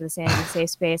Todd. Thanks for the sanity safe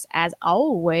space as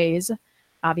always.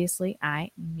 Obviously,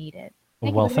 I need it.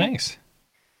 Thanks.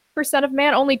 Percent of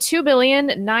man, only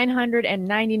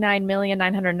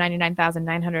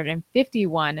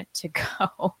 2,999,999,951 to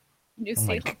go. New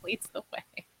Salem leads the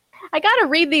way. I gotta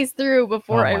read these through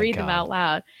before I read them out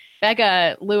loud.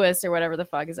 Becca Lewis or whatever the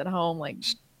fuck is at home. Like,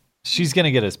 she's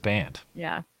gonna get us banned.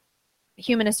 Yeah.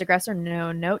 Humanist aggressor,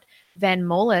 no note. Van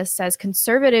Molis says,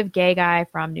 conservative gay guy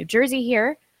from New Jersey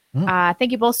here.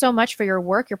 Thank you both so much for your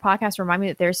work. Your podcast remind me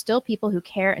that there's still people who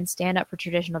care and stand up for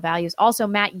traditional values. Also,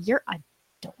 Matt, you're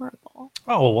adorable.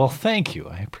 Oh, well, thank you.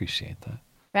 I appreciate that.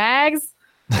 Bags.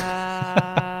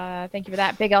 Thank you for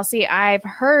that. Big LC, I've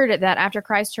heard that after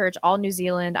Christchurch, all New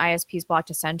Zealand ISPs blocked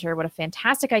a center. What a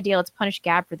fantastic idea. Let's punish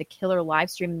Gab for the killer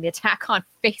live stream and the attack on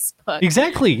Facebook.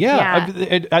 Exactly, yeah.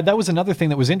 That was another thing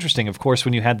that was interesting. Of course,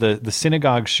 when you had the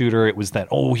synagogue shooter, it was that,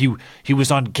 he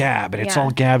was on Gab, and it's all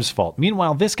Gab's fault.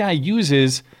 Meanwhile, this guy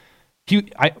uses...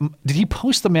 did he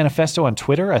post the manifesto on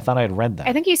Twitter? I thought I had read that.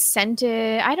 I think he sent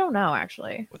it. I don't know,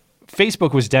 actually.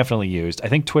 Facebook was definitely used. I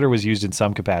think Twitter was used in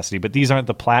some capacity, but these aren't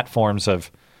the platforms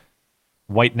of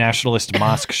white nationalist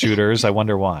mosque shooters. I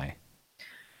wonder why.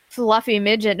 Fluffy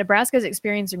Midget, Nebraska is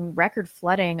experiencing record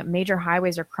flooding. Major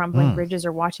highways are crumbling. Bridges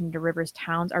are washing into rivers.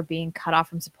 Towns are being cut off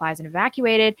from supplies and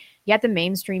evacuated. Yet the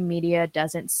mainstream media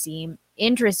doesn't seem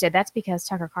interested. That's because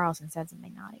Tucker Carlson said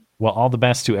something naughty. Well, all the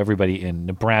best to everybody in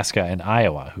Nebraska and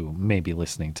Iowa who may be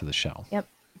listening to the show. Yep.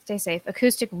 Stay safe.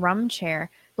 Acoustic rum chair.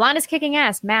 Blonde is kicking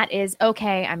ass. Matt is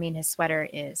okay. I mean, his sweater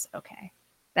is okay.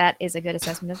 That is a good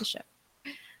assessment of the show.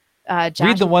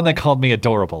 Read the one that called me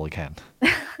adorable again.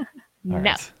 No.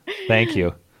 Right. Thank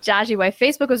you. Joshy wife,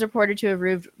 Facebook was reported to have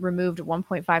removed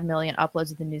 1.5 million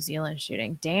uploads of the New Zealand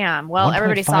shooting. Damn. Well,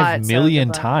 everybody saw it. 1.5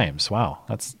 million times. Wow.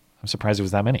 I'm surprised it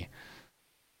was that many.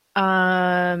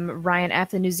 Ryan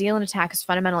F. The New Zealand attack is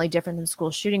fundamentally different than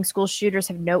school shooting. School shooters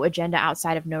have no agenda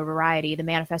outside of notoriety. The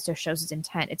manifesto shows its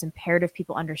intent. It's imperative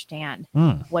people understand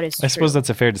what is true. I suppose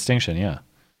that's a fair distinction, yeah.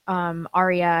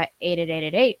 Aria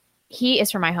 88888. He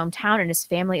is from my hometown, and his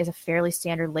family is a fairly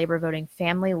standard labor voting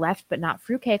family, left but not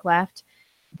fruitcake left.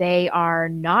 They are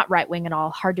not right-wing at all.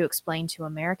 Hard to explain to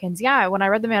Americans. Yeah, when I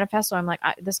read the manifesto, I'm like,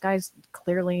 this guy's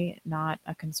clearly not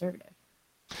a conservative.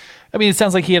 I mean, it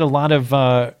sounds like he had a lot of,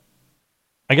 I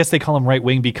guess they call him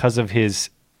right-wing because of his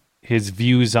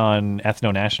views on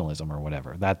ethno-nationalism or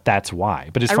whatever. That's why.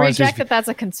 But as far as that's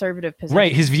a conservative position.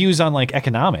 Right, his views on like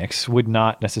economics would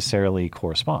not necessarily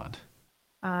correspond.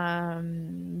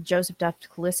 Joseph Duff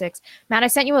Kalisics. Matt, I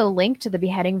sent you a link to the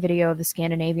beheading video of the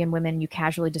Scandinavian women. You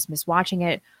casually dismissed watching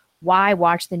it. Why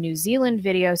watch the New Zealand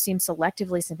video? Seems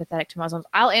selectively sympathetic to Muslims.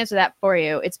 I'll answer that for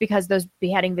you. It's because those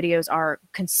beheading videos are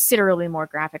considerably more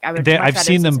graphic. I've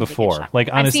seen them before. Like,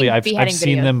 honestly, I've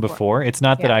seen them before. It's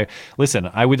not that I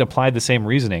would apply the same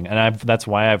reasoning. And that's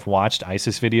why I've watched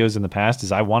ISIS videos in the past,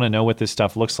 is I want to know what this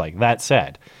stuff looks like. That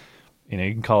said, you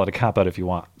can call it a cop-out if you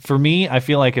want. For me, I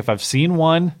feel like if I've seen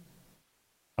one,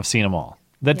 I've seen them all.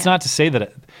 That's not to say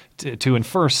that to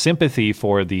infer sympathy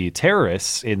for the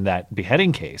terrorists in that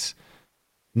beheading case.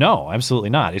 No, absolutely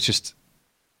not. It's just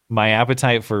my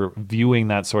appetite for viewing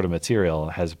that sort of material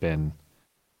has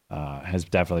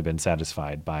definitely been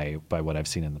satisfied by what I've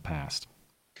seen in the past.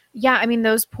 Yeah, I mean,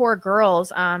 those poor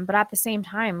girls. But at the same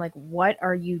time, like, what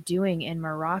are you doing in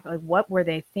Morocco? Like, what were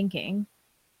they thinking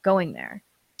going there?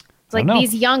 It's like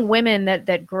these young women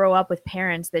that grow up with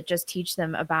parents that just teach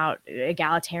them about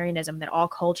egalitarianism, that all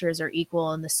cultures are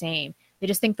equal and the same. They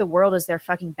just think the world is their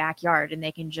fucking backyard and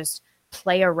they can just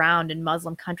play around in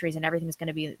Muslim countries and everything's going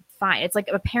to be fine. It's like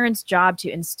a parent's job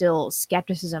to instill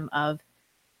skepticism of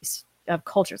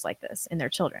cultures like this in their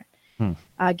children.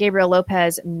 Gabriel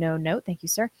Lopez, no note. Thank you,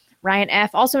 sir. Ryan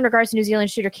F. Also, in regards to New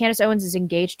Zealand shooter, Candace Owens is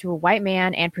engaged to a white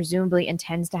man and presumably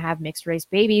intends to have mixed-race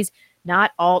babies.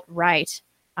 Not alt-right.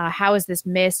 How is this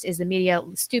missed? Is the media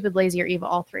stupid, lazy, or evil?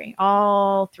 All three.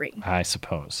 All three. I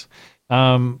suppose.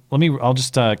 I'll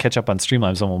just catch up on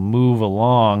Streamlabs and we'll move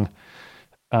along.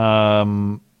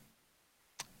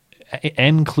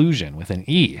 Inclusion with an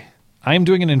E. I am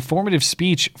doing an informative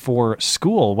speech for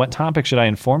school. What topic should I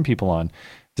inform people on?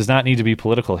 Does not need to be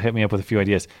political. Hit me up with a few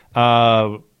ideas.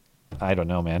 I don't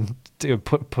know, man. I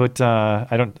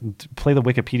don't play the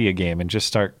Wikipedia game and just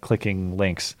start clicking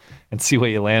links and see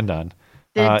what you land on.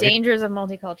 The dangers of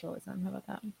multiculturalism. How about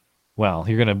that? Well,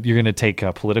 you're gonna take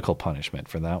political punishment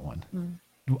for that one.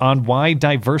 On why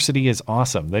diversity is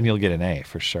awesome. Then you'll get an A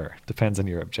for sure. Depends on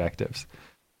your objectives.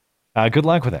 Good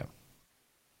luck with it.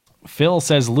 Phil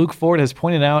says Luke Ford has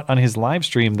pointed out on his live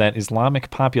stream that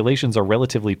Islamic populations are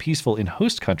relatively peaceful in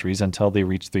host countries until they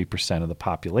reach 3% of the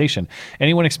population.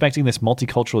 Anyone expecting this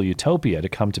multicultural utopia to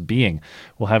come to being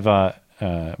will have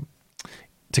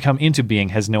to come into being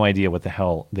has no idea what the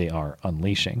hell they are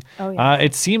unleashing. Oh, yeah.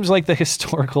 It seems like the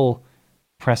historical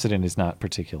precedent is not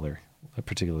particularly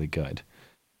good.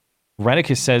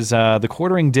 Redicus says, the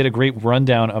quartering did a great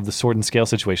rundown of the sword and scale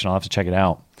situation. I'll have to check it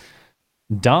out.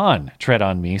 Don, Tread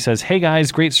on Me, says, hey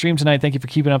guys, great stream tonight. Thank you for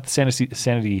keeping up the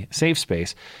sanity safe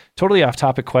space. Totally off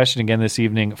topic question again this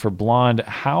evening for Blonde.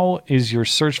 How is your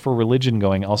search for religion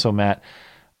going? Also, Matt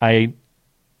and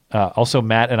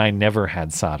I never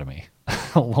had sodomy.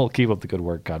 We'll keep up the good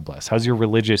work. God bless. How's your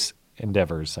religious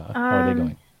endeavors? How are they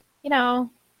going? You know,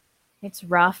 it's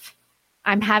rough.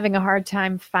 I'm having a hard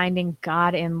time finding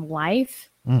God in life.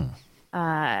 And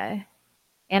I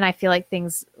feel like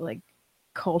things like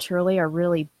culturally are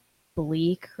really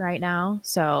bleak right now.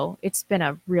 So it's been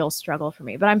a real struggle for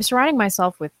me. But I'm surrounding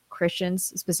myself with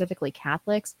Christians, specifically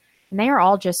Catholics, and they are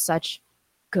all just such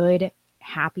good,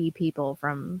 happy people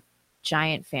from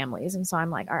giant families. And so I'm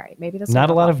like, all right, maybe that's not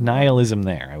a lot of nihilism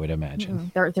there, I would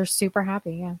imagine. They're super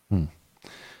happy, yeah.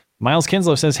 Miles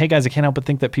Kinslow says, hey guys, I can't help but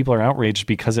think that people are outraged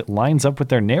because it lines up with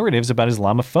their narratives about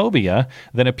Islamophobia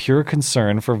than a pure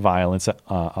concern for violence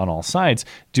on all sides.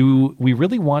 Do we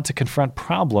really want to confront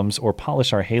problems or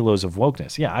polish our halos of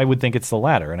wokeness? Yeah, I would think it's the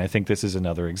latter, and I think this is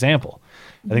another example.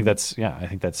 I think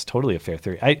that's totally a fair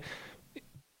theory.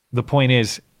 The point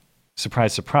is,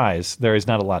 surprise, surprise, there is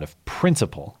not a lot of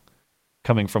principle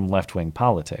coming from left-wing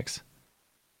politics.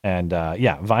 And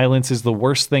violence is the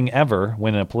worst thing ever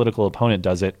when a political opponent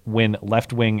does it. When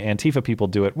left-wing Antifa people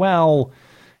do it, well,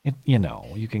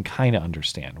 you can kind of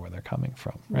understand where they're coming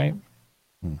from, right?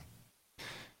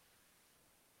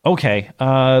 Okay,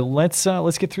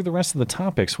 let's get through the rest of the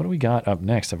topics. What do we got up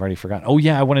next? I've already forgotten. Oh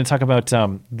yeah, I wanted to talk about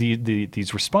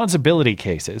these responsibility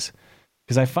cases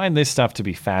because I find this stuff to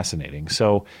be fascinating.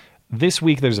 So this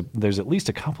week there's at least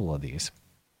a couple of these.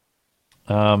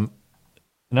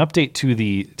 An update to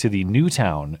the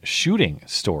Newtown shooting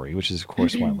story, which is of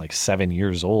course like 7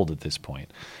 years old at this point.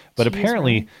 But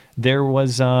apparently there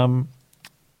was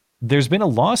there's been a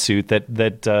lawsuit that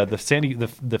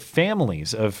the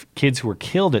families of kids who were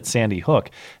killed at Sandy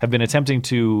Hook have been attempting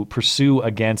to pursue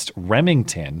against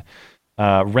Remington.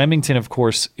 Remington, of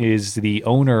course, is the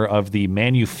owner of the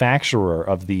manufacturer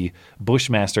of the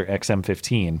Bushmaster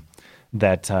XM15.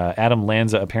 That Adam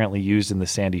Lanza apparently used in the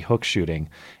Sandy Hook shooting,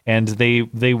 and they've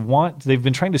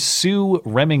been trying to sue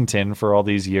Remington for all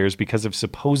these years because of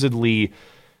supposedly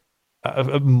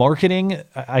marketing.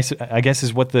 I guess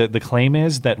is what the claim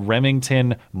is, that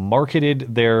Remington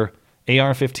marketed their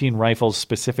AR-15 rifles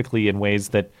specifically in ways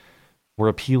that were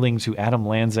appealing to Adam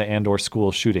Lanza and or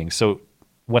school shootings. So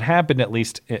what happened, at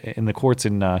least in the courts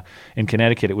in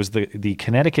Connecticut, it was the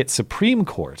Connecticut Supreme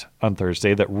Court on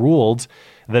Thursday that ruled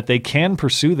that they can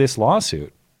pursue this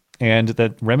lawsuit and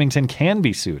that Remington can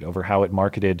be sued over how it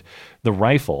marketed the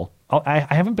rifle. I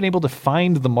haven't been able to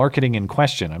find the marketing in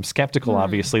question. I'm skeptical,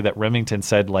 obviously, that Remington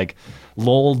said, like,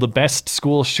 lol, the best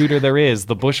school shooter there is,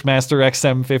 the Bushmaster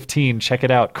XM15. Check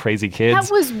it out, crazy kids.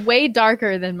 That was way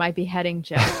darker than my beheading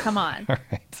joke. Come on. All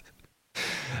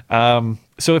right.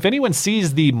 So if anyone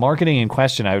sees the marketing in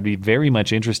question, I would be very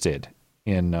much interested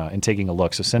in taking a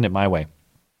look. So send it my way.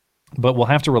 But we'll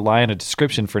have to rely on a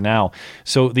description for now.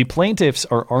 So the plaintiffs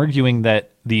are arguing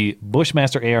that the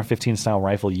Bushmaster AR-15 style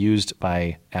rifle used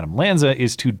by Adam Lanza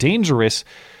is too dangerous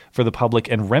for the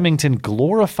public, and Remington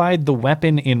glorified the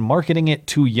weapon in marketing it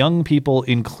to young people,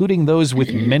 including those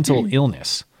with mental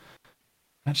illness.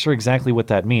 Not sure exactly what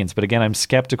that means, but again, I'm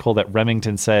skeptical that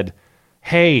Remington said,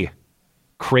 hey,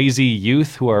 crazy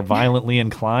youth who are violently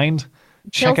inclined,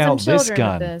 check out this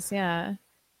gun. This. Yeah.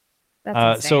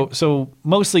 So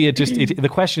mostly the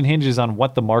question hinges on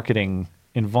what the marketing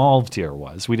involved here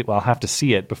was. I'll have to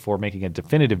see it before making a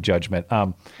definitive judgment.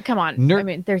 Come on. I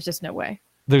mean, there's just no way.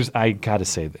 I got to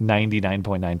say,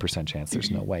 99.9% chance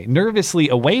there's no way. Nervously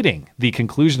awaiting the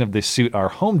conclusion of this suit are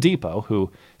Home Depot,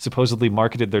 who supposedly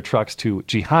marketed their trucks to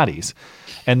jihadis.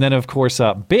 And then, of course,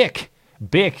 Bic,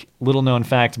 little known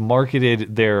fact,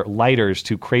 marketed their lighters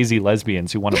to crazy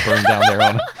lesbians who want to burn down their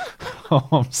own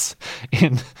homes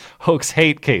in hoax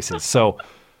hate cases. So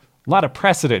a lot of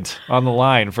precedent on the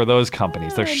line for those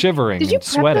companies. They're shivering and sweating.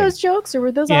 Did you prep those jokes, or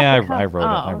were those Yeah, off the cuff? I wrote it.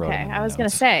 I wrote okay. it. I was going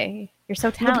to say, you're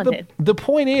so talented. The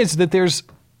point is that there's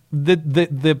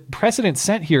the precedent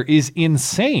set here is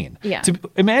insane. Yeah. To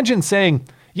imagine saying,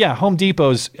 yeah, Home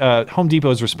Depot's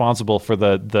responsible for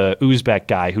the Uzbek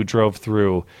guy who drove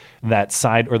through that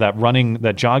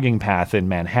that jogging path in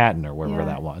Manhattan or wherever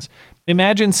that was.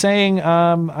 Imagine saying,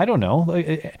 I don't know,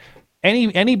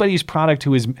 anybody's product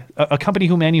who is a company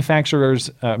who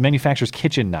manufactures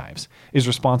kitchen knives is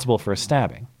responsible for a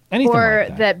stabbing. Anything or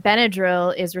like that.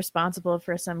 Benadryl is responsible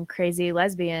for some crazy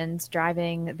lesbians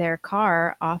driving their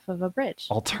car off of a bridge.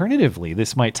 Alternatively,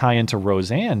 this might tie into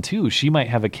Roseanne too. She might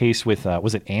have a case with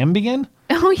was it Ambien?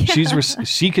 Oh yeah.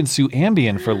 She can sue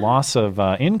Ambien for loss of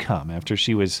income after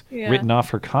she was written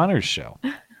off her Connors show.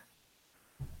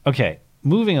 Okay,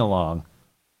 moving along.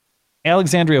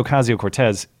 Alexandria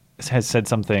Ocasio-Cortez has said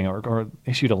something or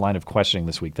issued a line of questioning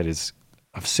this week that is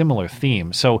of similar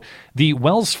theme. So the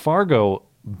Wells Fargo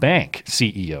Bank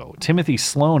CEO, Timothy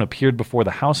Sloan, appeared before the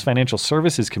House Financial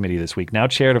Services Committee this week, now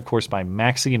chaired, of course, by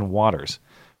Maxine Waters.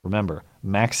 Remember,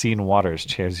 Maxine Waters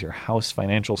chairs your House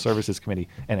Financial Services Committee,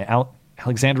 and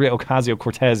Alexandria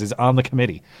Ocasio-Cortez is on the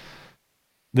committee.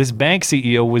 This bank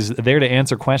CEO was there to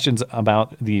answer questions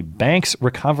about the bank's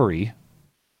recovery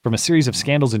from a series of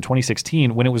scandals in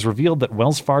 2016 when it was revealed that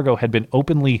Wells Fargo had been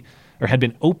opening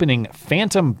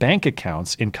phantom bank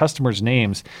accounts in customers'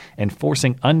 names and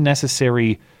forcing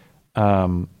unnecessary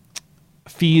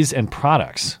fees and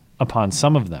products upon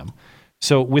some of them.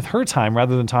 So with her time,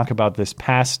 rather than talk about this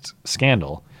past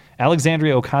scandal,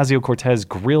 Alexandria Ocasio-Cortez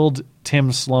grilled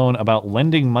Tim Sloan about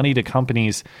lending money to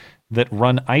companies that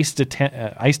run ICE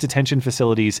detention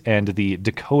facilities and the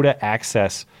Dakota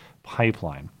Access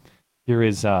Pipeline. Here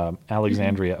is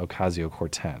Alexandria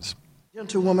Ocasio-Cortez.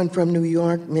 Gentlewoman from New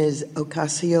York, Ms.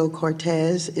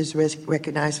 Ocasio-Cortez, is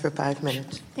recognized for 5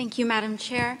 minutes. Thank you, Madam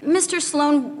Chair. Mr.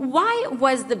 Sloan, why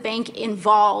was the bank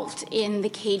involved in the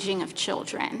caging of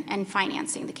children and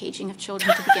financing the caging of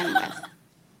children to begin with?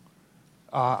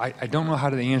 I don't know how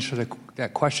to answer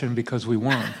that question because we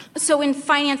weren't. So in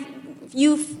finance,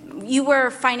 you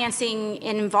were financing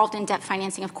and involved in debt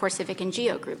financing of CoreCivic and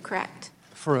Geo Group, correct?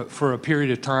 For a period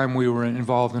of time, we were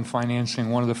involved in financing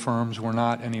one of the firms. We're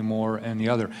not anymore, and the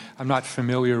other. I'm not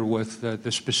familiar with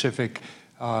the specific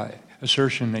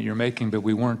assertion that you're making, but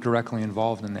we weren't directly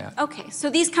involved in that. Okay,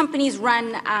 so these companies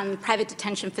run private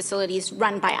detention facilities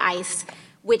run by ICE,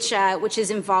 which is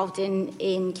involved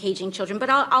in caging children. But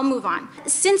I'll move on.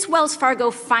 Since Wells Fargo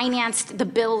financed the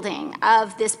building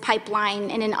of this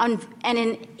pipeline in an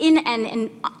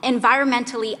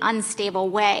environmentally unstable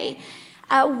way,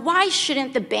 why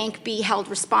shouldn't the bank be held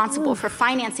responsible for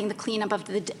financing the cleanup of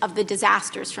the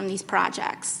disasters from these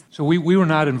projects? So we were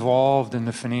not involved in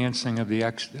the financing of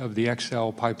the XL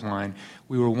pipeline.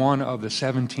 We were one of the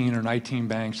 17 or 19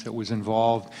 banks that was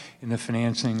involved in the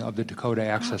financing of the Dakota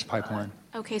Access Pipeline.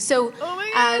 Okay, so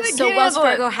Wells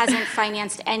Fargo hasn't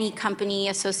financed any company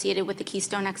associated with the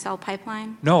Keystone XL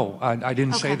pipeline? No, I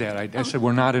didn't say that. I said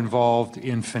we're not involved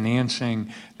in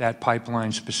financing that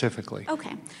pipeline specifically.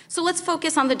 Okay, so let's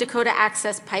focus on the Dakota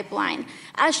Access Pipeline.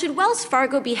 Should Wells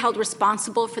Fargo be held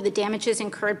responsible for the damages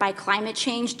incurred by climate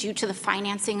change due to the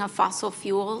financing of fossil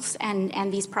fuels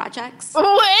and these projects?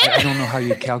 I don't know how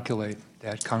you calculate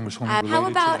that, Congresswoman. How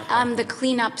about the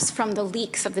cleanups from the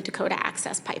leaks of the Dakota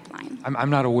Access Pipeline? I'm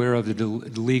not aware of the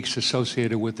leaks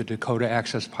associated with the Dakota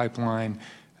Access Pipeline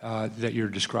that you're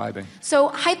describing. So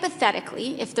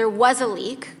hypothetically, if there was a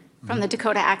leak from the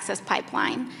Dakota Access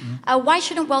Pipeline, why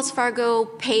shouldn't Wells Fargo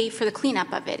pay for the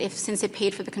cleanup of it since it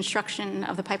paid for the construction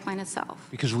of the pipeline itself?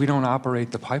 Because we don't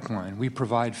operate the pipeline. We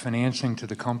provide financing to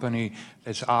the company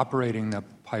that's operating the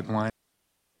pipeline.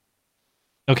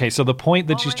 Okay, so the point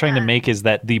that she's trying to make is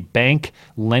that the bank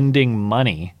lending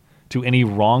money to any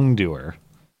wrongdoer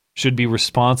should be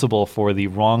responsible for the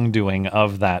wrongdoing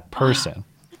of that person.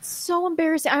 It's so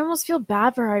embarrassing. I almost feel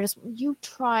bad for her. You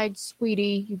tried,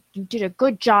 sweetie. You did a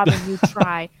good job and you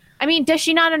tried. I mean, does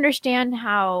she not understand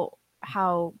how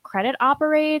credit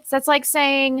operates? That's like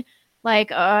saying,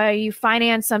 you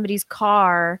finance somebody's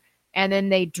car and then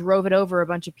they drove it over a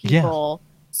bunch of people.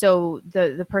 So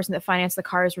the person that financed the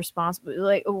car is responsible.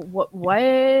 Like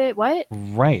what?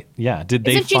 Right. Yeah. Did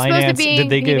they Isn't she supposed to finance? be Did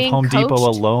they give being Home Depot a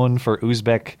coached? loan for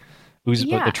Uzbek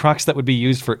Yeah. the trucks that would be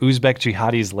used for Uzbek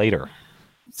jihadis later?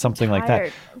 Something like that.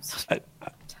 Tired. I'm so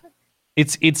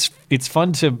It's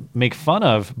fun to make fun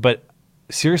of, but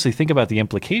seriously, think about the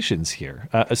implications here.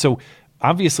 So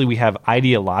obviously, we have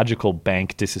ideological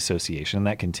bank disassociation, and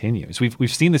that continues.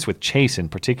 We've seen this with Chase in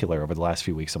particular over the last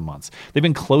few weeks and months. They've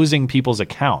been closing people's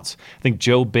accounts. I think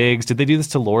Joe Biggs, did they do this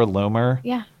to Laura Lomer?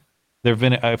 Yeah. There have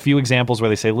been a few examples where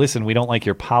they say, listen, we don't like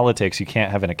your politics. You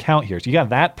can't have an account here. So you got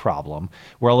that problem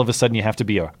where all of a sudden you have to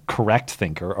be a correct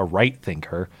thinker, a right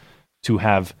thinker to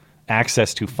have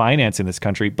access to finance in this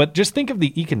country. But just think of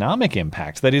the economic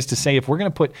impact. That is to say, if we're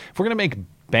going to make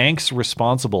banks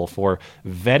responsible for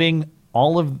vetting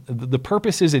all of the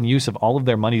purposes and use of all of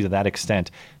their money to that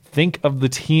extent, think of the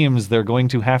teams they're going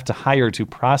to have to hire to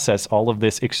process all of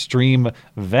this extreme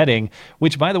vetting,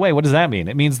 which, by the way, what does that mean?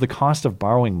 It means the cost of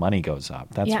borrowing money goes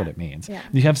up. That's what it means. Yeah.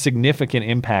 You have significant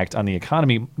impact on the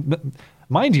economy.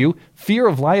 Mind you, fear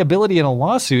of liability in a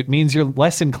lawsuit means you're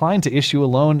less inclined to issue a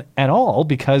loan at all,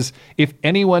 because if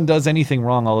anyone does anything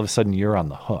wrong, all of a sudden you're on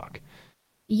the hook.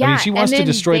 Yeah, I mean, she wants and to then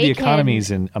destroy the they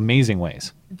economies in amazing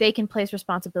ways. They can place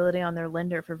responsibility on their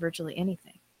lender for virtually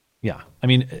anything. Yeah. I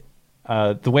mean,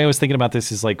 the way I was thinking about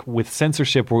this is like with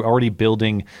censorship, we're already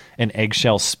building an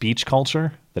eggshell speech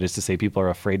culture. That is to say, people are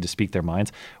afraid to speak their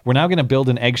minds. We're now going to build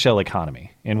an eggshell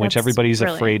economy in which everybody's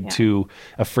afraid to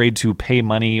pay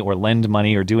money or lend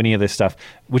money or do any of this stuff.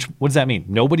 What does that mean?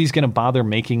 Nobody's going to bother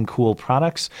making cool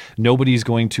products. Nobody's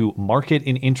going to market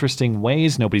in interesting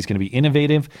ways. Nobody's going to be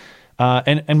innovative.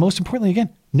 And most importantly, again,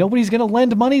 nobody's going to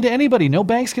lend money to anybody. No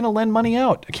bank's going to lend money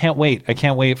out. I can't wait. I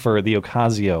can't wait for the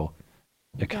Ocasio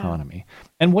economy.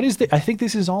 Yeah. And I think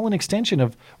this is all an extension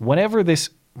of whatever this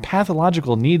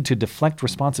pathological need to deflect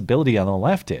responsibility on the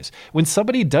left is. When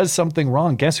somebody does something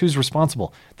wrong, guess who's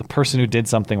responsible? The person who did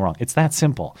something wrong. It's that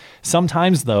simple.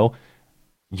 Sometimes, though,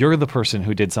 you're the person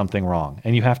who did something wrong,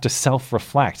 and you have to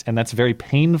self-reflect, and that's very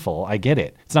painful. I get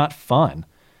it. It's not fun.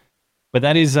 But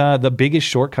that is the biggest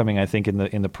shortcoming, I think,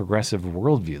 in the progressive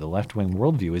worldview, the left-wing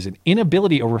worldview, is an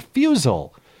inability, a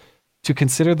refusal to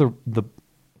consider the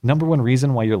number one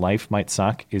reason why your life might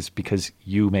suck is because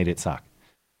you made it suck.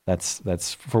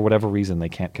 That's for whatever reason they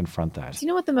can't confront that. Do you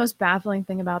know what the most baffling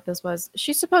thing about this was?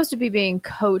 She's supposed to be being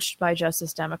coached by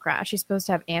Justice Democrats. She's supposed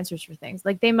to have answers for things.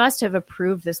 Like, they must have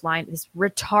approved this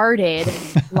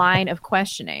retarded line of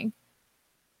questioning.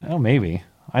 Oh, maybe.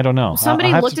 I don't know.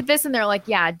 Somebody looked at this and they're like,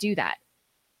 yeah, do that.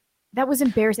 That was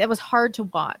embarrassing. That was hard to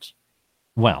watch.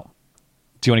 Well,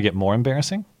 do you want to get more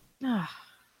embarrassing?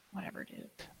 Whatever, dude.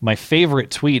 My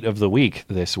favorite tweet of the week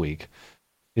this week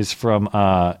is from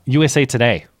USA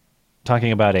Today,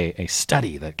 talking about a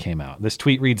study that came out. This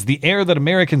tweet reads, "The air that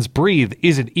Americans breathe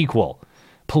isn't equal.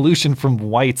 Pollution from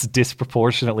whites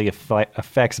disproportionately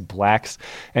affects blacks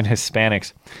and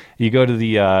Hispanics." You go to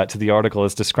the article.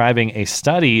 It's describing a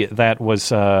study that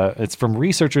was it's from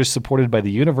researchers supported by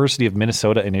the University of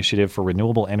Minnesota Initiative for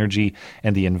Renewable Energy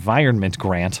and the Environment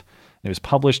Grant. It was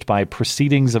published by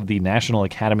Proceedings of the National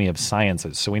Academy of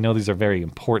Sciences. So we know these are very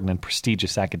important and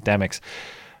prestigious academics.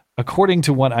 According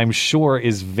to what I'm sure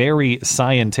is very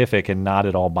scientific and not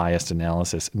at all biased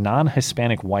analysis,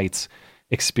 non-Hispanic whites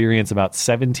experience about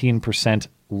 17%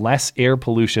 less air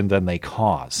pollution than they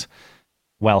cause,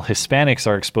 while Hispanics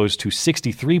are exposed to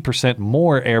 63%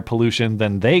 more air pollution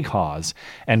than they cause,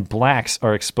 and blacks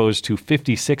are exposed to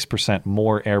 56%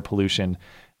 more air pollution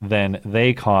than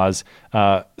they cause,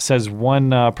 says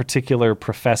one particular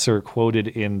professor quoted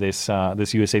in this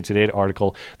USA Today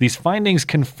article. These findings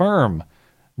confirm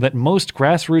that most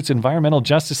grassroots environmental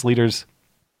justice leaders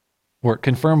or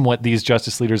confirm what these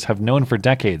justice leaders have known for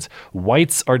decades.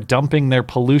 Whites are dumping their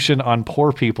pollution on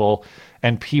poor people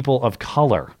and people of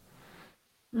color.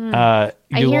 I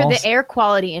hear the air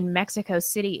quality in Mexico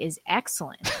City is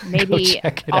excellent. Maybe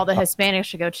all the Hispanics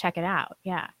should go check it out.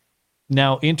 Yeah.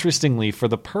 Now, interestingly, for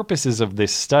the purposes of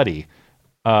this study,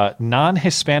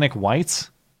 non-Hispanic whites,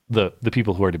 the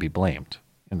people who are to be blamed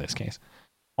in this case,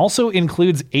 also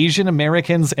includes Asian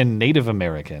Americans and Native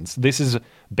Americans. This is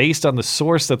based on the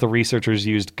source that the researchers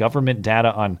used, government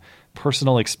data on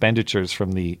personal expenditures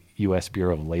from the U.S.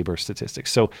 Bureau of Labor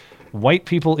Statistics. So white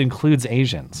people includes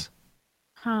Asians.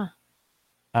 Huh.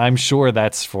 I'm sure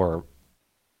that's for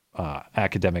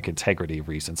academic integrity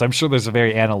reasons. I'm sure there's a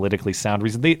very analytically sound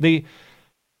reason.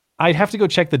 I'd have to go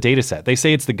check the data set. They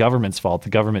say it's the government's fault. The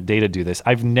government data do this.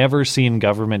 I've never seen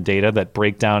government data that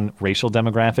break down racial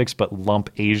demographics but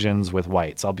lump Asians with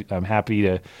whites. I'm happy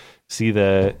to see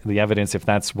the evidence if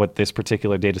that's what this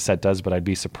particular data set does, but I'd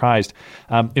be surprised.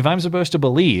 If I'm supposed to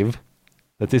believe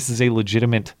that this is a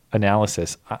legitimate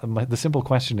analysis, the simple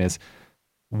question is,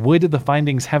 would the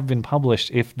findings have been published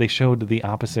if they showed the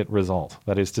opposite result?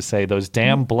 That is to say, those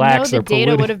damn blacks are polluting.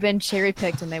 The data would have been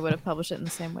cherry-picked and they would have published it in the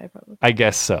same way, probably. I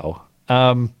guess so.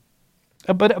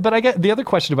 But I get the other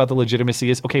question about the legitimacy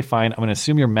is, okay, fine, I'm going to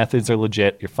assume your methods are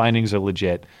legit, your findings are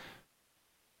legit.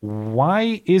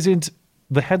 Why isn't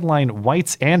the headline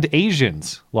whites and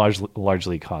Asians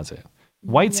largely cause it?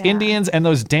 Whites, Indians, and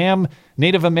those damn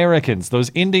Native Americans, those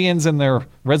Indians and their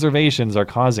reservations are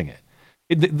causing it.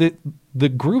 The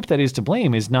group that is to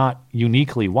blame is not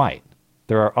uniquely white.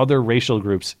 There are other racial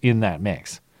groups in that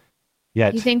mix.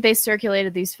 Yet, you think they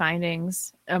circulated these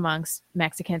findings amongst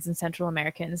Mexicans and Central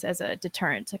Americans as a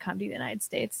deterrent to come to the United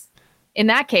States? In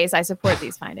that case, I support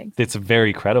these findings. It's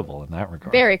very credible in that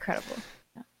regard. Very credible.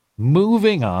 Yeah.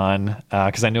 Moving on,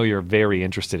 because I know you're very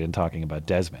interested in talking about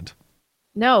Desmond.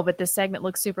 No, but this segment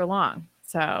looks super long,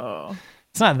 so...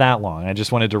 It's not that long. I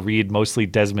just wanted to read mostly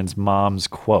Desmond's mom's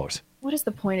quote. What is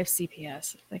the point of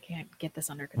CPS if they can't get this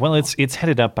under control? Well, it's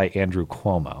headed up by Andrew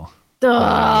Cuomo.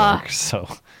 Duh. So,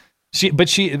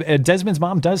 Desmond's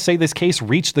mom does say this case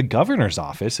reached the governor's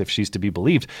office, if she's to be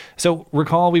believed. So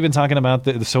recall we've been talking about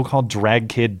the so-called drag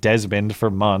kid Desmond for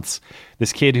months.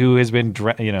 This kid who has been,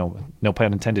 no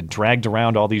pun intended, dragged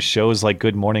around all these shows like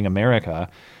Good Morning America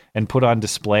and put on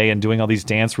display and doing all these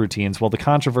dance routines. Well, the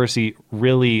controversy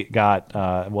really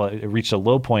it reached a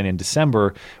low point in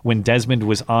December when Desmond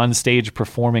was on stage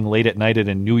performing late at night at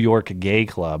a New York gay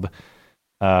club,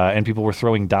 and people were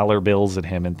throwing dollar bills at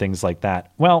him and things like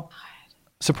that. Well,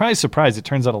 surprise, surprise, it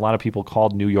turns out a lot of people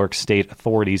called New York State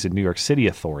authorities and New York City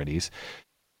authorities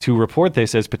to report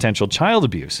this as potential child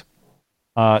abuse.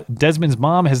 Desmond's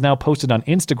mom has now posted on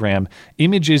Instagram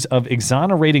images of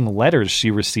exonerating letters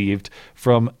she received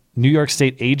from New York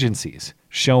State agencies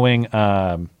showing,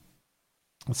 let's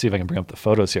see if I can bring up the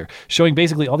photos here, showing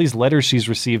basically all these letters she's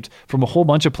received from a whole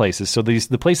bunch of places. So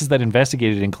the places that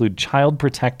investigated include Child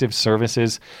Protective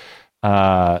Services, the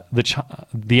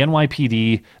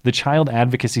NYPD, the Child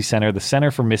Advocacy Center, the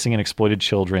Center for Missing and Exploited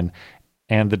Children,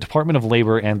 and the Department of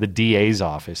Labor and the DA's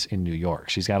office in New York.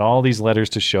 She's got all these letters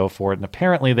to show for it. And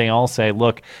apparently they all say,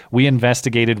 look, we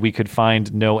investigated. We could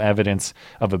find no evidence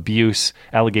of abuse.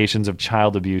 Allegations of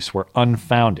child abuse were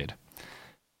unfounded.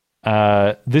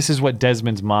 This is what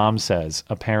Desmond's mom says,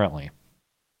 apparently.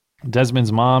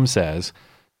 Desmond's mom says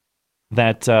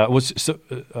that,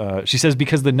 she says,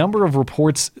 because the number of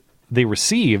reports they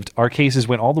received, our cases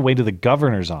went all the way to the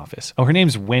governor's office. Oh, her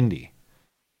name's Wendy.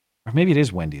 Or maybe it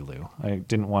is Wendy Lou. I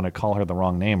didn't want to call her the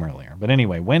wrong name earlier. But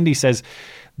anyway, Wendy says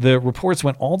the reports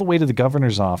went all the way to the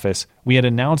governor's office. We had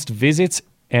announced visits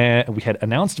and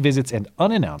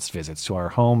unannounced visits to our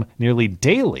home nearly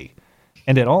daily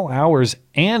and at all hours,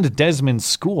 and Desmond's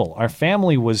school. Our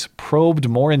family was probed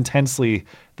more intensely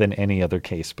than any other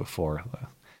case before.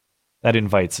 That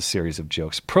invites a series of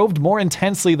jokes. Probed more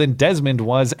intensely than Desmond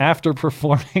was after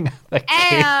performing at the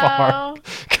gay bar.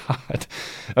 God.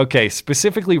 Okay,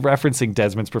 specifically referencing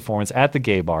Desmond's performance at the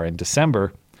gay bar in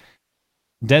December,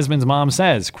 Desmond's mom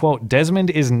says, quote,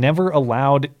 Desmond is never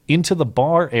allowed into the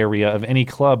bar area of any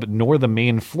club nor the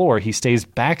main floor. He stays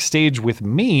backstage with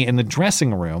me in the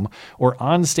dressing room or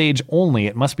on stage only.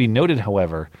 It must be noted,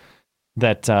 however,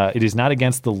 that it is not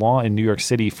against the law in New York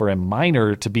City for a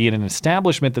minor to be in an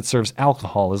establishment that serves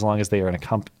alcohol as long as they are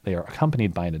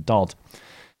accompanied by an adult.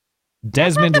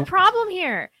 Desmond, that's not the problem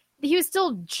here. He was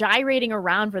still gyrating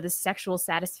around for the sexual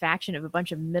satisfaction of a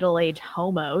bunch of middle-aged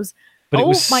homos. But it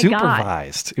was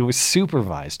supervised. It was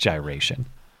supervised gyration.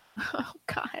 Oh,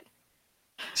 God.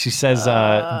 She says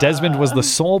Desmond was the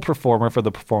sole performer for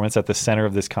the performance at the center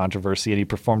of this controversy, and he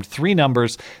performed 3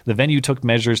 numbers. The venue took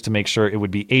measures to make sure it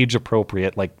would be age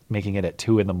appropriate, like making it at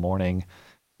 2 a.m.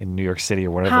 in New York City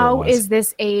or whatever it was. How is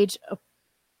this age?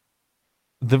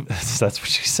 That's what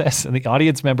she says. And the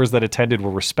audience members that attended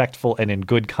were respectful and in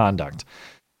good conduct.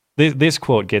 This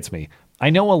quote gets me. I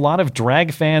know a lot of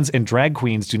drag fans and drag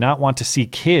queens do not want to see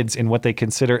kids in what they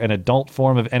consider an adult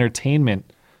form of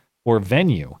entertainment or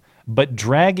venue. But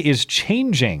drag is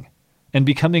changing and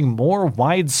becoming more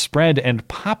widespread and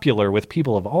popular with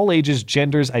people of all ages,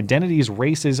 genders, identities,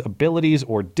 races, abilities,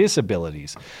 or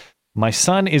disabilities. My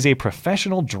son is a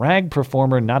professional drag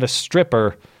performer, not a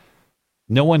stripper.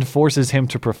 No one forces him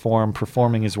to perform.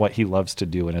 Performing is what he loves to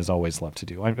do and has always loved to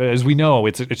do. As we know,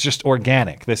 it's just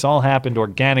organic. This all happened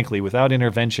organically without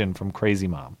intervention from crazy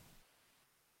mom.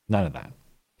 None of that.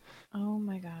 Oh,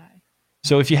 my God.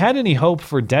 So if you had any hope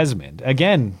for Desmond,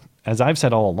 again, as I've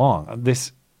said all along,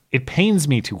 it pains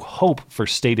me to hope for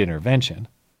state intervention.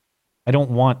 I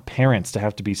don't want parents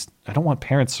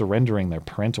surrendering their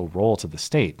parental role to the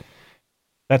state.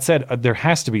 That said, there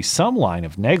has to be some line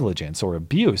of negligence or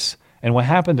abuse. And what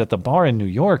happened at the bar in New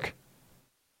York,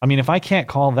 I mean, if I can't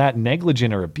call that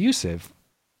negligent or abusive,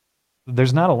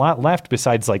 there's not a lot left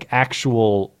besides like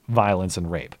actual violence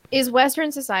and rape. Is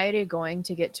Western society going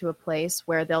to get to a place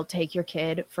where they'll take your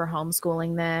kid for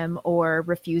homeschooling them or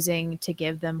refusing to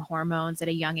give them hormones at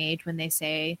a young age when they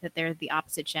say that they're the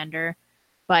opposite gender,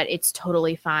 but it's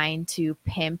totally fine to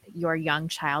pimp your young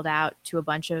child out to a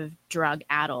bunch of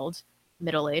drug-addled,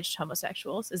 middle-aged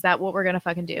homosexuals? Is that what we're going to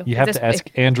fucking do? You have to ask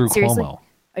Andrew Cuomo.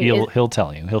 He'll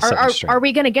tell you. He'll set you straight. Are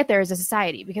we going to get there as a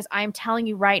society? Because I'm telling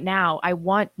you right now, I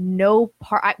want no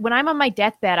part. When I'm on my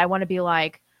deathbed, I want to be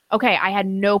like, okay, I had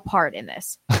no part in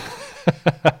this.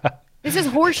 This is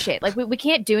horseshit. Like, we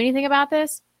can't do anything about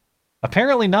this.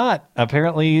 Apparently not.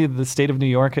 Apparently the state of New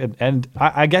York, and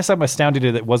I guess I'm astounded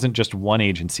that it wasn't just one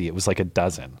agency. It was like a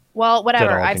dozen. Well,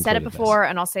 whatever. I've said it before,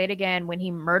 and I'll say it again. When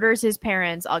he murders his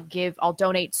parents, I'll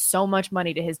donate so much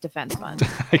money to his defense fund.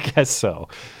 I guess so.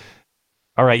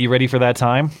 All right, you ready for that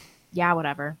time? Yeah,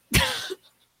 whatever.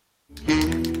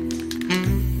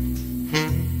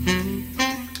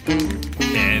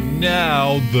 And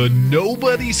now, the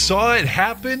nobody saw it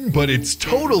happen, but it's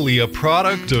totally a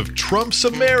product of Trump's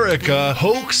America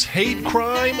hoax hate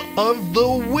crime of the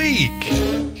week.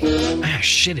 Ah,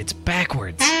 shit, it's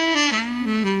backwards.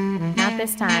 Not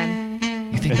this time.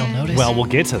 You think they'll notice? Well, we'll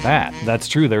get to that. That's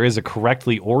true. There is a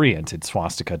correctly oriented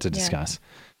swastika to discuss.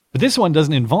 But this one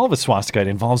doesn't involve a swastika. It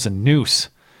involves a noose,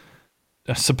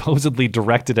 supposedly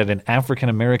directed at an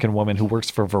African-American woman who works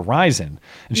for Verizon.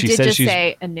 And she says she's...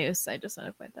 say a noose. I just want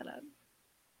to point that out.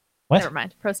 What? Never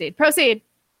mind. Proceed.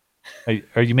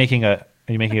 Are you making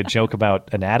a joke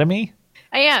about anatomy?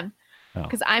 I am.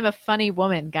 Because I'm a funny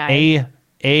woman, guy.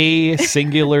 A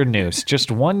singular noose,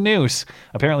 just one noose,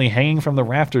 apparently hanging from the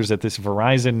rafters at this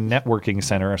Verizon networking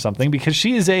center or something, because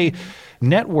she is a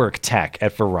network tech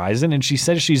at Verizon, and she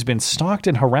says she's been stalked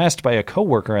and harassed by a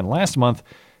coworker, and last month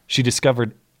she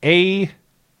discovered a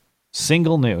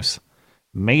single noose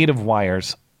made of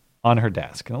wires on her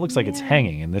desk. And it looks like it's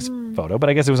hanging in this photo, but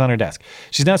I guess it was on her desk.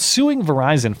 She's now suing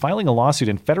Verizon, filing a lawsuit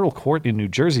in federal court in New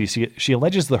Jersey. She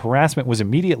alleges the harassment was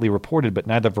immediately reported, but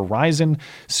neither Verizon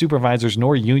supervisors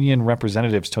nor union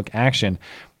representatives took action.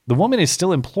 The woman is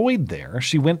still employed there.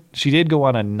 She did go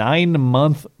on a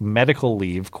 9-month medical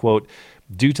leave, quote,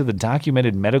 due to the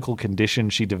documented medical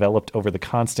condition she developed over the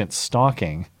constant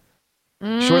stalking.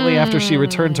 Shortly after she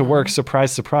returned to work,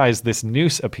 surprise, surprise, this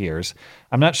noose appears.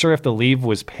 I'm not sure if the leave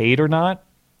was paid or not,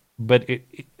 but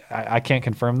I can't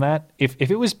confirm that. If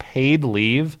it was paid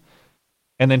leave,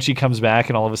 and then she comes back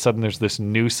and all of a sudden there's this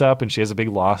noose up and she has a big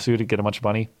lawsuit to get a bunch of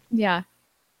money. Yeah.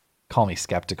 Call me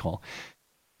skeptical.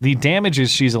 The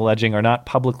damages she's alleging are not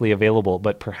publicly available,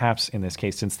 but perhaps in this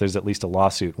case, since there's at least a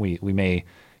lawsuit, we may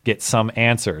get some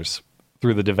answers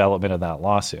through the development of that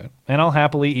lawsuit. And I'll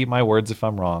happily eat my words if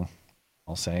I'm wrong.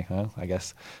 I'll say, I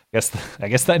guess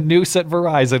that noose at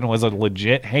Verizon was a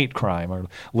legit hate crime or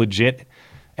legit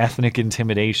ethnic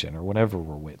intimidation or whatever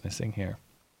we're witnessing here.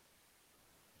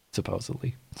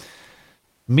 Supposedly.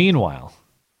 Meanwhile,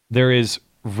 there is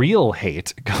real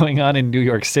hate going on in New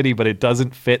York City, but it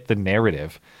doesn't fit the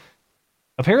narrative.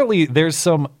 Apparently, there's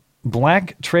some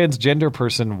black transgender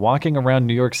person walking around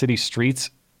New York City streets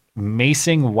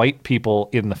macing white people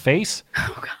in the face.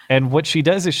 Oh, God. And what she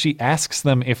does is she asks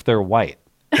them if they're white.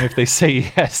 And if they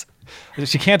say yes,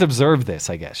 she can't observe this,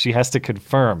 I guess. She has to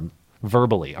confirm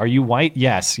verbally. Are you white?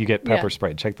 Yes, you get pepper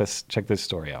sprayed. Check this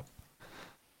story out.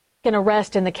 An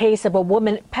arrest in the case of a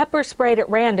woman pepper sprayed at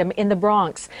random in the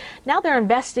Bronx. Now they're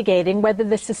investigating whether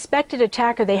the suspected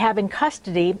attacker they have in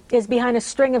custody is behind a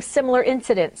string of similar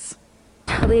incidents.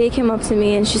 A lady came up to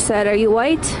me and she said, "Are you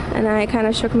white?" And I kind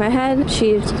of shook my head.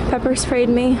 She pepper sprayed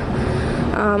me.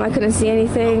 I couldn't see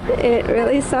anything. It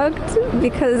really sucked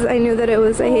because I knew that it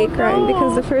was a hate crime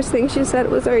because the first thing she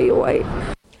said was, "Are you white?"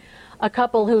 A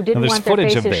couple who didn't want their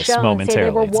faces shown say they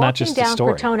were walking down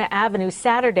Cortona Avenue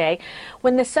Saturday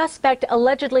when the suspect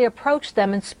allegedly approached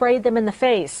them and sprayed them in the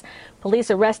face. Police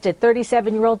arrested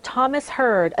 37-year-old Thomas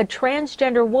Hurd, a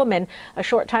transgender woman, a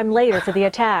short time later for the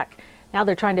attack. Now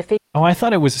they're trying to figure... Oh, I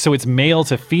thought it was, so it's male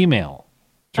to female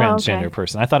transgender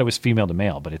person. I thought it was female to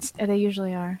male, but it's... They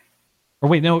usually are. Or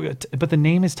wait, no, but the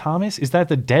name is Thomas? Is that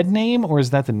the dead name or is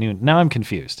that the new... Now I'm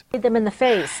confused. ...them in the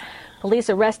face. Police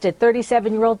arrested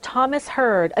 37-year-old Thomas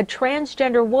Hurd, a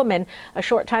transgender woman, a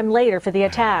short time later for the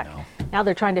attack. Now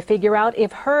they're trying to figure out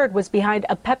if Hurd was behind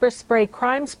a pepper spray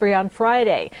crime spree on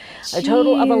Friday. A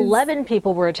total of 11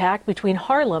 people were attacked between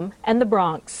Harlem and the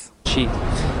Bronx. She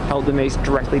held the mace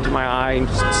directly to my eye and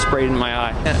just sprayed in my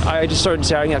eye. And I just started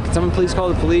shouting out, "Can someone please call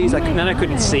the police?" Then I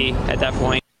couldn't see at that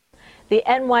point. The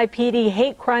NYPD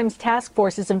Hate Crimes Task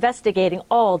Force is investigating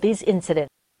all these incidents.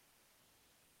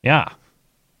 Yeah.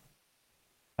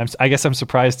 I guess I'm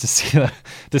surprised to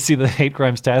see the Hate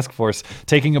Crimes Task Force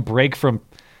taking a break from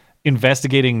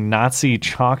investigating Nazi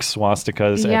chalk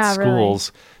swastikas at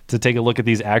schools to take a look at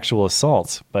these actual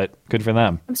assaults, but good for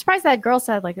them. I'm surprised that girl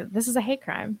said, like, this is a hate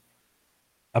crime.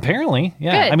 Apparently,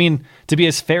 yeah. Good. I mean, to be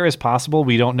as fair as possible,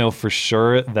 we don't know for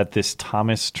sure that this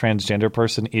Thomas transgender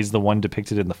person is the one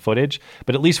depicted in the footage,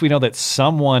 but at least we know that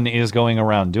someone is going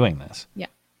around doing this. Yeah.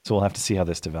 So we'll have to see how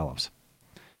this develops.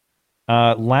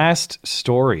 Last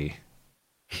story.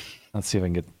 Let's see if I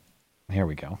can get... Here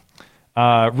we go.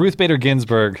 Ruth Bader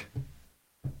Ginsburg,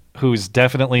 who's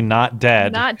definitely not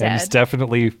dead. Not dead. And is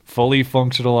definitely fully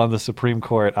functional on the Supreme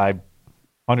Court. I'm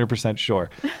 100% sure.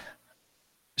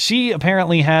 She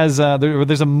apparently has...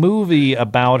 there's a movie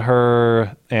about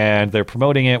her, and they're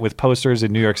promoting it with posters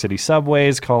in New York City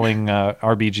subways, calling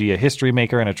RBG a history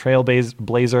maker and a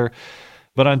trailblazer.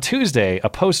 But on Tuesday, a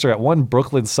poster at one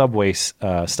Brooklyn subway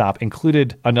stop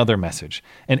included another message,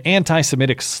 an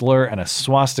anti-Semitic slur and a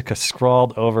swastika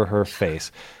scrawled over her face.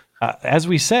 As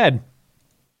we said,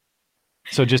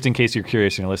 so just in case you're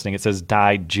curious and you're listening, it says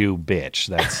 "Die Jew bitch."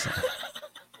 That's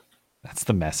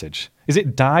the message. Is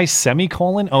it "die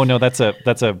semicolon"? Oh no, that's like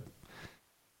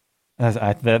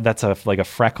a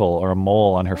freckle or a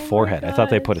mole on her forehead. I thought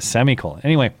they put a semicolon.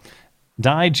 Anyway,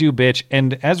 "Die Jew bitch,"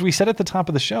 and as we said at the top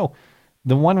of the show,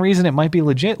 the one reason it might be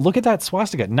legit, look at that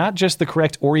swastika. Not just the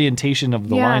correct orientation of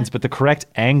the lines, but the correct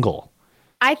angle.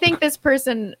 I think this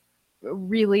person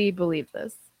really believed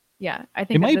this. Yeah, I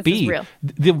think it might be is real.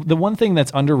 The one thing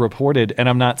that's underreported, and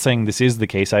I'm not saying this is the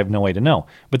case, I have no way to know,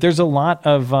 but there's a lot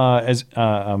of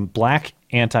black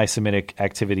anti-Semitic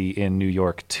activity in New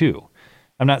York too.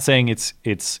 I'm not saying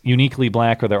it's uniquely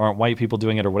black or there aren't white people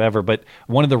doing it or whatever, but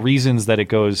one of the reasons that it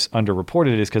goes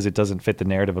underreported is because it doesn't fit the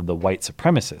narrative of the white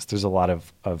supremacists. There's a lot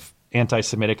of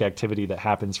anti-Semitic activity that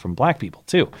happens from black people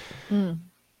too. Who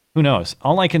knows?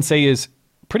 All I can say is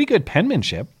pretty good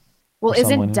penmanship. Well,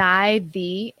 isn't "die"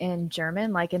 "the" in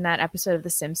German, like in that episode of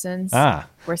The Simpsons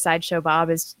where Sideshow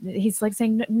Bob he's like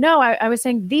saying, no, I was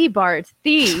saying "the Bart,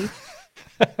 the."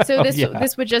 So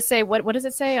this would just say, what does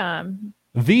it say?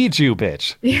 The Jew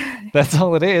bitch. That's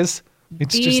all it is.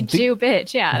 It's the just Jew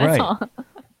bitch. Yeah, that's all.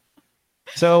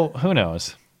 So who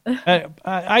knows?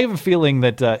 I have a feeling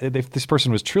that if this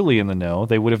person was truly in the know,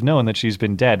 they would have known that she's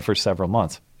been dead for several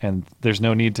months, and there's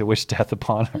no need to wish death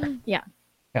upon her. Yeah.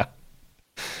 Yeah.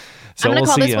 So I'm gonna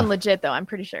call this one legit, though. I'm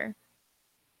pretty sure.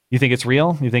 You think it's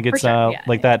real? You think it's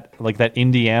like that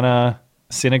Indiana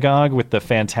synagogue with the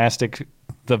fantastic,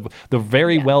 the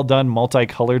very well done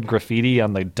multicolored graffiti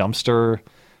on the dumpster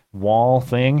wall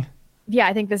thing? Yeah,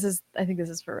 I think this is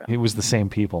for real. It was the same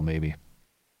people, maybe.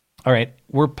 All right,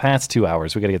 we're past 2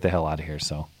 hours. We got to get the hell out of here,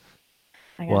 so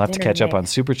we'll have to catch up on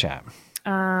Super Chat.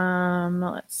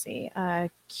 Let's see.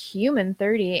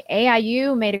 Human30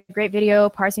 AIU made a great video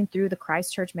parsing through the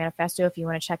Christchurch manifesto. If you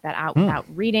want to check that out without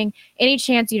reading, any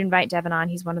chance you'd invite Devin on?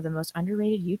 He's one of the most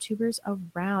underrated YouTubers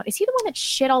around. Is he the one that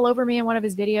shit all over me in one of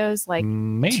his videos like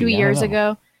maybe, 2 years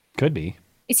ago? Could be.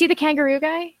 Is he the kangaroo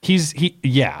guy?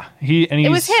 It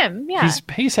was him. Yeah,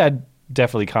 he's had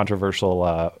definitely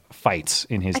controversial fights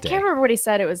in his day. I can't remember what he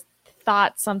said. It was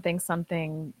thought something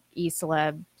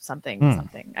e-celeb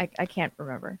something. I can't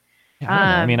remember. Yeah,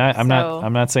 I mean, I'm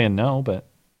not saying no, but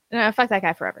no, fuck that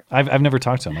guy forever. I've never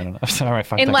talked to him. I don't know. Sorry,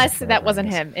 unless that wasn't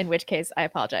him, in which case I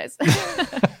apologize.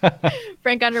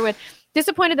 Frank Underwood,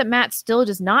 disappointed that Matt still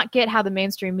does not get how the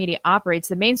mainstream media operates.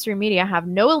 The mainstream media have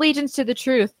no allegiance to the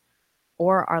truth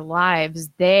or our lives.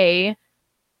 They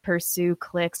pursue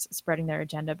clicks, spreading their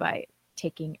agenda by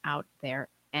taking out their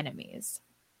enemies.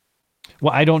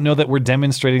 Well, I don't know that we're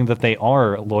demonstrating that they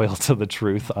are loyal to the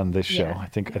truth on this show. Yeah. I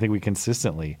think we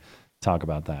consistently talk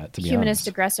about that, to be Humanist honest.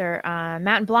 aggressor,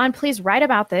 Matt and Blonde, please write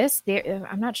about this.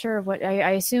 I'm not sure of what, I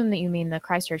assume that you mean the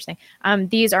Christchurch thing.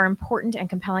 These are important and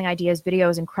compelling ideas. Video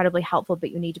is incredibly helpful,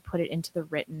 but you need to put it into the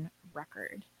written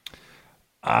record.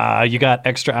 You got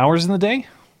extra hours in the day?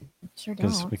 Sure don't.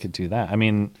 Because we could do that. I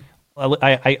mean,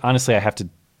 I honestly, I have to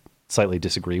slightly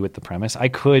disagree with the premise. I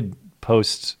could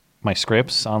post my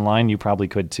scripts online. You probably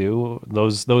could too.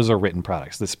 Those are written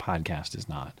products. This podcast is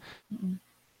not.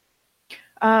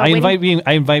 I invite being.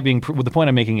 The point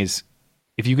I'm making is,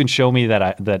 if you can show me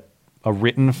that a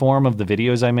written form of the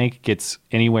videos I make gets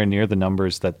anywhere near the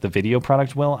numbers that the video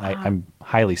product will, I'm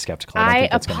highly skeptical. I don't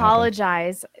think that's gonna happen.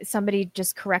 apologize. Somebody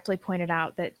just correctly pointed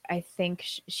out that I think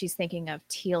she's thinking of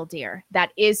teal deer.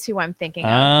 That is who I'm thinking of,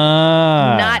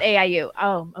 not AIU.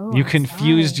 Oh, you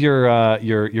confused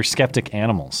your skeptic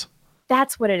animals.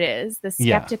 That's what it is. The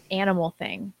skeptic animal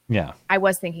thing. Yeah. I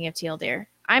was thinking of teal deer.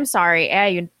 I'm sorry.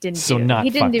 AIU didn't So do not He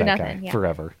didn't fuck do that nothing. guy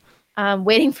forever.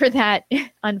 Waiting for that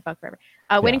unfuck forever.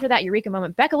 Waiting for that eureka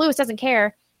moment. Becca Lewis doesn't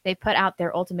care. They put out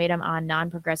their ultimatum on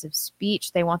non-progressive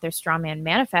speech. They want their straw man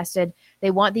manifested.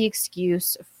 They want the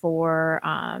excuse for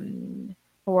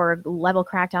level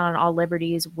crackdown on all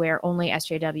liberties where only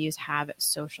SJWs have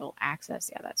social access.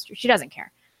 Yeah, that's true. She doesn't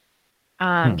care.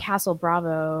 Castle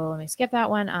Bravo. Let me skip that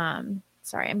one.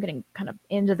 Sorry, I'm getting kind of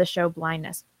into the show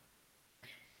blindness.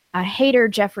 Hater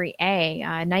Jeffrey A.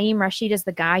 Naeem Rashid is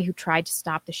the guy who tried to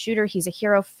stop the shooter. He's a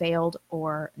hero, failed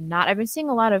or not. I've been seeing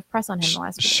a lot of press on him the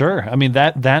last week. Sure. I mean,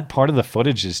 that part of the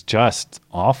footage is just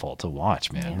awful to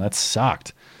watch, man. That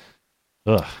sucked.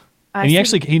 Ugh. And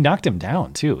he knocked him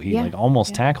down, too. He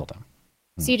almost tackled him.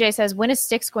 CJ says, when is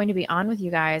Styx going to be on with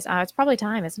you guys? It's probably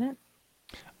time, isn't it?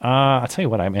 I'll tell you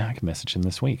what, I can message him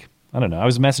this week. I don't know. I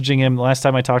was messaging him. The last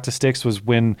time I talked to Styx was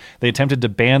when they attempted to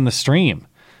ban the stream.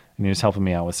 And he was helping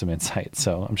me out with some insight,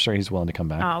 so I'm sure he's willing to come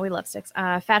back. Oh, we love Styx.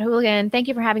 Fat Hooligan, thank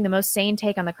you for having the most sane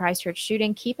take on the Christchurch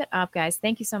shooting. Keep it up, guys.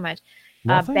 Thank you so much.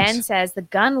 Ben says, the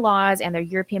gun laws and their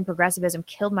European progressivism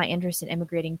killed my interest in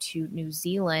immigrating to New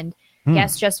Zealand.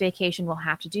 Yes, just vacation will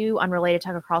have to do. Unrelated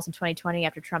Tucker Carlson 2020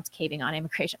 after Trump's caving on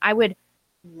immigration. I would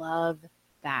love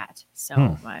that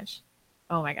so much.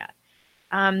 Oh, my God.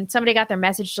 Somebody got their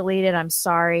message deleted. I'm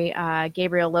sorry.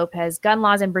 Gabriel Lopez. Gun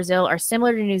laws in Brazil are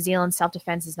similar to New Zealand.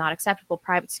 Self-defense is not acceptable.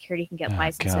 Private security can get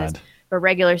licenses, but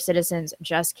regular citizens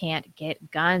just can't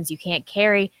get guns. You can't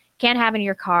have in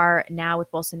your car. Now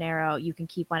with Bolsonaro, you can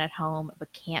keep one at home,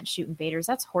 but can't shoot invaders.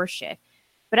 That's horseshit.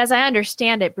 But as I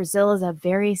understand it, Brazil is a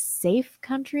very safe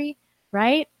country,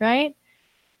 right? Right?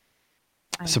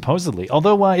 Supposedly.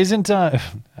 Although, isn't...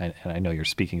 I know you're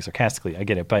speaking sarcastically. I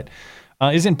get it. But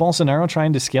isn't Bolsonaro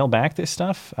trying to scale back this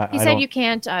stuff? He said you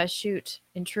can't shoot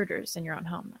intruders in your own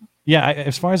home, though. Yeah,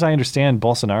 as far as I understand,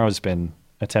 Bolsonaro's been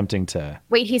attempting to...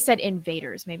 Wait, he said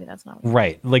invaders. Maybe that's not what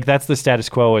right. Like, that's the status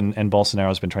quo, and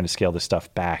Bolsonaro's been trying to scale this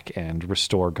stuff back and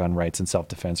restore gun rights and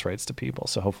self-defense rights to people.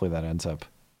 So hopefully that ends up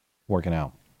working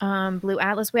out. Blue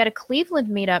Atlas. We had a Cleveland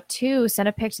meetup too. Sent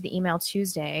a pic to the email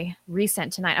Tuesday.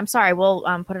 Resent tonight. I'm sorry. We'll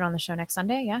put it on the show next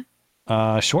Sunday.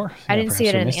 Yeah. Sure. I didn't see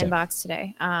it in the inbox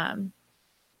today.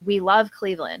 We love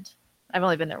Cleveland. I've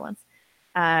only been there once.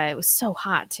 It was so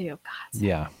hot too. God.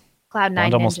 Yeah. Cloud9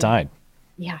 Blonde almost died.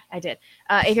 Yeah, I did.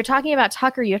 If you're talking about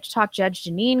Tucker, you have to talk Judge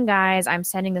Jeanine, guys. I'm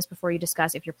sending this before you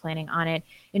discuss if you're planning on it.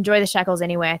 Enjoy the shekels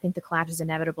anyway. I think the collapse is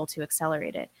inevitable to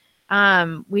accelerate it.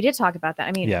 We did talk about that.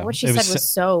 I mean, what she said was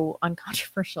so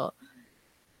uncontroversial.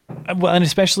 Well, and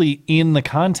especially in the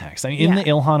context. I mean, in the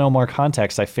Ilhan Omar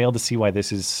context, I fail to see why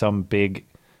this is some big...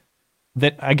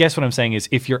 That I guess what I'm saying is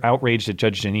if you're outraged at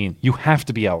Judge Jeanine, you have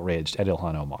to be outraged at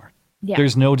Ilhan Omar. Yeah.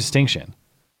 There's no distinction.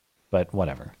 But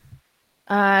whatever.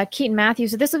 Keaton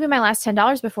Matthews. So this will be my last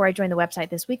 $10 before I join the website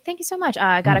this week. Thank you so much.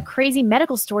 I got a crazy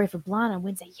medical story for Blonde on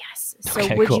Wednesday. Yes.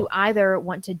 So would you either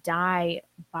want to die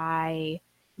by...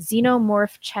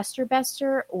 Xenomorph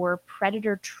Chesterbester or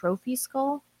Predator Trophy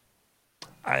Skull?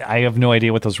 I have no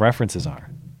idea what those references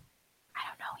are. I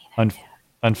don't know either.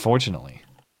 Unfortunately.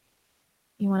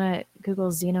 You want to Google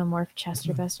Xenomorph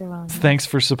Chesterbester? Thanks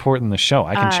for supporting the show.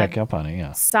 I can check up on it,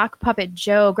 yeah. Sock Puppet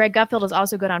Joe. Greg Gutfield is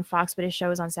also good on Fox, but his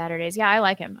show is on Saturdays. Yeah, I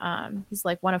like him. He's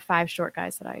like one of 5 short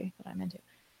guys that I'm into.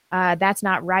 That's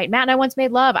not right. Matt and I once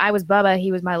made love. I was Bubba.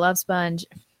 He was my love sponge.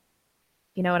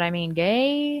 You know what I mean?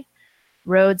 Gay.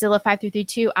 Roadzilla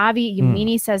 5332. Avi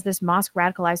Yamini says this mosque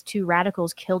radicalized 2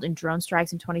 radicals killed in drone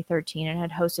strikes in 2013 and had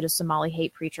hosted a Somali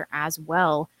hate preacher as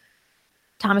well.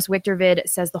 Thomas Wichtervid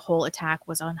says the whole attack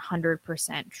was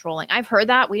 100% trolling. I've heard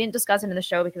that. We didn't discuss it in the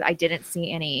show because I didn't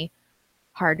see any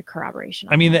hard corroboration.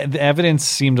 I mean, the evidence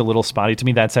seemed a little spotty to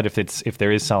me. That said, if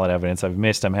there is solid evidence I've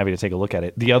missed, I'm happy to take a look at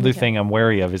it. The other thing I'm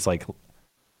wary of is like,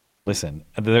 listen,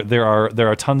 there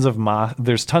are tons of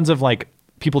there's tons of like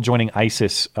people joining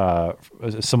ISIS,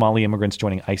 Somali immigrants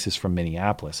joining ISIS from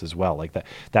Minneapolis as well. Like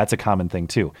that's a common thing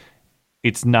too.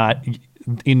 It's not,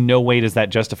 in no way does that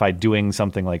justify doing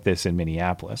something like this in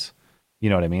Minneapolis.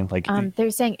 You know what I mean? Like they're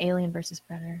saying Alien versus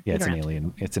Predator. Yeah, it's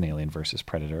an Alien versus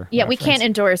Predator. Yeah, reference. We can't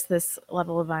endorse this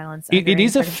level of violence. It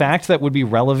is a fact that would be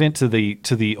relevant to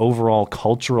the overall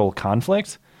cultural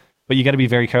conflict, but you got to be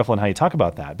very careful in how you talk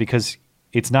about that because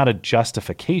it's not a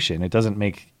justification. It doesn't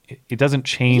make it doesn't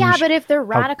change. Yeah, but if they're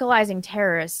radicalizing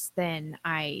terrorists, then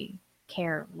I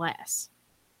care less.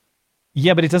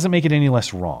 Yeah, but it doesn't make it any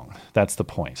less wrong. That's the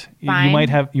point. Fine.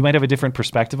 You might have a different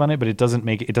perspective on it, but it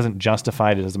doesn't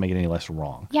justify it. It doesn't make it any less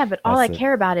wrong. Yeah, but all I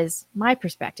care about is my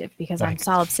perspective because I'm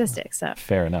solipsistic. So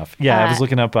fair enough. Yeah, I was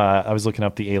looking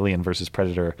up the Alien versus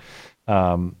Predator.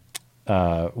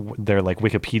 Their like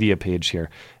Wikipedia page here.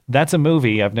 That's a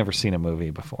movie. I've never seen a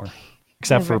movie before,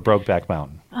 except for Brokeback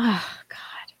Mountain. Oh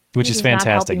God, which is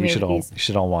fantastic. You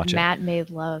should all watch it. Matt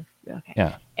made love. Okay.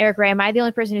 Yeah. Eric Ray, am I the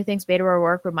only person who thinks Beta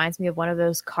O'Rourke reminds me of one of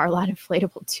those Carlot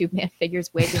inflatable tube man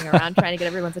figures waving around trying to get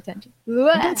everyone's attention?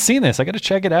 I haven't seen this. I got to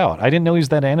check it out. I didn't know he was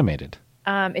that animated.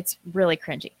 It's really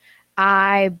cringy.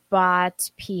 I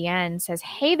bought PN says,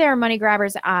 hey there, money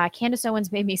grabbers. Candace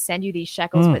Owens made me send you these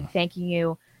shekels, but thanking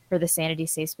you for the Sanity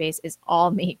Safe Space is all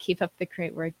me. Keep up the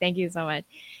great work. Thank you so much.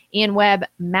 Ian Webb,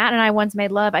 Matt and I once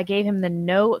made love. I gave him the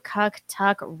no cuck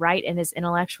tuck right in his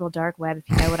intellectual dark web, if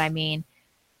you know what I mean.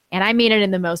 And I mean it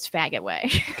in the most faggot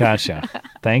way. Gotcha.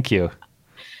 Thank you.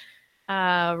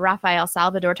 Rafael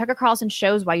Salvador. Tucker Carlson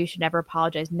shows why you should never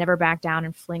apologize, never back down,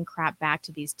 and fling crap back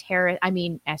to these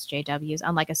SJWs,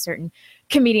 unlike a certain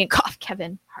comedian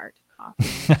Kevin Hart.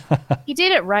 He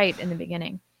did it right in the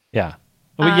beginning. Yeah.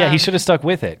 Well, yeah, he should have stuck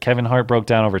with it. Kevin Hart broke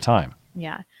down over time.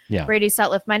 Yeah. Yeah. Brady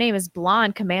Sutliff. My name is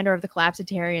Blonde, commander of the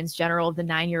Collapsitarians, general of the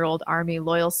 9-year-old army,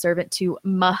 loyal servant to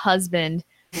my husband,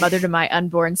 mother to my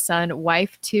unborn son,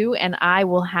 wife too, and I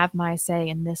will have my say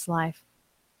in this life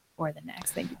or the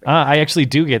next. Thank you. I actually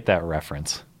do get that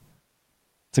reference.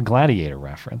 It's a Gladiator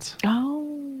reference.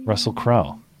 Oh. Russell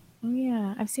Crowe. Oh,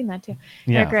 yeah. I've seen that too.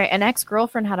 Yeah. Great. An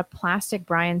ex-girlfriend had a plastic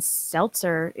Brian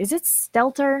Stelter. Is it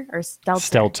Stelter or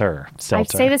Stelter? Stelter. I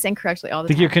say this incorrectly all the I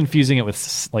think time. you're confusing it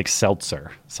with like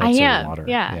seltzer. I am. Water.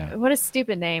 Yeah. What a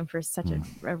stupid name for such a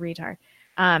retard.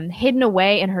 Hidden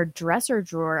away in her dresser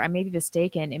drawer. I may be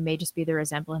mistaken. It may just be the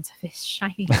resemblance of his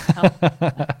shiny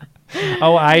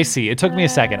Oh, I see. It took me a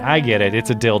second. I get it. It's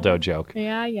a dildo joke.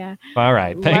 Yeah. All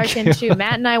right. Thank you. Larkin,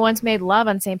 Matt and I once made love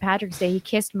on St. Patrick's Day. He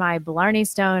kissed my Blarney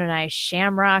Stone and I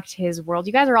shamrocked his world.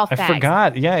 You guys are all fags. I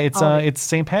forgot. Yeah, it's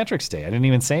St. Patrick's Day. I didn't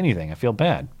even say anything. I feel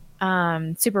bad.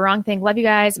 Super wrong thing. Love you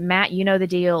guys. Matt, you know the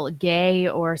deal. Gay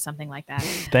or something like that.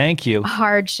 Thank you.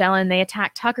 Hard Shellin. They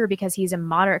attack Tucker because he's a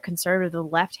moderate conservative. The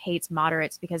left hates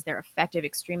moderates because they're effective.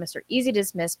 Extremists are easy to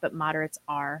dismiss, but moderates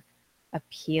are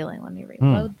appealing. Let me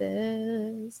reload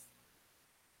this.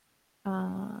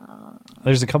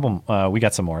 There's a couple. We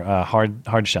got some more.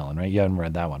 Hard Shellin, right? You haven't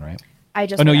read that one, right? I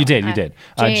just. Oh no, you did. You did.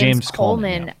 James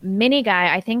Coleman, yeah. Mini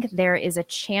guy. I think there is a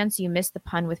chance you missed the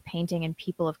pun with painting and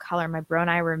people of color. My bro and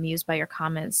I were amused by your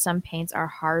comments. Some paints are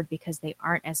hard because they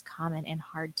aren't as common and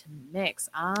hard to mix.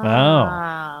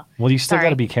 Oh. Well, you still got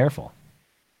to be careful.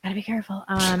 Gotta be careful.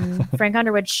 Frank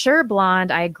Underwood, sure,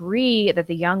 Blonde. I agree that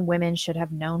the young women should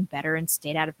have known better and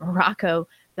stayed out of Morocco.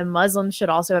 The Muslims should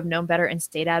also have known better and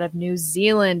stayed out of New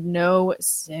Zealand. No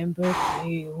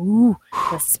sympathy. Ooh,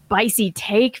 the spicy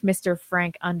take, Mr.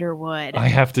 Frank Underwood. I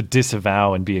have to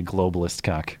disavow and be a globalist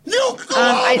cock. You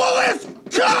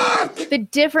globalist cock! The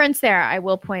difference there, I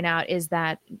will point out, is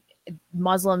that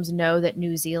Muslims know that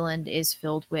New Zealand is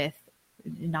filled with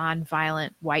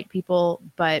non-violent white people,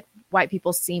 but white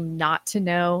people seem not to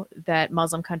know that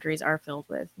Muslim countries are filled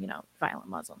with, violent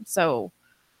Muslims. So,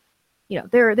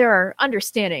 there are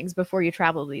understandings before you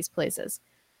travel to these places.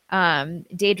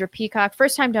 Deidre Peacock,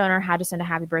 first-time donor, had to send a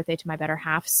happy birthday to my better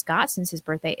half, Scott, since his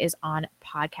birthday is on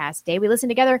podcast day. We listen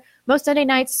together most Sunday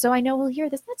nights, so I know we'll hear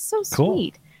this. That's so cool.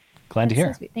 Sweet. Glad to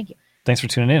hear. So sweet. Thank you. Thanks for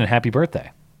tuning in, and happy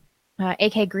birthday.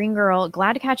 AK Green Girl,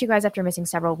 glad to catch you guys after missing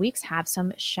several weeks. Have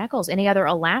some shekels. Any other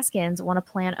Alaskans want to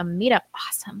plan a meetup?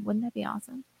 Awesome. Wouldn't that be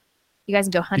awesome? You guys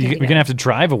can go hunting. You're going to have to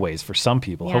drive a ways for some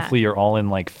people. Yeah. Hopefully you're all in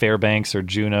like Fairbanks or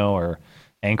Juneau or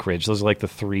Anchorage. Those are like the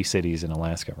 3 cities in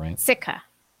Alaska, right? Sitka.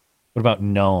 What about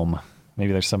Nome?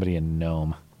 Maybe there's somebody in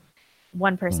Nome.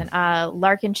 One person.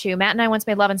 Larkin Chu. Matt and I once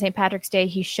made love on St. Patrick's Day.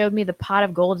 He showed me the pot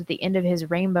of gold at the end of his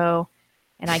rainbow,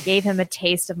 and I gave him a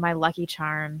taste of my Lucky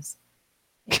Charms.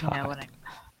 If you know what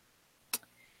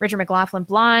Richard McLaughlin,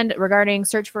 Blonde, regarding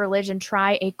Search for Religion,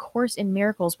 try A Course in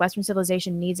Miracles. Western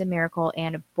civilization needs a miracle,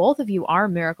 and both of you are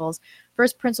miracles.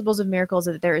 First principles of miracles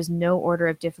are that there is no order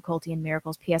of difficulty in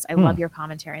miracles. P.S. I love your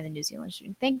commentary on the New Zealand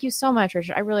shooting. Thank you so much,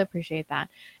 Richard. I really appreciate that.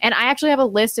 And I actually have a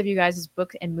list of you guys'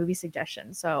 book and movie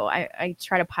suggestions, so I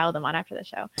try to pile them on after the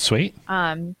show. Sweet.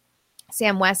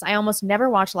 Sam West, I almost never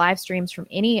watch live streams from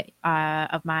any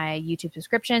of my YouTube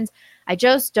subscriptions. I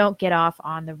just don't get off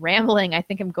on the rambling. I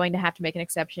think I'm going to have to make an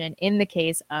exception in the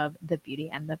case of The Beauty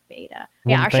and the Beta.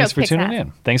 Well, our thanks show for tuning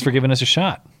in. Thanks for giving us a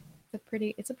shot.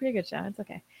 It's a pretty good show. It's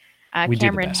okay. We do the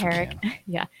Cameron best we Herrick. can.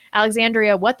 Yeah.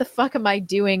 Alexandria, what the fuck am I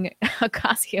doing?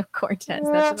 Ocasio-Cortez.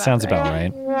 That's Sounds about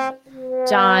right.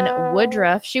 John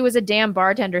Woodruff. She was a damn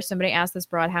bartender. Somebody asked this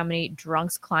broad how many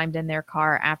drunks climbed in their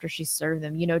car after she served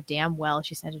them. You know damn well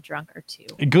she sent a drunk or two.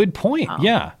 Good point.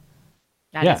 Yeah.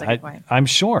 That is a good point. I'm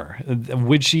sure.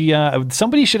 Would she?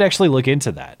 Somebody should actually look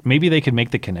into that. Maybe they could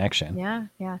make the connection. Yeah,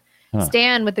 yeah. Huh.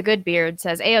 Stan with the good beard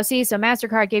says, AOC, so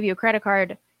MasterCard gave a credit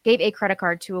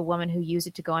card to a woman who used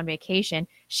it to go on vacation.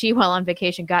 She, while on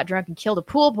vacation, got drunk and killed a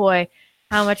pool boy.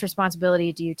 How much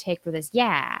responsibility do you take for this?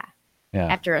 Yeah.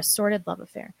 After a sordid love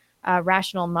affair.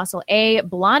 Rational Muscle. A,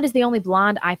 blonde is the only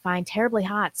blonde I find terribly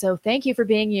hot. So thank you for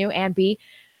being you. And B,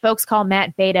 folks call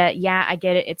Matt beta. Yeah, I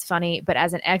get it. It's funny. But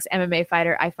as an ex-MMA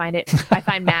fighter, I find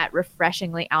Matt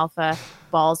refreshingly alpha,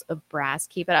 balls of brass.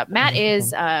 Keep it up. Matt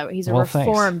is, he's a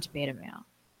reformed beta male.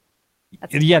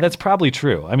 That's probably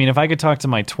true. I mean, if I could talk to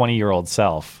my 20-year-old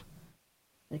self.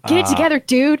 Get it together,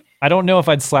 dude. I don't know if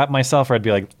I'd slap myself or I'd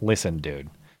be like, listen, dude,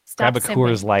 Stop grab a simping.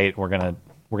 Coors Light. We're gonna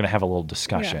have a little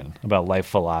discussion about life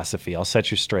philosophy. I'll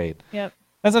set you straight. Yep.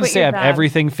 That's not to Quit say I your have bag.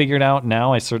 everything figured out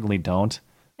now. I certainly don't.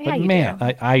 Yeah, But you man,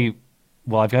 do.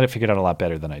 I've got it figured out a lot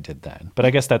better than I did then. But I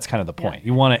guess that's kind of the point.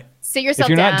 You want to Sit yourself if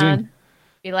you're down. not doing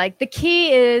Be like, the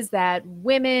key is that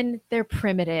women, they're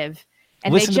primitive.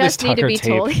 And Listen they to this just need to Tucker be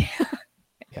told. tape.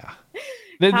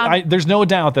 There's no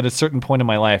doubt that at a certain point in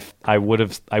my life, I would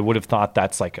have thought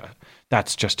that's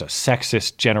just a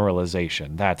sexist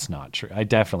generalization. That's not true. I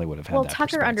definitely would have had Well, that.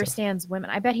 Tucker understands women.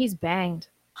 I bet he's banged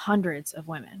hundreds of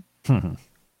women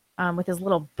with his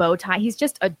little bow tie. He's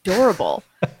just adorable.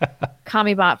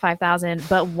 Commie-bot 5000.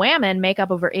 But women make up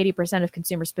over 80% of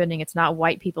consumer spending. It's not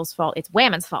white people's fault. It's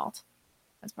women's fault.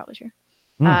 That's probably true.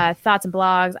 Thoughts and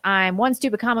blogs. I'm one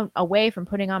stupid comment away from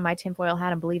putting on my tinfoil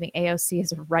hat and believing AOC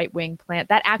is a right-wing plant.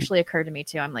 That actually occurred to me,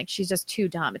 too. I'm like, she's just too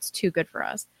dumb. It's too good for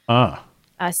us.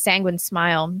 Sanguine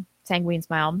Smile.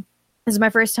 This is my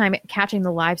first time catching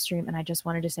the live stream, and I just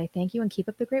wanted to say thank you and keep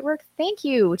up the great work. Thank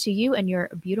you to you and your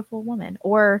beautiful woman,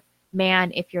 or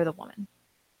man if you're the woman.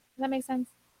 Does that make sense?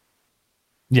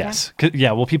 Yes.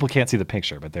 Well, people can't see the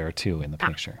picture, but there are two in the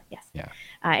picture. Yes. Yeah.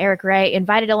 Eric Ray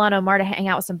invited Ilana Omar to hang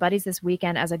out with some buddies this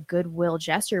weekend as a goodwill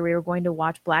gesture. We were going to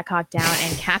watch Black Hawk Down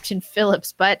and Captain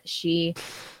Phillips, but she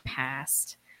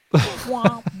passed.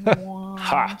 Womp,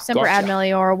 womp. Semper Gotcha.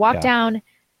 Admelior. Walk down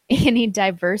any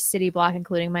diverse city block,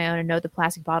 including my own, and note the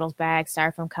plastic bottles, bags,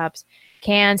 styrofoam cups,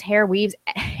 cans, hair weaves,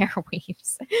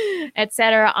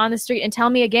 etc. on the street, and tell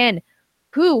me again,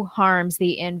 who harms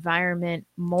the environment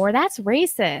more? That's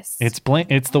racist.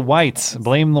 It's the whites.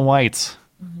 Blame the whites.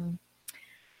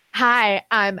 Hi,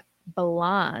 I'm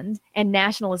blonde, and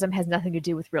nationalism has nothing to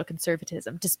do with real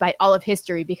conservatism, despite all of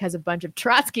history, because a bunch of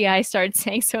Trotskyites started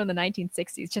saying so in the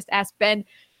 1960s. Just ask Ben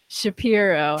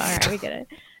Shapiro. All right, we get it.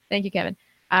 Thank you, Kevin.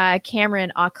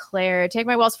 Cameron Auclair, take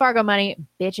my Wells Fargo money.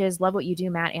 Bitches, love what you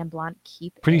do, Matt and Blonde.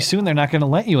 Keep Pretty soon they're not going to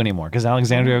let you anymore because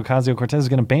Alexandria Ocasio-Cortez is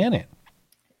going to ban it.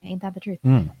 Ain't that the truth?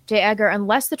 J. Edgar,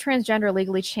 unless the transgender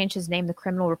legally changed his name, the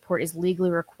criminal report is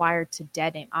legally required to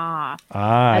dead name. I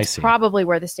That's see. probably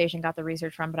where the station got the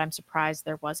research from, but I'm surprised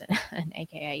there wasn't an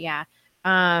AKA. Yeah.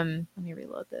 Let me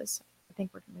reload this. I think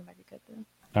we might be good though.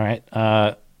 All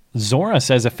right. Zora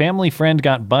says a family friend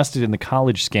got busted in the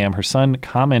college scam. Her son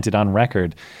commented on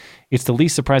record, "It's the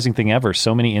least surprising thing ever.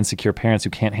 So many insecure parents who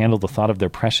can't handle the thought of their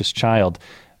precious child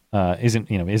isn't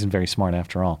very smart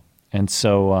after all." And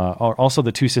so also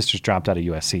the two sisters dropped out of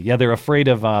USC. Yeah, they're afraid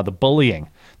of the bullying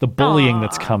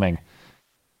that's coming.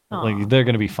 Like, they're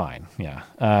going to be fine.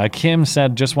 Yeah. Kim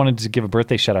said, just wanted to give a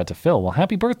birthday shout out to Phil. Well,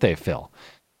 happy birthday, Phil.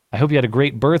 I hope you had a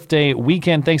great birthday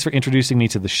weekend. Thanks for introducing me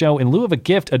to the show. In lieu of a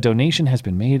gift, a donation has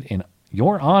been made in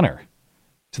your honor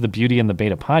to the Beauty and the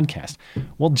Beta podcast.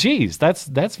 Well, geez, that's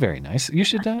very nice. You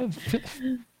should...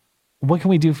 what can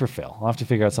we do for Phil? I'll have to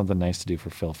figure out something nice to do for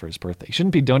Phil for his birthday. You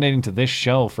shouldn't be donating to this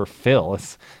show for Phil.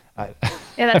 Yeah,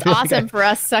 that's awesome for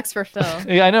us. Sucks for Phil.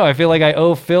 Yeah, I know. I feel like I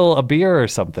owe Phil a beer or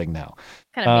something now.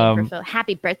 Kind of mean for Phil.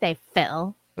 Happy birthday,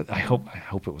 Phil. I hope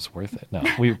it was worth it. No,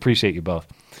 we appreciate you both.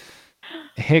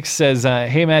 Hicks says,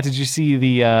 hey, Matt, did you see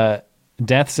the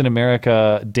Deaths in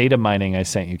America data mining I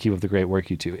sent you? Keep up the great work,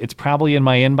 you two. It's probably in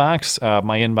my inbox.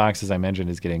 My inbox, as I mentioned,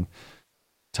 is getting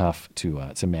tough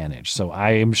to manage. So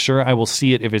I am sure I will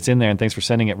see it if it's in there, and thanks for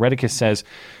sending it. Redicus says,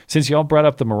 since y'all brought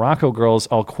up the Morocco girls,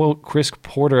 I'll quote Chris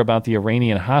Porter about the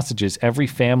Iranian hostages. Every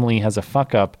family has a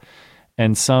fuck up,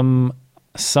 and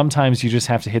sometimes you just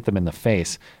have to hit them in the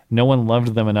face. No one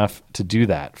loved them enough to do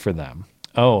that for them.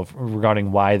 Oh,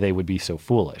 regarding why they would be so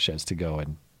foolish as to go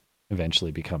and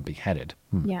eventually become beheaded.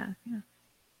 Yeah.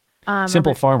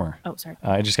 Simple Farmer. Oh, sorry.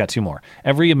 I just got 2 more.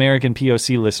 Every American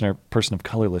POC listener, person of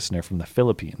color listener from the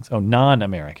Philippines. Oh,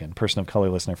 non-American person of color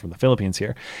listener from the Philippines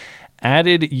here.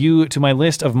 Added you to my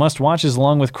list of must-watches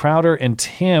along with Crowder and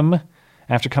Tim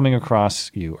after coming across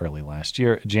you early last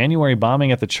year. January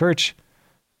bombing at the church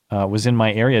was in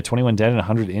my area. 21 dead and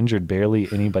 100 injured. Barely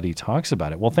anybody talks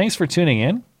about it. Well, thanks for tuning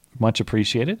in. Much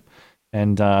appreciated.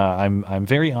 And I'm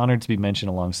very honored to be mentioned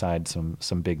alongside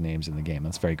some big names in the game.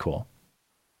 That's very cool.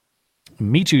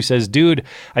 Michu says, dude,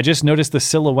 I just noticed the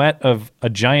silhouette of a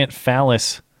giant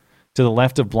phallus to the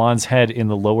left of Blonde's head in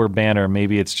the lower banner.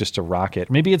 Maybe it's just a rocket.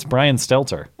 Maybe it's Brian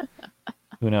Stelter.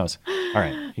 Who knows? All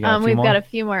right. You got we've got a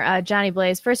few more. Johnny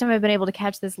Blaze, first time I've been able to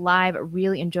catch this live.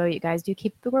 Really enjoy it, you guys. Do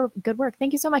keep the good work.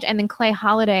 Thank you so much. And then Clay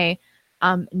Holiday,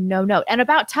 no note. And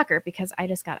about Tucker, because I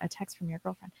just got a text from your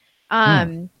girlfriend.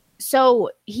 So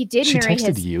he did marry his... She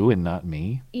texted you and not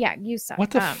me? Yeah, you suck.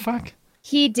 What the fuck?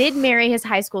 He did marry his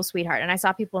high school sweetheart, and I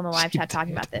saw people in the live chat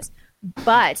talking about this.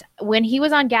 But when he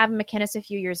was on Gavin McInnes a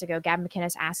few years ago, Gavin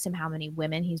McInnes asked him how many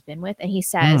women he's been with, and he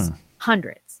says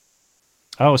hundreds.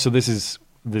 Oh, so this is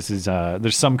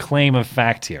there's some claim of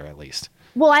fact here, at least.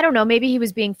 Well, I don't know. Maybe he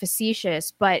was being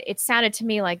facetious, but it sounded to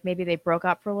me like maybe they broke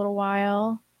up for a little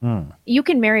while. You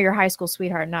can marry your high school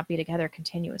sweetheart and not be together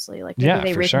continuously. Like maybe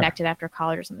they reconnected after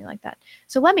college or something like that.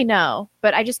 So let me know.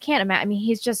 But I just can't imagine. I mean,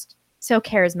 he's just so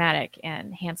charismatic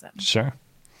and handsome. Sure.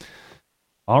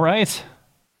 All right.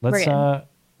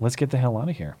 Let's get the hell out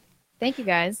of here. Thank you,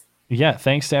 guys. Yeah,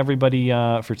 thanks to everybody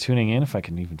for tuning in. If I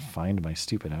can even find my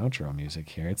stupid outro music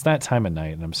here. It's that time of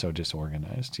night and I'm so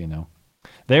disorganized, you know.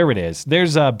 There it is.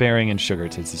 There's Bearing and Sugar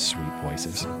Tits' sweet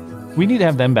voices. We need to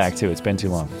have them back too. It's been too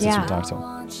long since we talked to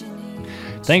them.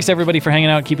 Thanks to everybody for hanging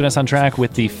out, keeping us on track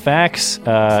with the facts,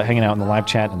 hanging out in the live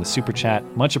chat and the super chat.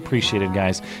 Much appreciated,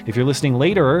 guys. If you're listening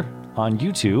later on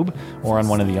YouTube or on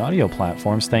one of the audio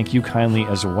platforms, thank you kindly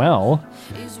as well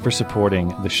for supporting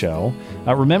the show.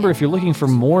 Remember, if you're looking for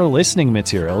more listening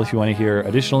material, if you want to hear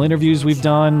additional interviews we've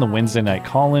done, the Wednesday night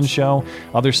call-in show,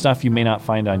 other stuff you may not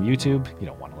find on YouTube, you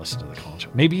don't want to listen to the call-in show.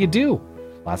 Maybe you do.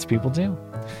 Lots of people do.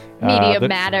 Media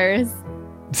matters.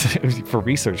 For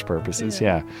research purposes,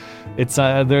 yeah. It's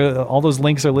there. All those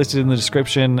links are listed in the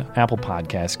description. Apple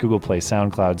Podcasts, Google Play,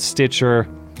 SoundCloud, Stitcher,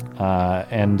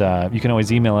 and you can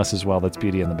always email us as well. That's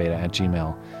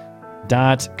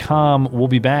beautyandthebeta@gmail.com. We'll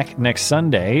be back next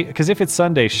Sunday, because if it's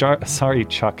Sunday, sorry,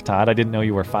 Chuck Todd, I didn't know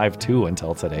you were 5'2"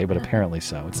 until today, but apparently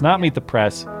so. It's not Meet the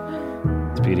Press.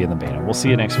 It's Beauty and the Beta. We'll see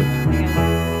you next week.